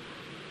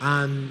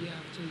and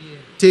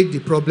take the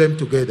problem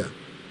together.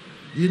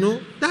 You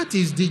know, that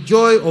is the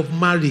joy of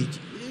marriage.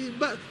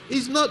 But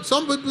it's not,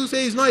 some people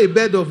say it's not a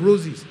bed of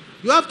roses.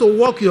 You have to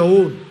walk your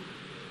own.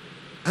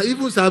 And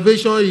even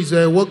salvation is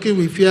walking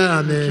with fear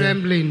and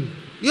trembling.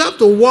 You have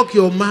to walk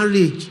your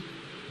marriage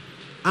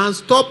and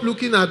stop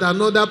looking at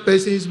another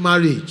person's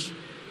marriage.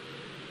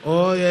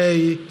 Or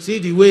see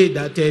the way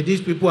that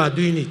these people are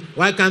doing it.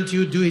 Why can't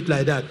you do it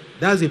like that?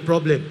 That's a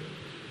problem.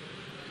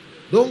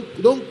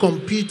 Don't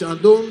compete and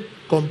don't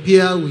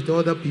compare with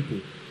other people.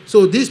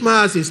 So this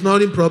man has a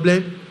snoring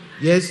problem.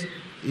 Yes.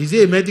 Is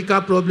it a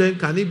medical problem?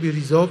 Can it be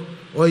resolved?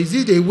 Or is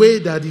it a way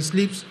that he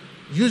sleeps?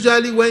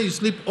 Usually when you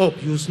sleep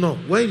up, you snore.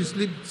 When you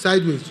sleep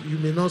sideways, you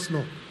may not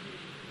snore.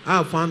 I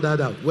have found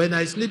that out. When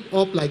I sleep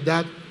up like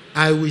that,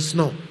 I will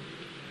snore.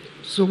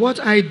 So what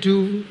I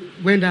do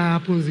when that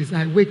happens is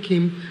I wake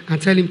him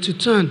and tell him to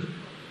turn.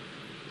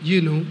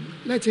 You know,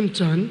 let him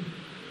turn.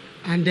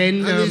 And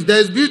then... And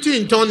there's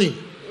beauty in turning.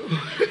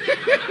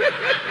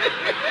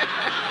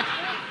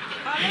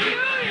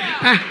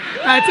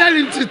 I tell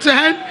him to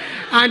turn,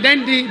 and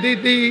then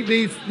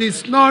the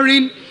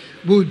snoring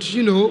would,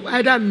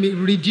 either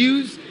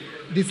reduce,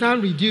 the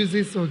sound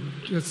reduces or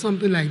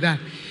something like that.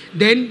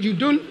 Then you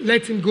don't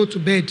let him go to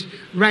bed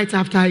right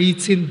after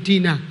eating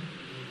dinner.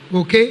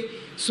 Okay?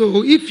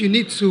 So if you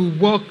need to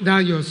walk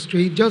down your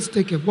street, just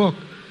take a walk.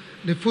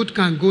 The food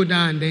can go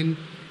down, and then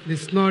the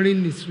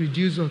snoring is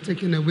reduced or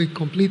taken away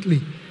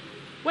completely.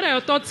 What are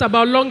your thoughts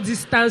about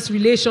long-distance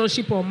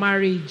relationship or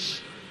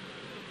marriage?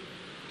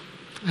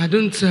 I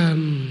don't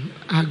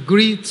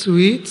agree to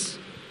it.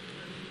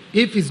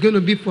 If it's going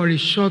to be for a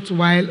short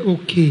while,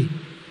 okay.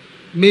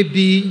 Maybe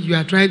you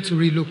are trying to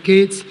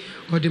relocate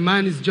or the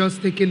man is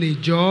just taking a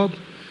job.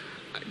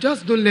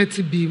 Just don't let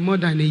it be more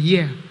than a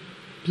year,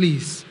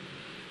 please.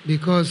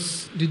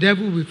 Because the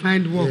devil will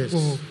find work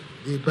for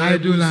The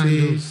Bible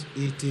says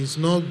it is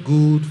not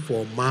good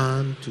for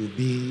man to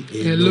be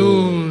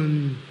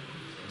alone.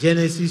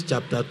 Genesis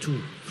chapter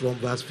 2 from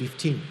verse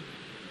 15.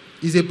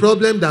 It's a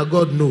problem that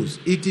God knows.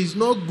 It is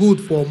not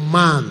good for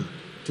man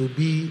to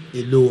be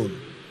alone.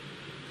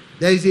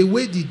 There is a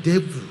way the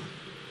devil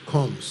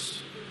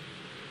comes.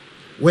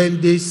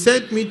 When they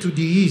sent me to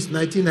the East,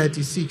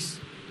 1996,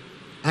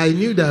 I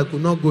knew that I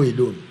could not go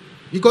alone.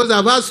 Because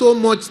I've heard so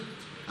much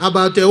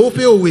about Ofe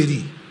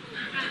Oweri.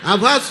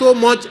 I've heard so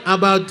much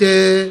about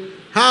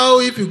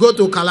how if you go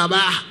to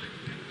Calabar,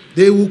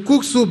 they will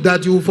cook soup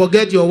that you will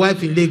forget your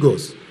wife in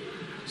Lagos.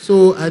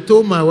 So I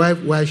told my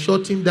wife, we're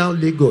shutting down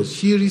Lagos.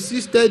 She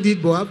resisted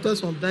it, but after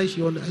some time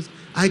she understood,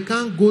 I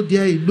can't go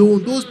there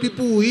alone. Those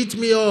people will eat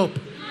me up.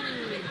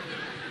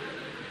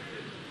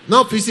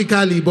 Not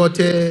physically, but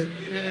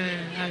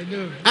I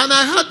know. And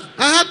I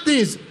had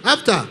things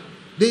after.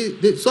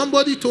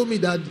 Somebody told me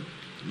that,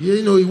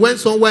 he went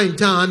somewhere in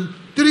town and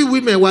 3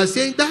 women were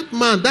saying, that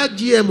man, that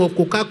GM of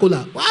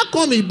Coca-Cola, how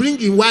come he bring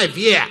his wife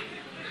here?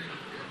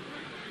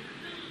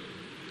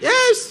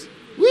 Yes,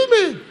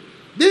 women,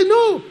 they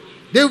know.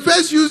 They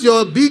first use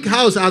your big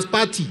house as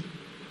party.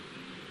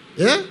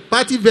 Yeah?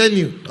 Party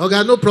venue.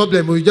 Okay, no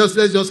problem. Let's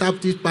just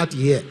have this party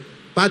here.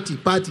 Party.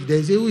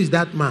 They say, who is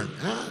that man?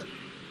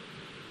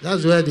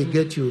 That's where they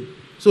get you.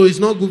 So it's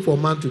not good for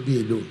man to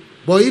be alone.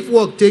 But if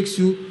work takes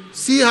you,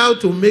 see how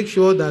to make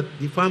sure that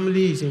the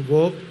family is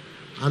involved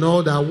and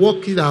all that.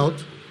 Work it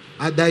out.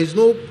 And there is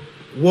no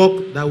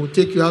work that will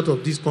take you out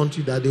of this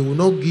country that they will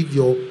not give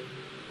your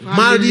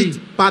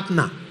married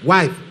partner,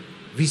 wife,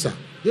 visa.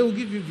 They will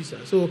give you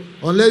visa. So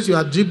unless you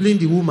are dribbling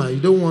the woman, you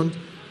don't want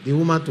the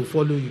woman to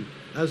follow you.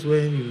 That's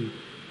when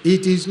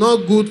it is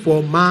not good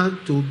for man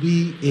to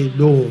be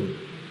alone.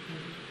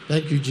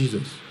 Thank you,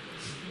 Jesus.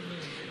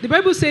 The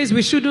Bible says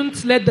we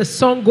shouldn't let the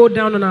sun go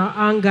down on our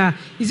anger.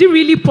 Is it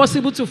really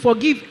possible to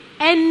forgive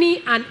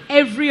any and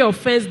every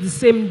offense the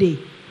same day?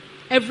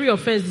 Every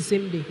offense the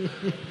same day.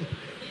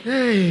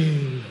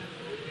 Hey,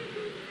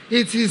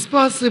 it is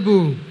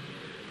possible,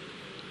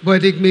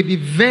 but it may be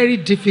very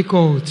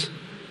difficult.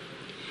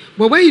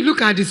 But when you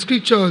look at the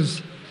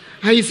scriptures,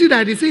 and you see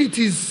that they say it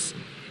is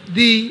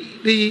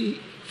the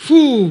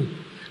fool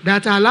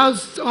that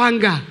allows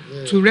anger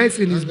to rest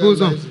in his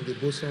bosom.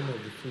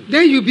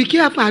 Then you be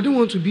careful. I don't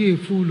want to be a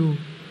fool.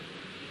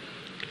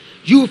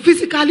 You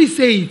physically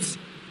say it,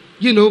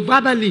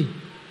 verbally,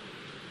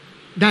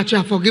 that you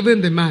are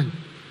forgiving the man,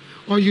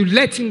 or you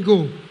let him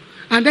go.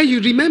 And then you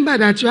remember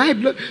that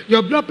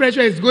your blood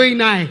pressure is going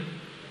high.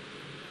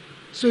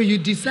 So you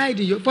decide,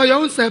 for your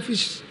own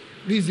selfish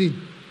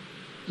reason,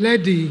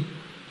 let the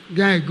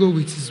guy go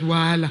with his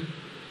wahala.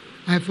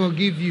 I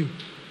forgive you.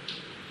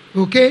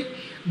 Okay?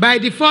 By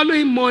the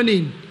following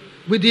morning,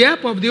 with the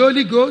help of the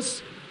Holy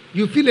Ghost,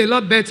 you feel a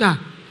lot better.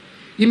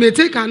 It may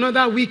take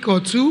another week or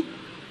 2,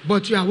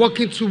 but you are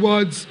working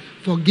towards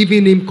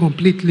forgiving him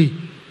completely.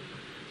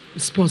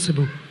 It's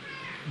possible.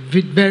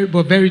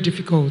 But very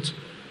difficult.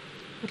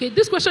 Okay,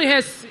 this question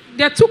has,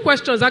 there are 2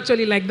 questions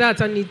actually like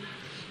that. And it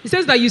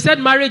says that you said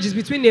marriage is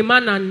between a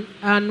man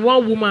and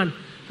one woman.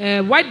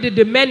 Why did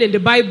the men in the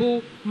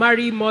Bible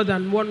marry more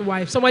than one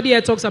wife? Somebody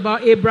here talks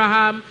about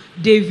Abraham,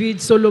 David,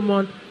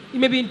 Solomon. It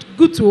may be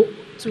good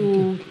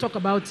to talk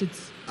about it.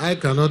 I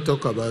cannot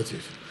talk about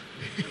it.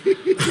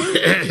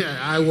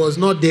 I was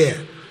not there.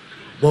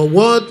 But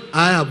what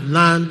I have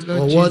learned,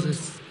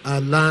 I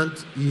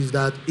learned is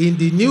that in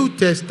the New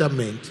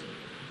Testament,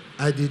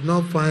 I did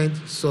not find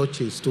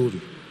such a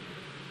story.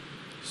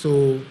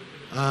 So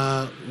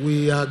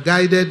we are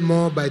guided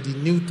more by the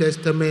New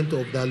Testament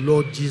of the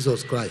Lord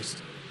Jesus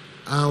Christ.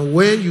 And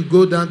when you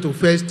go down to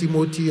 1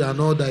 Timothy and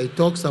all that, it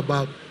talks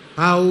about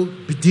how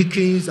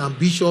deacons and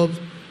bishops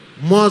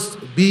must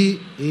be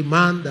a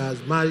man that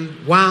has married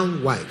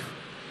one wife.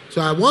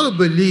 So I want to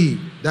believe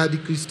that the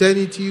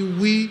Christianity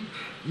we,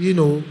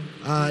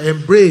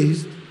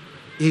 embraced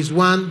is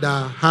one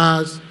that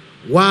has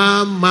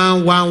one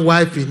man, one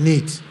wife in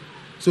it.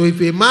 So if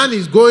a man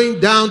is going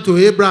down to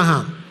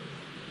Abraham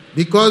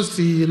because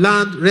he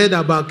read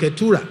about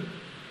Keturah,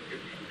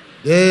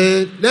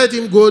 then let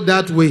him go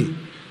that way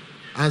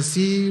and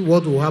see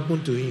what will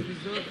happen to him.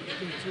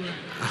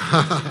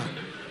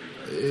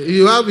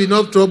 You have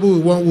enough trouble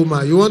with one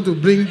woman. You want to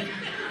bring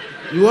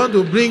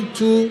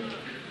 2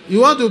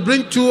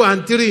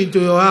 and 3 into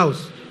your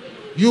house.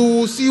 You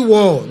will see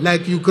war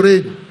like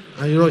Ukraine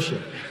and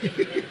Russia.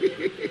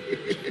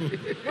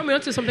 Want me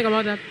to say something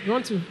about that? You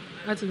want to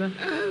add to that?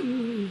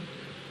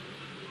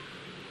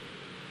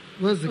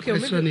 What's the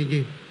question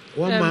again?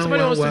 One man,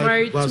 somebody one wants wife to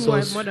marry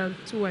versus, more than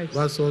 2 wives.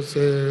 Versus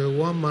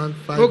 1 man,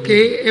 5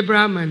 Okay, women.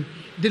 Abraham, and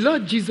the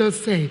Lord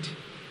Jesus said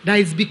that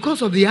it's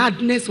because of the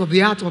hardness of the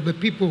heart of the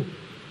people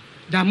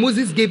that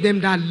Moses gave them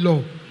that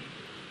law.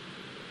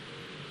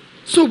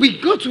 So we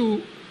got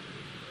to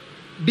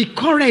be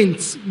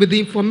current with the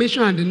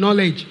information and the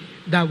knowledge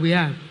that we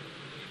have.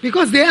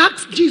 Because they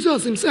asked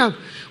Jesus himself,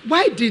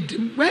 why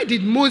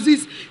did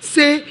Moses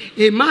say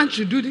a man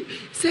should do this?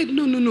 He said,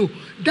 no.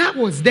 That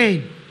was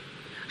then.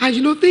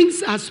 And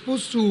things are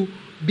supposed to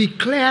be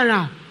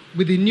clearer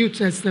with the New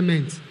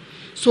Testament.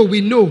 So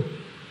we know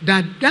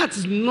that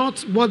that's not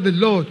what the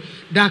Lord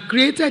that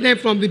created them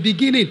from the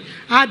beginning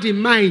had in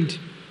mind.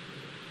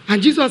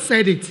 And Jesus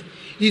said it.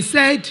 He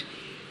said,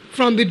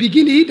 from the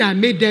beginning, he that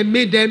made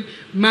them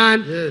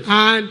man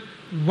and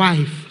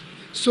wife.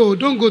 So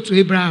don't go to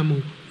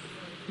Abraham.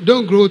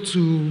 Don't go to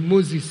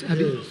Moses.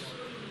 Yes.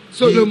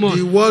 Solomon.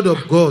 The word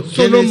of God.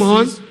 Solomon.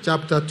 Genesis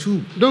chapter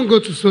 2. Don't go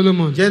to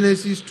Solomon.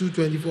 Genesis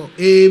 2:24.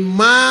 A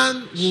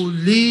man will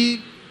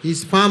leave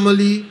his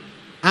family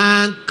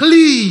and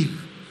cleave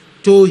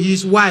to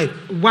his wife.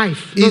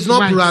 Wife. It's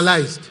not wife.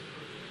 pluralized.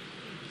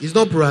 It's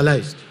not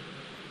pluralized.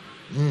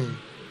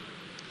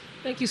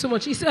 Thank you so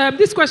much.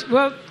 This question,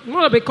 well,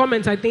 more of a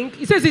comment, I think.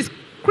 It says,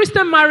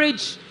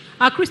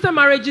 are Christian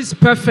marriages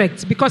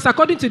perfect? Because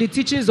according to the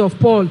teachings of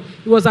Paul,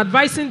 he was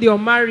advising the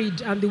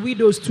unmarried and the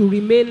widows to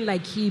remain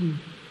like him.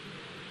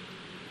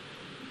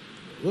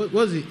 What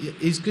was it?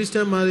 Is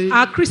Christian marriage?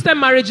 Are Christian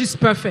marriages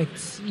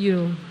perfect?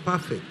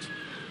 Perfect.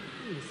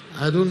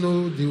 I don't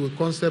know the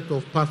concept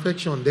of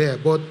perfection there,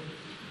 but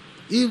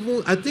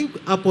even I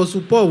think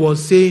Apostle Paul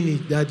was saying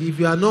it, that if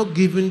you are not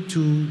given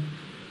to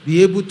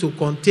be able to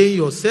contain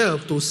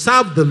yourself to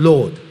serve the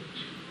Lord,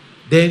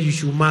 then you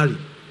should marry.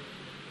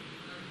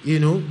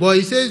 But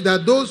he says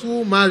that those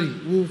who marry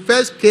will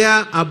first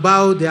care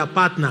about their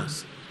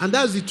partners, and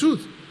that's the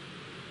truth.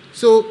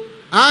 So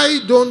I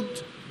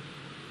don't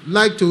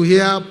like to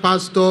hear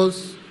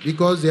pastors,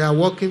 because they are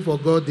working for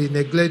God, they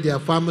neglect their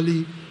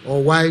family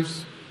or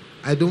wives.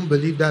 I don't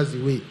believe that's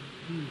the way.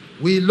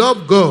 We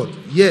love God,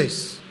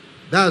 yes,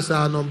 that's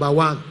our number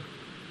one.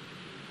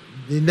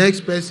 The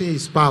next person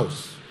is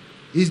spouse.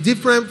 It's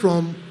different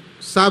from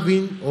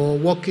serving or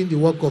working the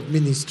work of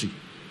ministry.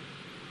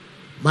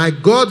 My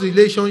God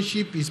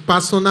relationship is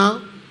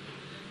personal,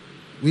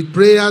 with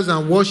prayers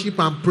and worship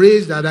and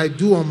praise that I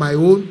do on my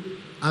own,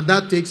 and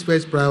that takes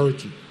first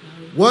priority.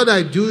 What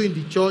I do in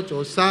the church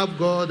or serve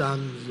God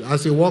and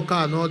as a worker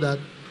and all that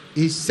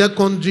is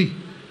secondary,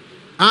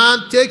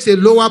 and takes a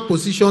lower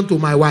position to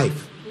my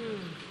wife.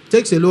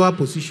 Takes a lower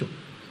position.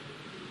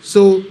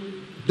 So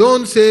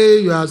don't say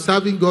you are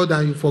serving God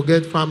and you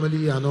forget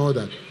family and all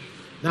that.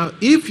 Now,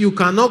 if you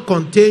cannot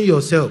contain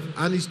yourself,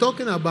 and he's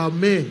talking about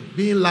men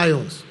being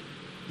lions.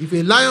 If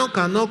a lion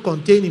cannot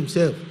contain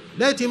himself,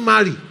 let him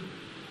marry.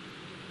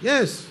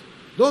 Yes.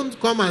 Don't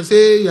come and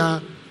say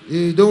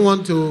you don't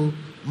want to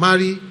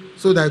marry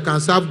so that you can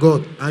serve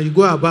God, and you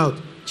go about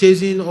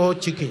chasing all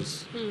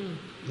chickens.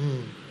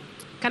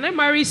 Can I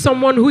marry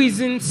someone who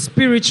isn't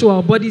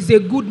spiritual but is a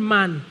good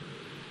man?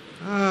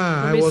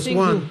 I was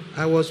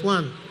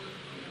one.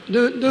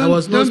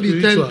 Don't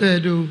be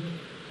tempted, though.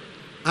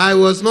 I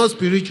was not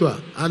spiritual,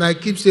 and I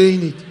keep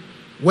saying it.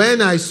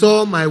 When I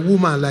saw my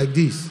woman like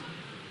this,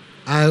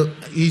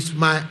 it's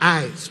my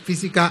eyes,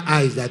 physical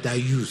eyes that I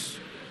use.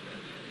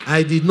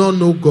 I did not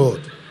know God.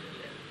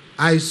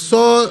 I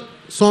saw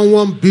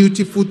someone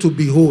beautiful to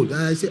behold,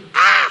 and I said,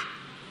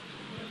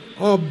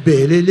 oh,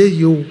 belele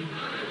you.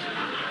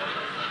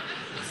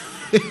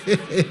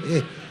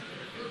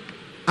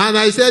 And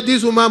I said,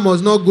 this woman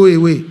must not go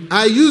away.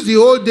 I used the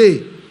whole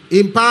day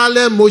in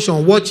parallel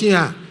motion watching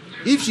her.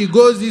 If she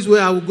goes this way,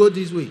 I will go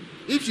this way.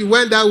 If she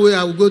went that way,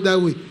 I will go that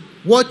way.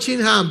 Watching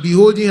her and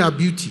beholding her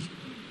beauty.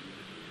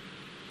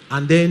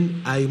 And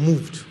then I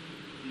moved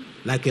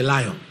like a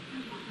lion.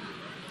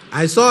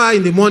 I saw her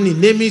in the morning,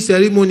 naming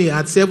ceremony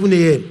at 7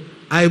 a.m.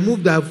 I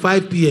moved at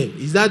 5 p.m.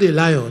 Is that a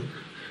lion?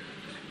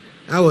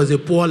 I was a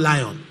poor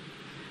lion.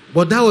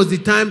 But that was the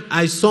time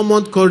I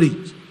summoned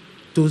courage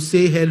to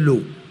say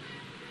hello.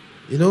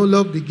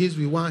 Love begins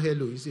with one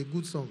hello. It's a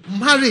good song.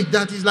 Marriage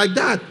that is like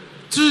that.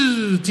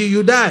 Till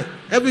you die.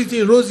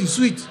 Everything rosy,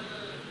 sweet.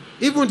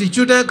 Even the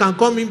children can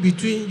come in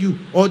between you.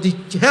 Or the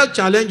health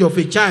challenge of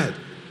a child.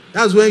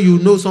 That's when you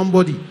know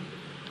somebody.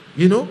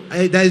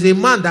 There is a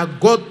man that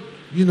got,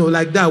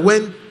 like that.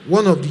 When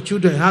one of the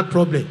children had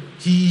problem,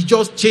 he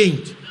just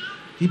changed.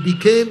 He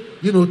became,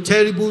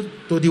 terrible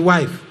to the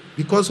wife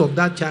because of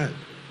that child.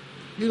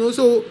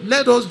 So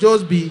let us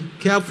just be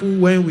careful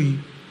when we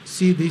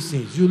see these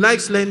things. You like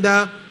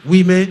slender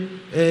women,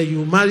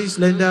 you marry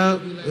slender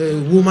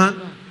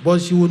woman, but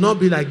she will not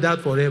be like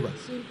that forever.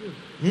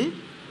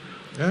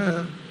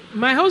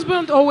 My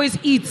husband always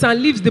eats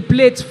and leaves the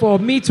plate for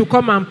me to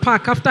come and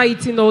pack after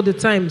eating all the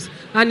times.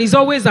 And he's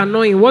always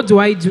annoying. What do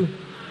I do?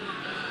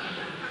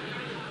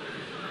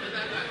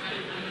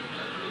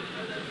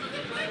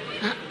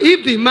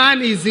 If the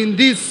man is in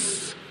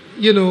this,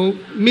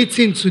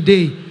 meeting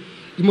today,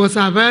 he must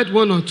have heard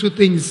one or two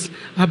things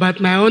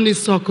about my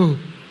honest circle.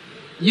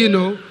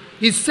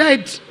 He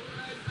said,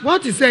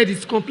 what he said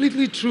is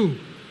completely true.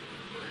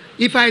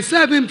 If I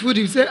serve him food,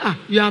 he say,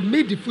 you have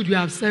made the food, you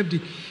have served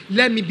it.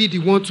 Let me be the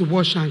one to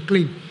wash and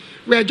clean.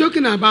 We are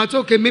joking about,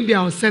 okay, maybe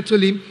I'll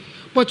settle him.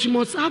 But you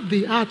must have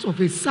the heart of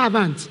a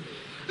servant.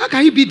 How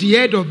can you be the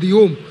head of the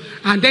home?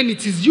 And then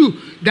it is you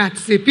that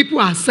say people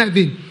are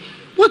serving.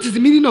 What is the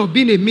meaning of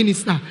being a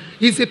minister?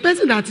 It's a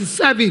person that is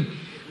serving,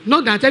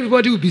 not that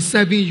everybody will be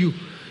serving you.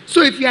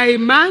 So if you are a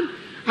man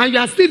and you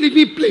are still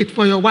leaving plate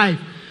for your wife,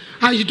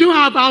 and you don't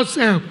have house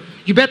help,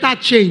 You better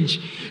change.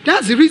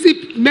 That's the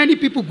reason many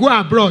people go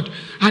abroad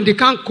and they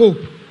can't cope.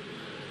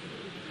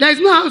 There is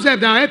no house help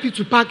that will help you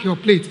to pack your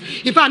plate.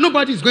 In fact,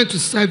 nobody is going to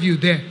serve you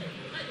there.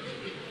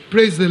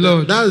 Praise the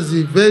Lord. That's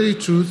the very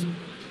truth.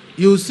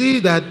 You see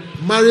that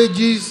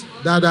marriages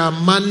that are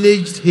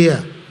managed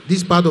here,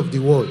 this part of the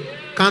world,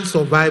 can't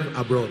survive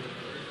abroad.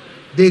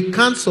 They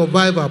can't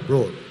survive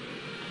abroad.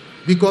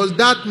 Because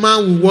that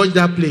man will watch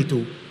that plate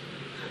too.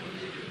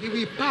 He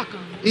will pack.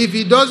 If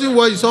he doesn't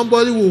watch,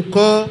 somebody will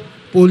call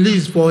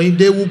police for him.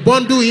 They will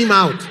bundle him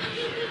out.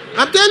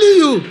 I'm telling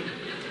you,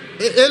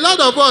 a lot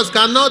of us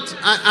cannot.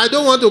 I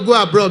don't want to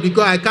go abroad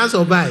because I can't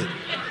survive.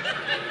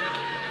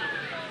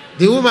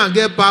 The woman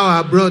get power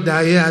abroad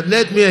than here.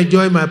 Let me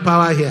enjoy my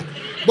power here.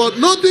 But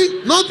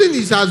nothing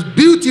is as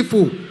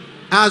beautiful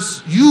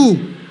as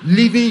you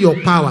living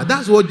your power.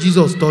 That's what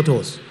Jesus taught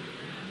us.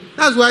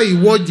 That's why he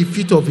washed the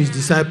feet of his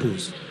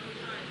disciples.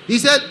 He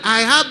said,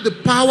 I have the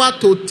power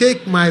to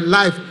take my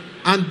life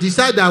and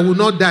decide I will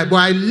not die. But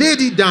I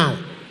laid it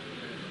down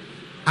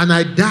and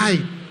I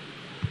died.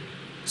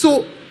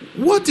 So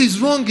what is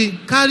wrong in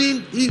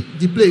carrying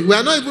the plate? We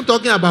are not even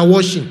talking about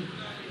washing.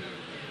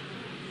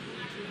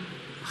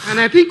 And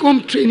I think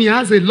home training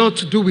has a lot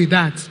to do with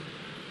that.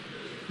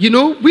 You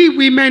know, we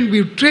women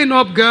will train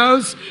up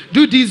girls,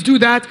 do this, do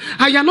that,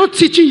 and you're not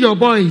teaching your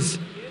boys.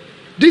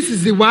 This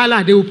is the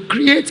wahala they will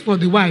create for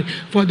the wife,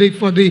 for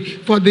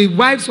the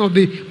wives of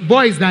the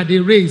boys that they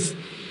raise.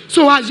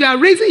 So as you are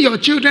raising your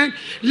children,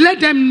 let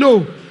them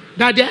know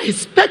that they are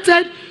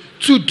expected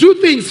to do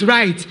things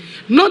right,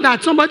 not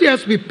that somebody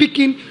else will be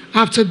picking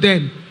after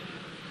them.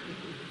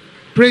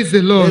 Praise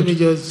the Lord. Let me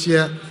just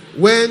share.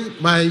 When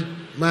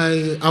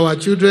our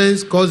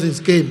children's cousins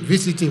came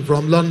visiting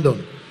from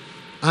London,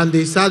 and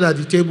they sat at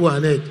the table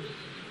and ate.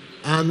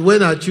 And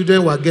when our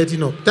children were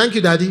getting up, thank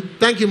you, Daddy,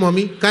 thank you,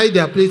 Mommy, carry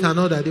their plate and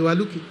all that, they were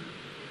looking.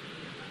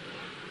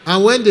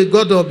 And when they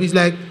got up, it's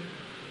like,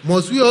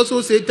 must we also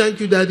say thank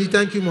you, Daddy,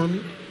 thank you,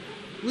 Mommy?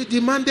 We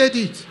demanded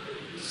it.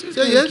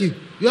 Say yes,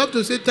 you have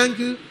to say thank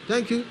you,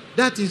 thank you.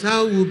 That is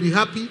how we'll be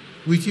happy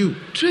with you.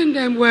 Train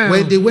them well.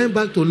 When they went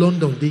back to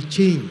London, they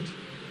changed.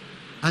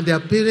 And their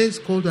parents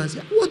called and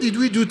said, what did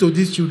we do to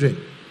these children?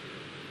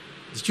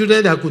 The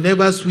children that could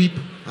never sweep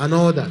and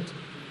all that.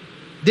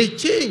 They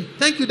changed.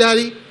 Thank you,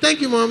 Daddy. Thank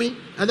you, Mommy.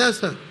 And that's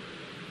her.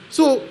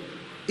 So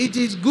it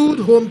is good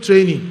home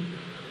training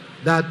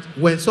that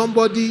when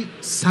somebody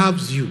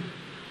serves you,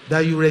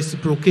 that you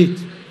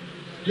reciprocate.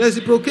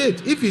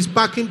 Reciprocate. If it's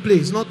packing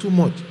place, not too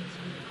much.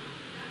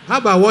 How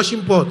about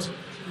washing pot?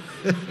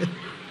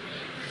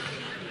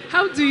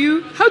 How do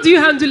you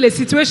handle a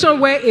situation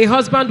where a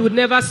husband would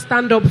never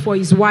stand up for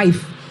his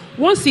wife?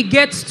 Once he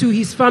gets to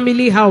his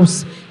family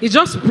house, he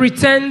just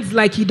pretends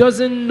like he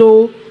doesn't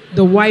know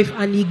the wife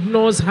and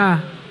ignores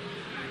her.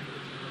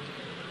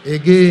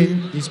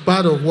 Again, it's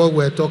part of what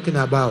we're talking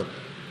about.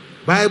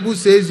 Bible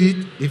says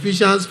it,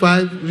 Ephesians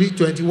 5, read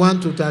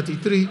 21 to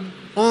 33.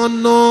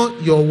 Honor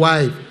your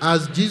wife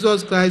as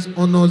Jesus Christ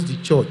honors the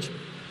church.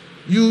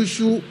 You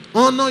should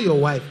honor your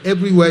wife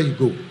everywhere you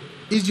go.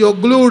 It's your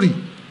glory.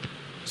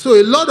 So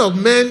a lot of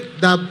men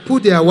that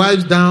put their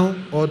wives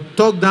down or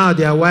talk down at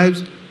their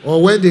wives,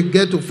 or when they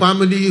get to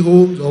family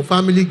homes or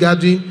family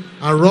gathering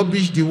and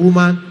rubbish the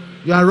woman,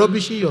 you are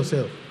rubbishing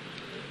yourself.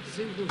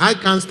 I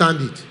can't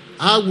stand it.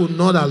 I will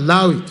not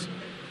allow it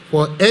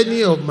for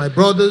any of my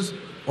brothers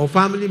or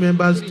family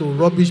members to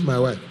rubbish my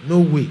wife. No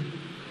way.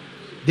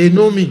 They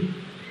know me.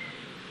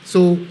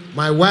 So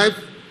my wife,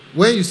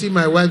 when you see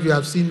my wife, you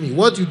have seen me.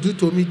 What you do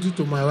to me, do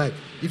to my wife.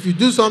 If you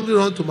do something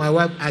wrong to my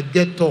wife, I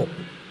get up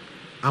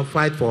and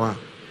fight for her.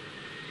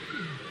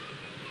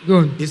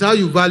 Good. It's how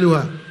you value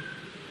her.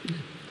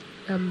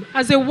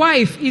 As a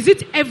wife, is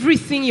it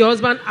everything your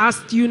husband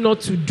asked you not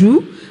to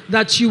do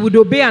that you would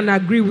obey and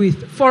agree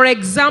with? For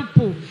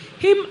example,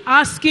 him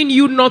asking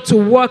you not to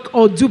work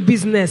or do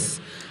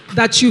business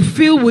that you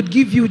feel would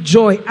give you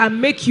joy and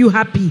make you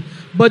happy,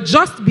 but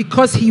just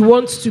because he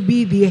wants to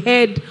be the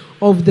head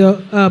of the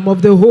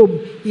home,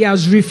 he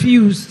has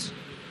refused.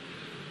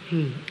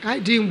 I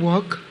didn't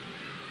work,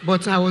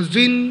 but I was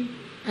doing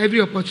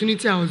every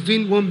opportunity. I was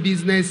doing one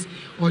business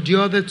or the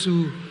other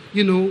to,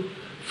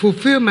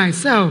 fulfill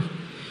myself.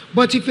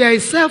 But if you're a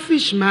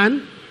selfish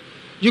man,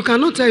 you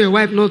cannot tell your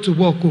wife not to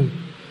work home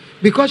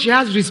because she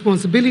has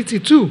responsibility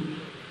too.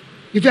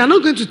 If you are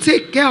not going to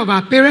take care of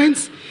her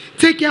parents,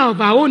 take care of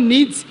her own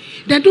needs,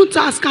 then don't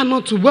ask her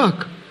not to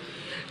work.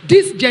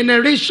 This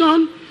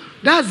generation,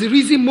 that's the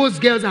reason most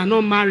girls are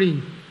not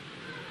marrying.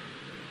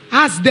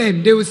 Ask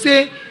them, they will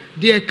say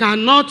they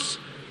cannot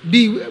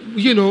be,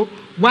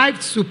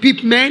 wives to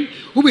peep men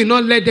who will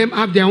not let them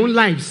have their own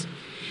lives.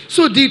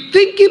 So the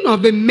thinking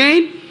of the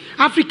men,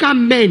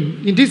 African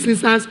men in this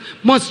instance,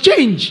 must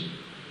change.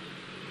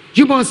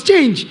 You must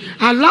change.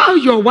 Allow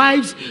your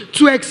wives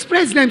to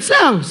express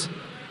themselves.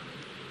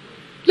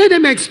 Let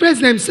them express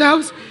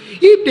themselves.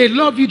 If they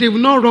love you, they will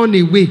not run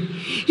away.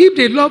 If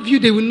they love you,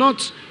 they will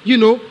not,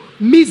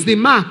 miss the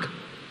mark.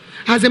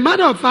 As a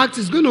matter of fact,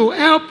 it's going to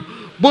help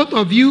both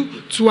of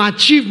you to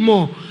achieve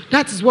more.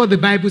 That is what the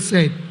Bible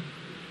said.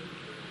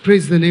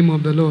 Praise the name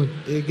of the Lord.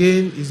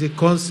 Again, is a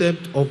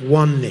concept of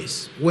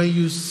oneness. When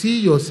you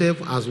see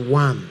yourself as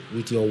one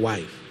with your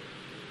wife,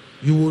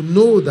 you will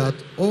know that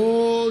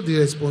all the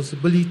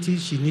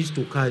responsibilities she needs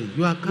to carry,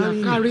 you are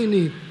carrying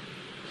it.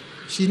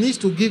 She needs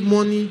to give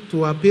money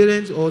to her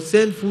parents or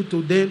send food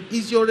to them.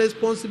 It's your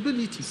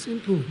responsibility.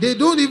 Simple. They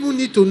don't even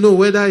need to know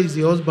whether it's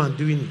the husband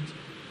doing it.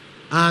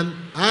 And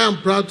I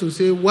am proud to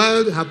say,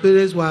 while her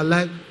parents were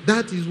alive,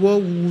 that is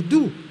what we would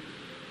do.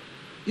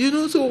 You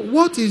know, so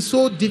what is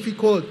so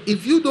difficult?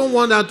 If you don't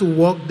want her to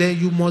work, then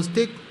you must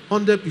take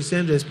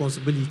 100%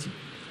 responsibility.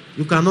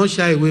 You cannot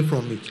shy away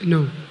from it.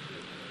 No.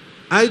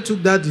 I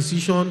took that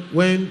decision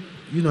when,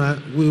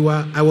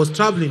 I was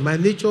traveling. My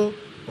nature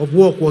of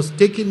work was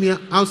taking me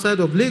outside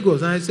of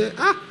Lagos. And I said,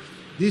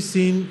 this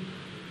thing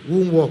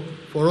won't work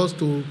for us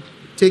to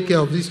take care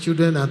of these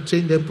children and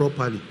train them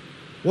properly.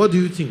 What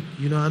do you think?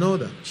 And all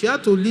that. She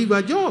had to leave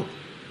her job.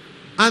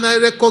 And I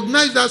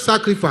recognize that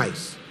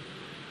sacrifice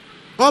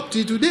up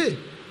to today.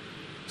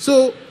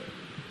 So,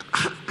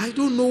 I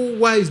don't know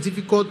why it's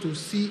difficult to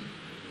see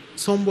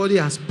somebody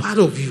as part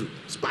of you.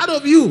 It's part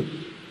of you.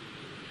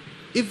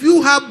 If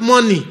you have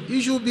money,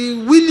 you should be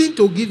willing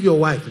to give your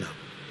wife now.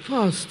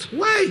 First.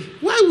 Why?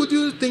 Why would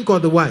you think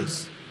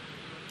otherwise?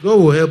 God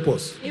will help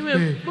us.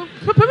 Amen.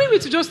 But permit me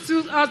to just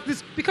still ask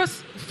this,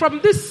 because from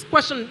this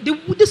question,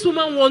 this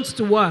woman wants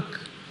to work.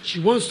 She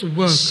wants to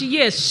work.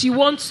 She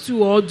wants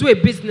to or do a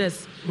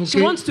business. Okay.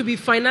 She wants to be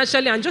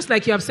financially, and just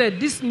like you have said,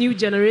 this new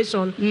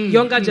generation,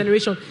 younger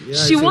generation,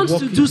 she wants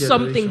to do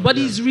something, but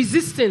is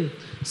resisting.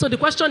 So the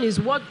question is,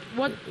 what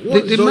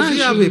does he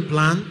have a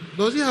plan?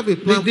 Does he have a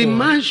plan? The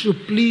man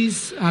should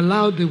please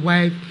allow the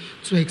wife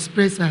to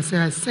express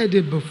herself. I said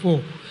it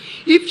before.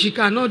 If she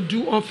cannot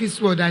do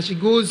office work, that she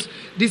goes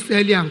this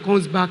early and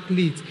comes back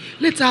late,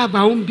 let her have her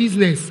own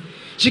business.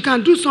 She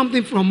can do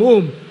something from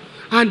home,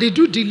 and they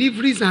do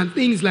deliveries and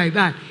things like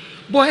that.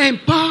 But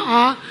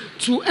empower her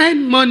to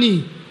earn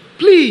money,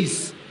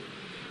 please.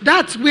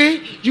 That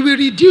way, you will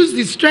reduce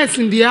the stress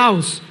in the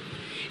house.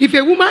 If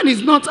a woman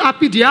is not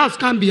happy, the house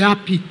can't be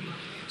happy.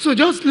 So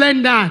just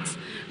learn that.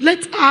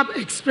 Let her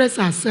express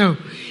herself.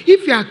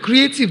 If you are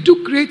creative,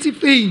 do creative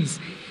things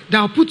that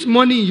will put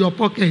money in your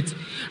pocket.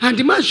 And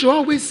the man should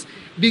always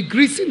be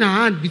greasing her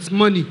hand with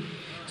money,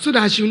 so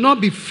that she will not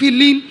be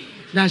feeling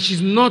that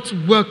she's not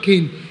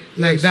working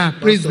like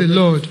that. Praise the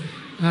Lord.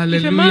 Hallelujah.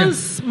 If a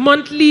man's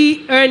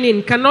monthly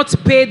earning cannot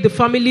pay the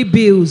family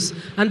bills,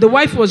 and the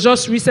wife was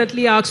just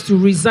recently asked to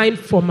resign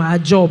from her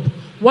job,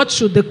 what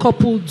should the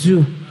couple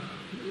do?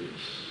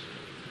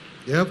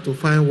 They have to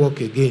find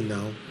work again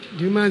now.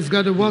 The man's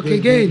got to work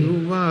again. The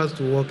woman has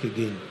to work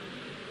again.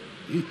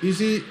 You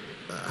see,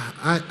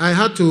 I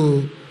had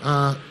to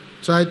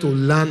try to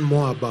learn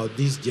more about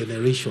this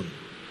generation.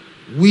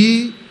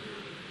 We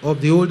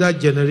of the older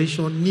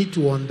generation need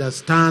to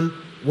understand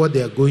what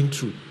they are going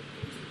through.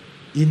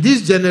 In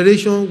this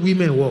generation,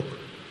 women work.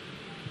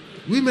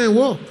 Women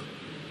work.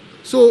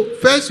 So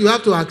first you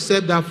have to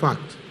accept that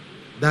fact,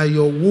 that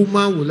your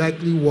woman will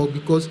likely work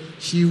because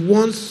she's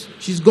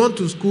gone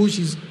to school,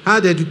 she's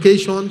had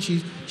education,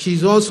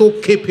 she's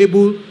also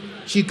capable,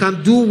 she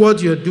can do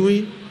what you're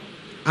doing,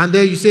 and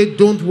then you say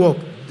don't work.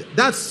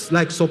 That's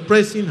like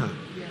suppressing her.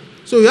 Yeah.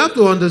 So you have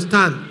to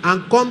understand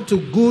and come to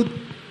good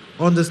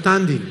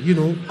understanding,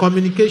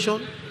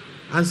 communication,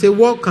 and say,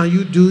 what can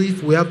you do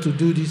if we have to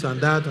do this and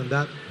that and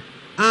that?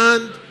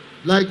 And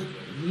like,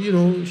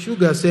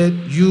 Sugar said,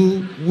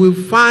 you will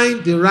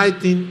find the right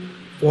thing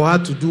for her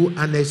to do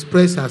and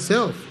express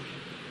herself.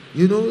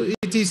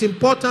 It is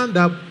important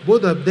that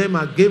both of them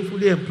are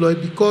gainfully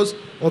employed because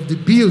of the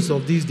bills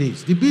of these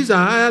days. The bills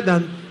are higher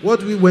than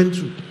what we went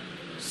through.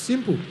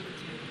 Simple.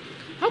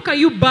 How can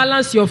you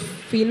balance your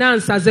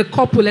finance as a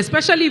couple,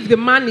 especially if the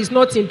man is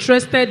not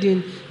interested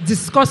in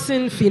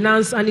discussing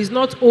finance and is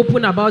not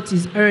open about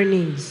his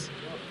earnings?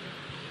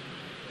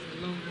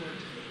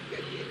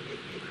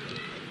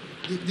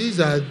 These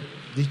are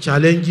the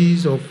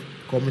challenges of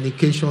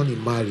communication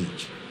in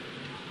marriage.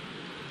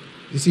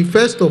 You see,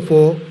 first of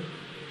all,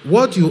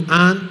 what you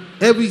earn,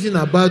 everything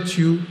about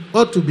you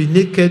ought to be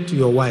naked to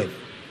your wife.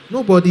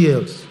 Nobody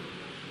else.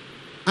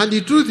 And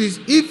the truth is,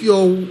 if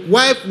your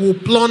wife will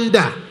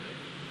plunder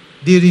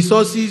the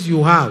resources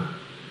you have,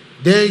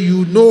 then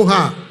you know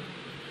her.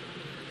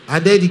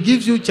 And then it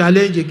gives you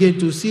challenge again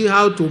to see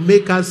how to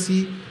make her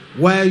see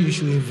where you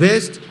should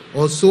invest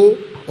or so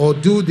or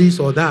do this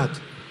or that.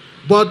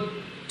 But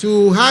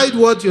to hide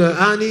what you're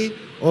earning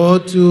or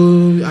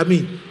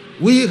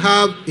we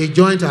have a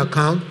joint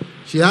account.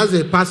 She has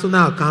a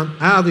personal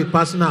account. I have a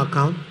personal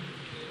account.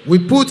 We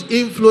put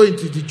inflow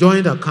into the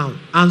joint account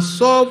and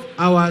solve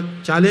our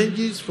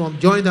challenges from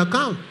joint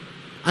account.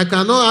 I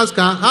cannot ask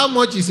her, how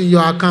much is in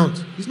your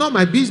account? It's not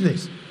my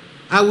business.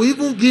 I will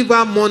even give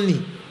her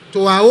money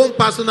to her own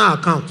personal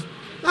account.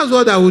 That's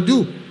what I will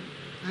do.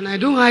 And I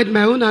don't hide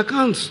my own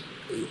accounts.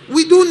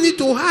 We don't need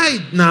to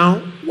hide now.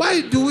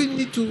 Why do we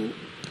need to?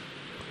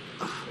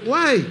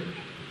 Why?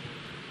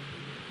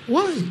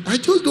 I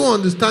just don't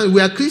understand.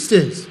 We are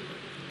Christians.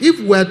 If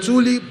we are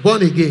truly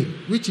born again,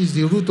 which is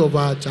the root of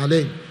our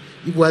challenge,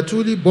 if we are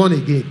truly born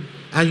again,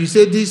 and you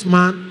say this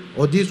man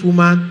or this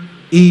woman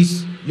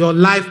is your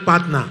life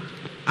partner,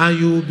 and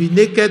you will be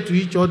naked to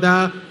each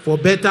other for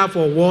better,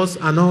 for worse,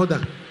 and all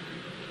that.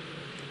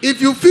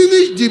 If you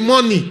finish the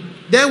money,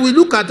 then we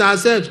look at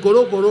ourselves,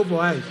 koro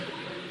for eyes.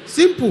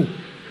 Simple.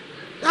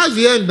 That's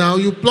the end now.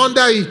 You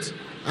plunder it.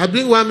 I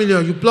bring 1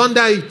 million, you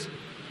plunder it.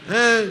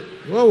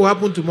 What will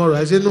happen tomorrow?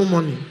 I say no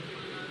money.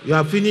 You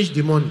have finished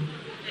the money.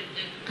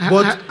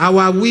 But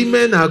our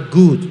women are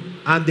good,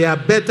 and they are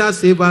better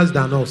savers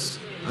than us.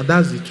 And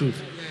that's the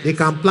truth. They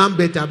can plan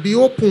better. Be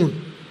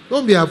open.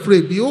 Don't be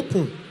afraid. Be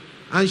open.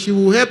 And she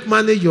will help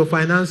manage your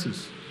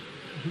finances.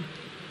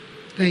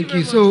 Thank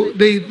you. So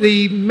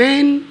the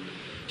men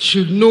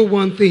should know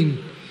one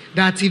thing,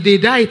 that if they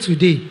die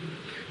today,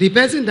 the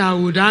person that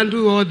would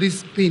handle all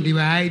this thing they were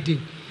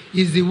hiding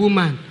is the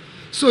woman.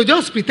 So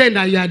just pretend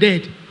that you are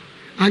dead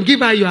and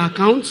give her your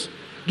account,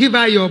 give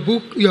her your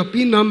book, your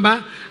PIN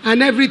number,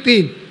 and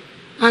everything.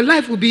 And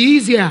life will be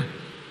easier.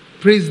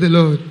 Praise the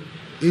Lord.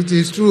 It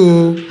is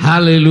true.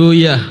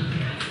 Hallelujah.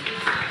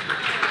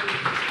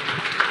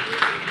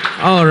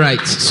 All right.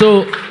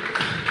 So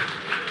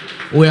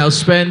we have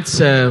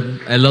spent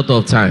a lot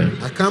of time.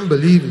 I can't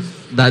believe it.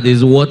 But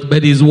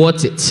it's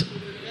worth it.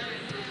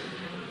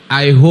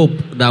 I hope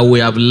that we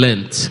have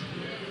learned.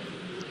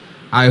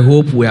 I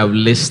hope we have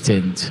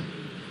listened.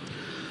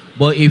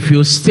 But if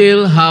you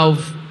still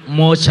have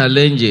more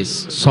challenges,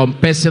 some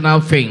personal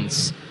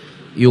things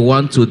you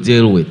want to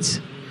deal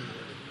with,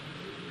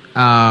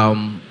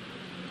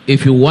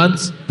 if you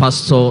want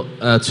Pastor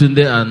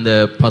Tunde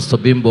and Pastor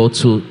Bimbo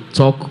to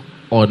talk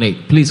on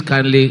it, please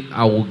kindly,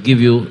 I will give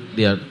you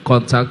their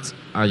contact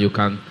and you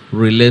can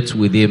relate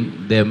with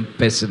them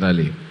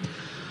personally.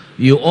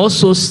 You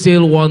also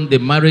still want the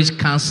marriage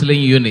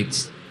counseling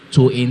unit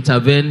to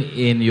intervene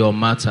in your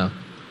matter.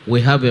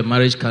 We have a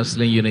marriage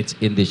counseling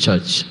unit in the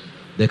church.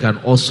 They can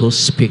also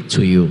speak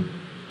to you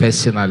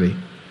personally.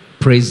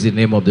 Praise the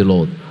name of the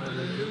Lord.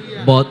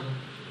 Hallelujah. But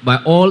by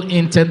all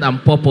intent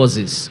and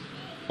purposes,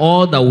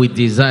 all that we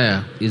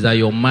desire is that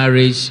your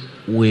marriage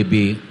will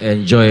be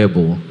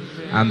enjoyable.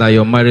 Amen. And that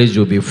your marriage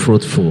will be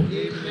fruitful.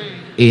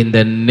 Amen. In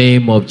the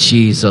name of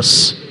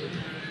Jesus.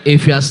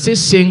 If you are still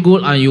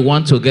single and you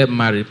want to get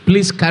married,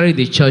 please carry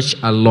the church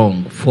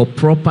along for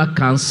proper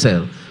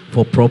counsel,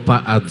 for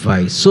proper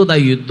advice, so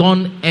that you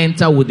don't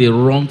enter with the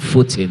wrong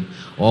footing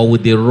or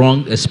with the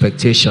wrong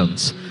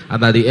expectations.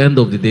 And at the end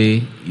of the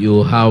day,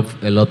 you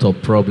have a lot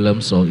of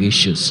problems or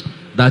issues.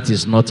 That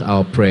is not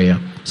our prayer.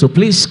 So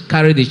please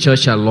carry the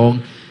church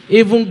along.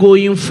 Even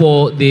going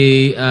for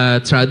the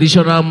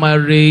traditional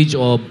marriage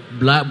or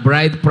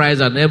bride price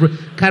and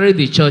carry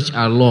the church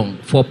along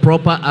for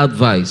proper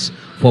advice,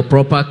 for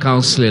proper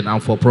counseling,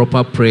 and for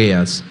proper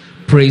prayers.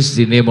 Praise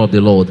the name of the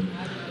Lord.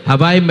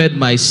 Have I made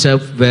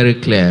myself very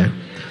clear?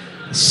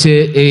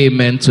 Say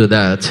amen to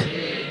that.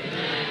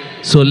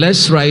 Amen. So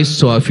let's rise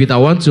to our feet. I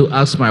want to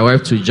ask my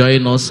wife to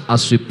join us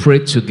as we pray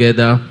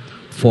together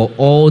for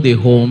all the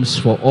homes,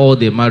 for all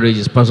the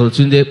marriages. Pastor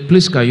Tunde,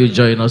 please can you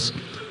join us?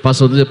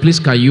 Pastor Tunde, please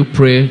can you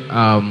pray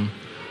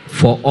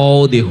for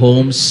all the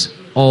homes,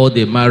 all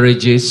the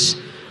marriages,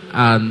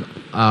 and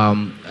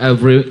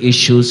every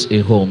issues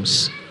in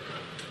homes.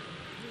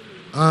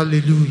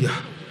 Hallelujah.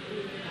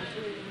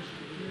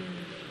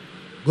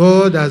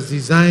 God has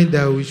designed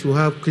that we should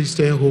have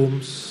Christian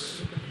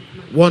homes,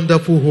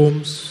 wonderful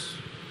homes,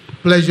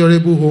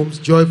 pleasurable homes,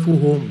 joyful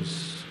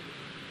homes.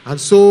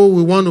 And so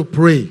we want to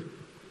pray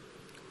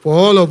for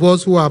all of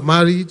us who are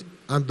married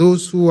and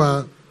those who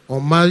are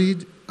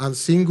unmarried and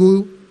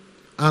single,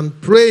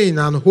 and praying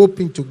and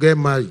hoping to get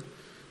married,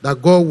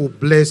 that God will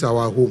bless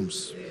our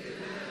homes.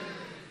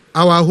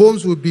 Our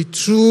homes will be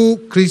true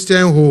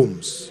Christian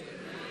homes,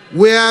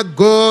 where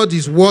God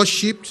is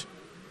worshipped,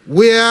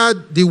 where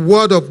the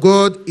word of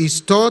God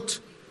is taught,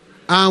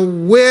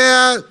 and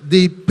where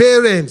the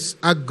parents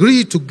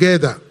agree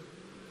together.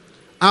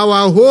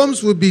 Our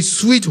homes will be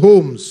sweet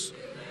homes,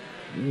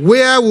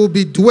 where we'll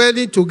be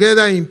dwelling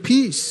together in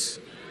peace,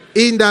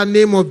 in the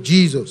name of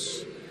Jesus.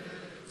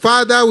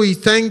 Father, we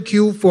thank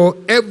you for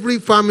every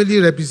family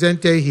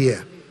represented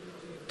here.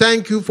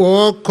 Thank you for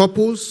all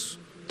couples.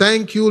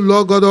 Thank you,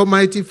 Lord God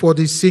Almighty, for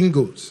the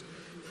singles.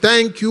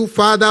 Thank you,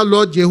 Father,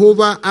 Lord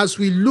Jehovah, as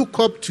we look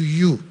up to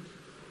you,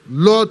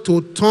 Lord,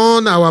 to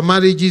turn our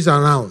marriages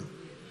around.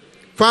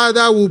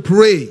 Father, we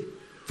pray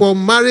for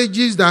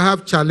marriages that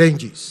have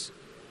challenges,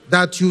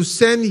 that you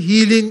send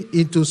healing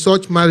into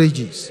such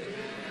marriages.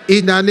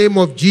 In the name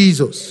of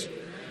Jesus.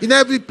 In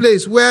every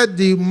place where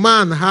the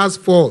man has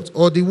fault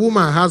or the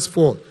woman has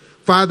fault,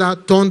 Father,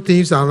 turn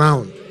things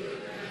around.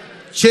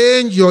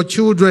 Change your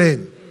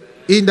children.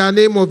 In the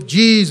name of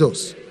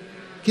Jesus.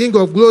 King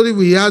of glory,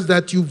 we ask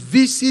that you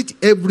visit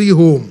every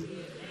home,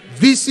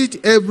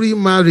 visit every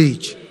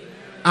marriage,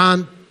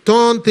 and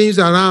turn things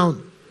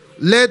around.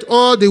 Let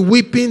all the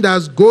weeping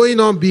that's going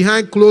on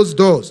behind closed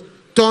doors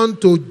turn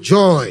to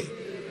joy.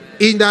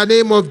 In the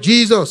name of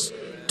Jesus.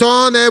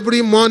 Turn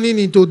every morning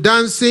into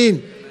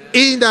dancing.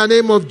 In the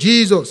name of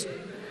Jesus.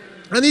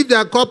 And if there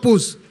are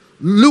couples,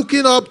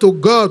 looking up to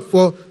God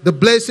for the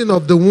blessing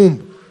of the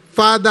womb.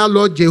 Father,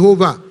 Lord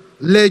Jehovah,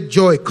 let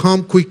joy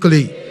come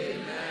quickly.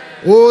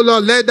 Oh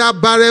Lord, let that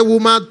barren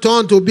woman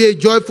turn to be a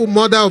joyful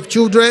mother of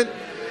children.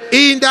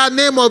 In the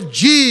name of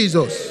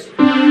Jesus.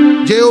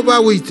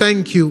 Jehovah, we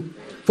thank you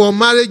for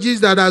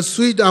marriages that are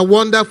sweet and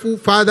wonderful.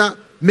 Father,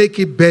 make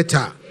it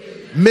better.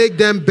 Make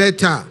them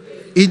better.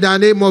 In the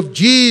name of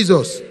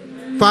Jesus.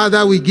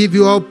 Father, we give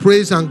you all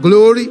praise and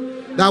glory.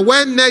 That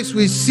when next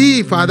we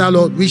see, Father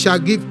Lord, we shall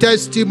give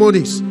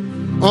testimonies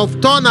of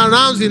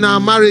turnarounds in our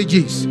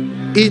marriages.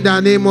 In the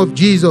name of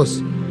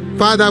Jesus.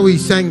 Father, we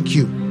thank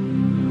you.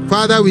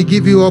 Father, we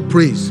give you all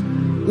praise.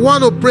 We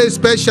want to pray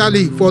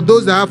especially for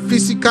those that have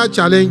physical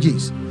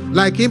challenges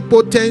like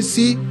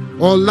impotency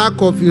or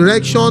lack of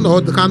erection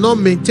or cannot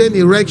maintain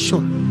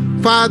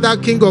erection. Father,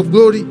 King of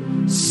glory,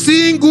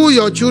 single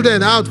your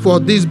children out for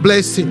this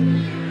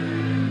blessing.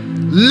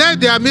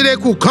 Let their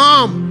miracle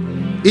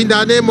come in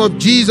the name of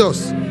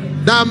Jesus.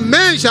 That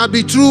men shall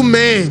be true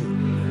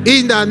men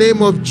in the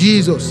name of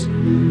Jesus.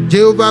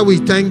 Jehovah, we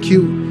thank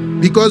you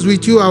because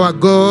with you, our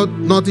God,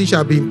 nothing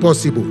shall be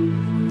impossible.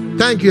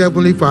 Thank you,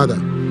 Heavenly Father.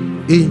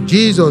 In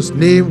Jesus'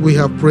 name we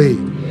have prayed.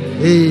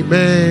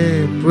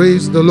 Amen.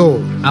 Praise the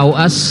Lord. I'll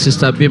ask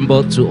Sister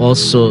Bimbo to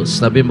also,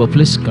 Sister Bimbo,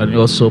 please can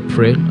you also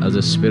pray as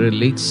the Spirit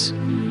leads?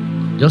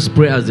 Just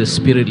pray as the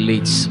Spirit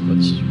leads.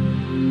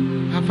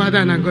 Our Father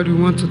and our God, we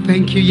want to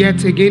thank you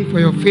yet again for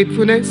your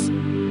faithfulness.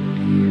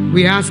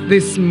 We ask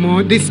this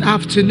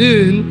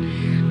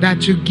afternoon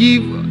that you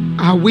give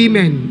our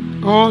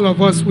women, all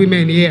of us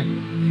women here,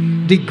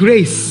 the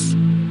grace,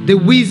 the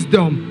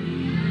wisdom,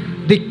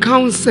 the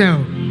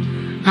counsel,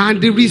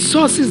 and the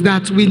resources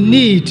that we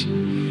need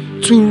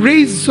to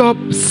raise up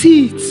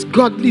seeds,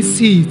 godly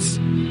seeds,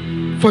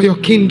 for your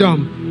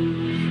kingdom.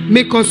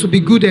 Make us to be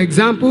good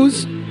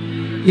examples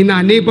in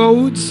our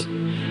neighborhoods,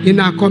 in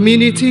our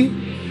community,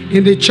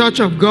 in the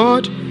church of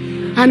God,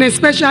 and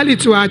especially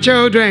to our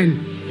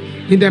children,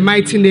 in the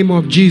mighty name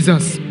of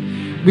Jesus.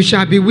 We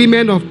shall be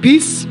women of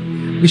peace.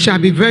 We shall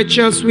be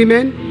virtuous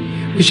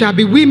women. We shall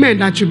be women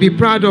that you be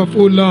proud of,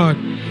 O Lord,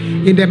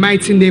 in the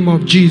mighty name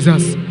of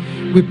Jesus.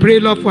 We pray,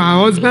 Lord, for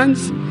our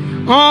husbands,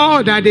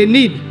 all that they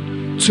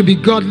need to be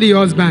godly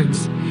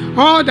husbands,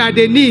 all that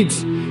they need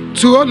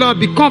to, O Lord,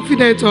 be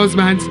confident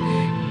husbands,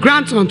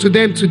 grant unto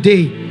them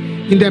today,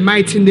 in the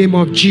mighty name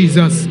of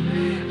Jesus.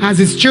 As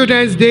it's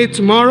Children's Day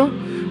tomorrow,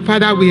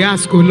 Father, we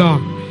ask, O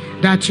Lord,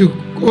 that you,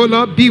 O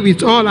Lord, be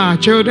with all our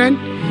children,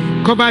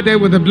 cover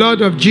them with the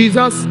blood of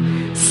Jesus,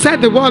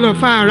 set the wall of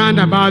fire around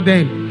about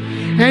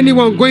them.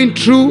 Anyone going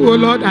through, O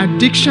Lord,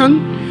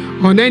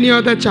 addiction or any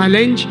other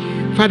challenge,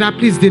 Father,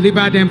 please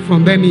deliver them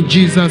from them in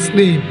Jesus'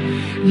 name.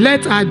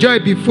 Let our joy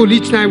be full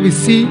each time we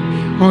see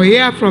or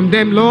hear from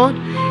them, Lord,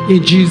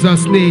 in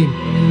Jesus' name.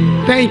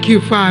 Thank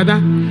you,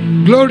 Father.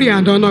 Glory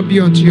and honor be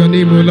unto your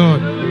name, O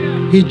Lord.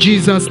 In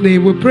Jesus'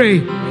 name we pray.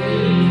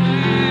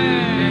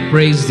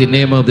 Praise the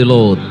name of the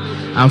Lord.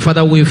 And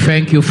Father, we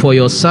thank you for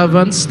your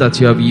servants that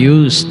you have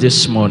used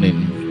this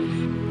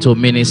morning to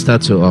minister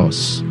to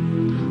us.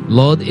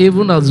 Lord,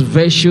 even as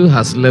virtue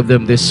has left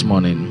them this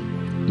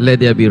morning, let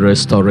there be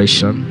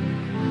restoration.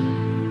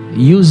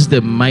 Use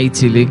them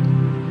mightily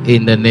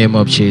in the name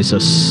of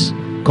Jesus.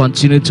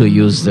 Continue to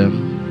use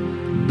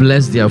them.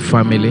 Bless their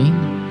family.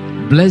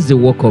 Bless the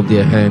work of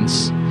their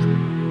hands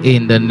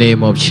in the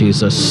name of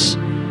Jesus.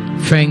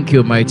 Thank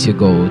you, mighty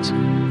God.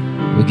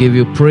 We give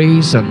you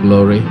praise and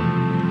glory.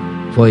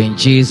 For in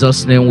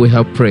Jesus' name we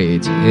have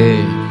prayed.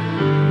 Amen.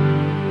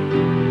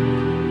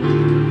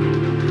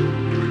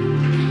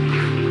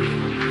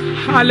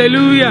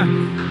 Hallelujah.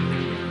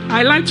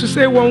 I like to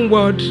say one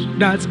word,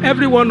 that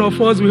every one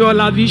of us, we all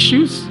have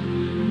issues.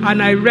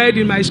 And I read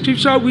in my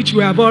scripture, which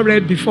we have all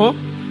read before,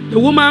 the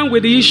woman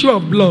with the issue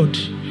of blood,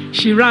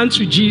 she ran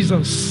to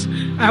Jesus.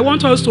 I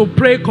want us to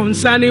pray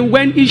concerning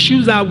when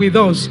issues are with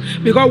us,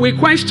 because we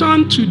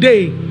question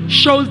today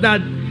shows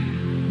that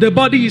the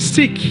body is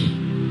sick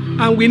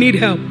and we need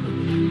help.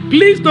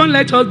 Please don't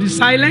let us be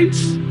silent.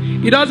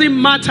 It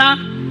doesn't matter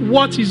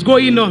what is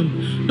going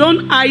on.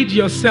 Don't hide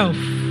yourself.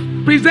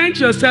 Present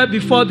yourself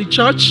before the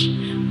church.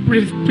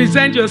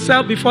 Present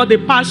yourself before the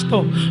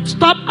pastor.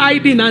 Stop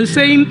hiding and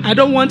saying, I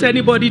don't want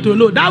anybody to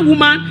know. That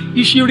woman,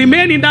 if she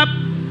remain in that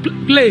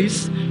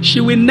place,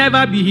 she will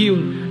never be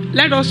healed.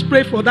 Let us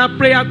pray for that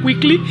prayer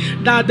quickly,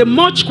 that the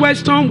much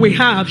question we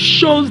have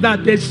shows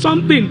that there's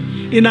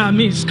something in our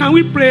midst. Can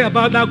we pray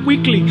about that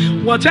quickly?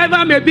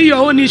 Whatever may be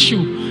your own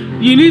issue,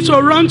 you need to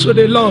run to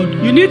the Lord.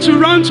 You need to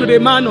run to the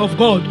man of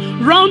God.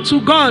 Run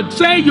to God.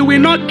 Say you will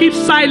not keep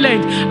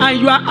silent and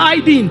you are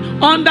hiding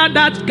under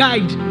that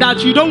guide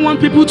that you don't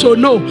want people to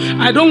know.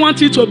 I don't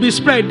want it to be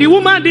spread. The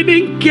woman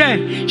didn't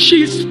care.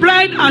 She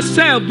spread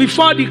herself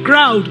before the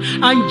crowd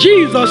and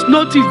Jesus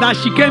noticed that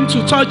she came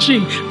to touch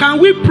him. Can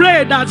we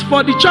pray that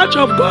for the church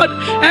of God,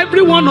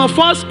 every one of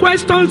us,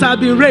 questions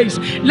have been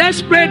raised.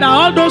 Let's pray that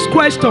all those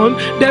questions,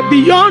 that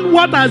beyond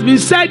what has been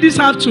said this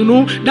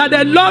afternoon, that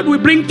the Lord will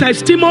bring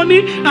testimony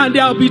testimony, and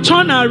there will be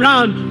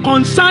turnaround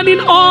concerning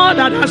all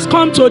that has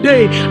come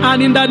today.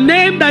 And in the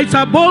name that is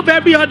above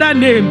every other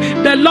name,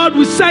 the Lord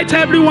will set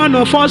every one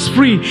of us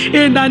free.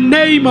 In the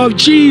name of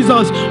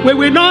Jesus, we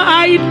will not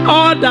hide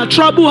all that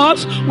trouble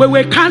us. We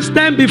will cast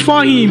them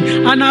before Him.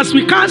 And as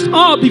we cast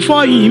all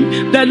before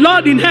Him, the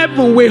Lord in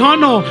heaven will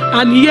honor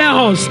and hear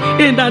us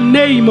in the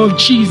name of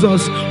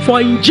Jesus.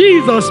 For in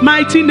Jesus'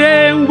 mighty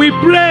name we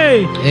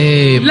pray.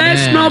 Amen.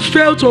 Let's not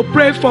fail to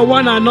pray for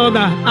one another.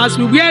 As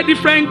we wear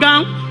different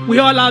gowns, we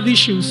all have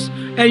issues.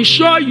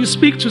 Ensure you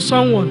speak to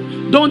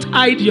someone. Don't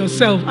hide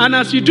yourself. And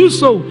as you do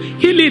so,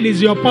 healing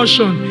is your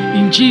portion.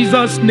 In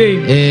Jesus'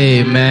 name.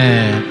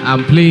 Amen.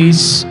 And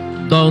please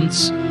don't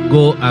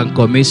go and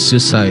commit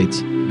suicide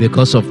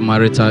because of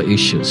marital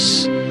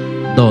issues.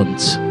 Don't.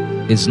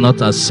 It's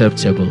not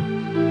acceptable.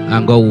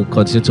 And God will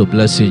continue to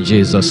bless you in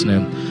Jesus'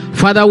 name.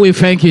 Father, we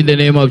thank you in the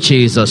name of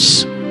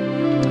Jesus.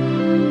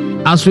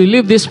 As we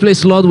leave this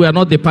place, Lord, we are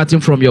not departing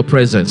from your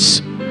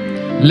presence.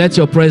 Let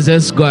your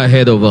presence go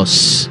ahead of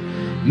us.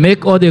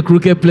 Make all the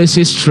crooked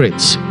places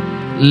straight.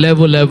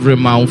 Level every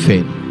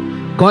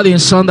mountain. God, in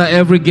sunder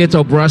every gate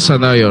of brass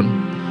and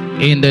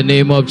iron. In the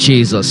name of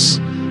Jesus.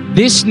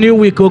 This new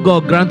week, oh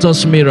God, grant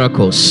us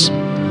miracles.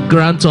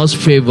 Grant us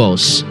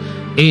favors.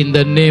 In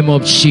the name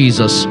of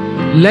Jesus.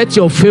 Let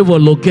your favor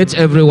locate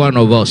every one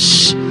of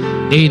us.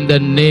 In the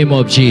name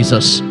of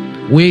Jesus.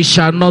 We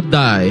shall not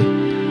die.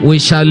 We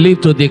shall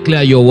live to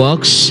declare your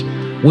works.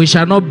 We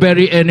shall not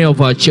bury any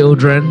of our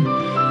children.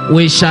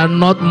 We shall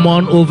not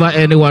mourn over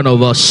any one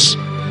of us.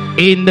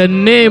 In the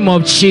name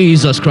of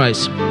Jesus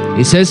Christ.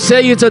 He says,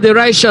 say you to the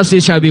righteous,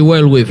 it shall be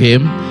well with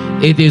him.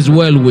 It is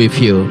well with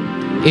you.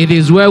 It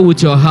is well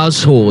with your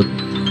household.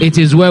 It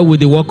is well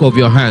with the work of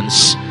your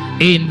hands.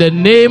 In the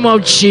name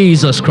of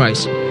Jesus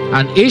Christ.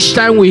 And each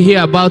time we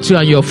hear about you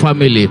and your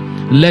family,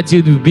 let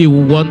it be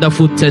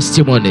wonderful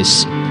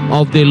testimonies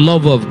of the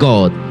love of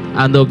God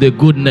and of the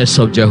goodness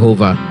of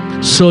Jehovah.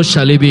 So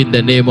shall it be in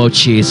the name of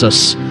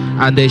Jesus.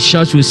 And the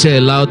church will say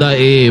louder,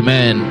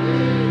 amen.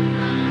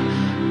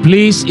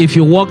 Please, if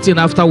you walked in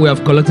after we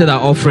have collected our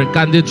offering,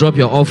 kindly drop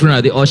your offering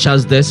at the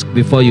usher's desk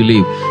before you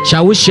leave.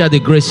 Shall we share the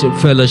grace of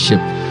fellowship?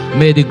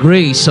 May the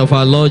grace of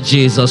our Lord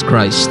Jesus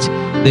Christ,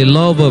 the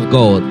love of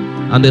God,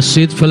 and the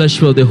sweet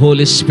fellowship of the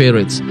Holy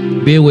Spirit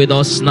be with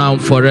us now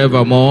and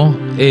forevermore.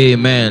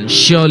 Amen.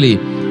 Surely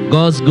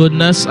God's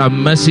goodness and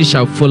mercy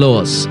shall follow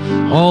us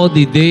all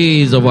the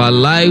days of our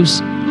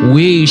lives.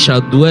 We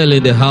shall dwell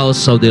in the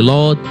house of the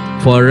Lord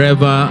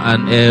forever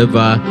and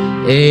ever.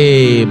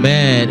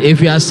 Amen.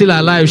 If you are still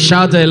alive,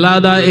 shout a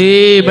louder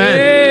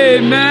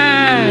amen.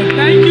 Amen.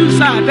 Thank you,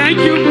 sir. Thank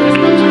you.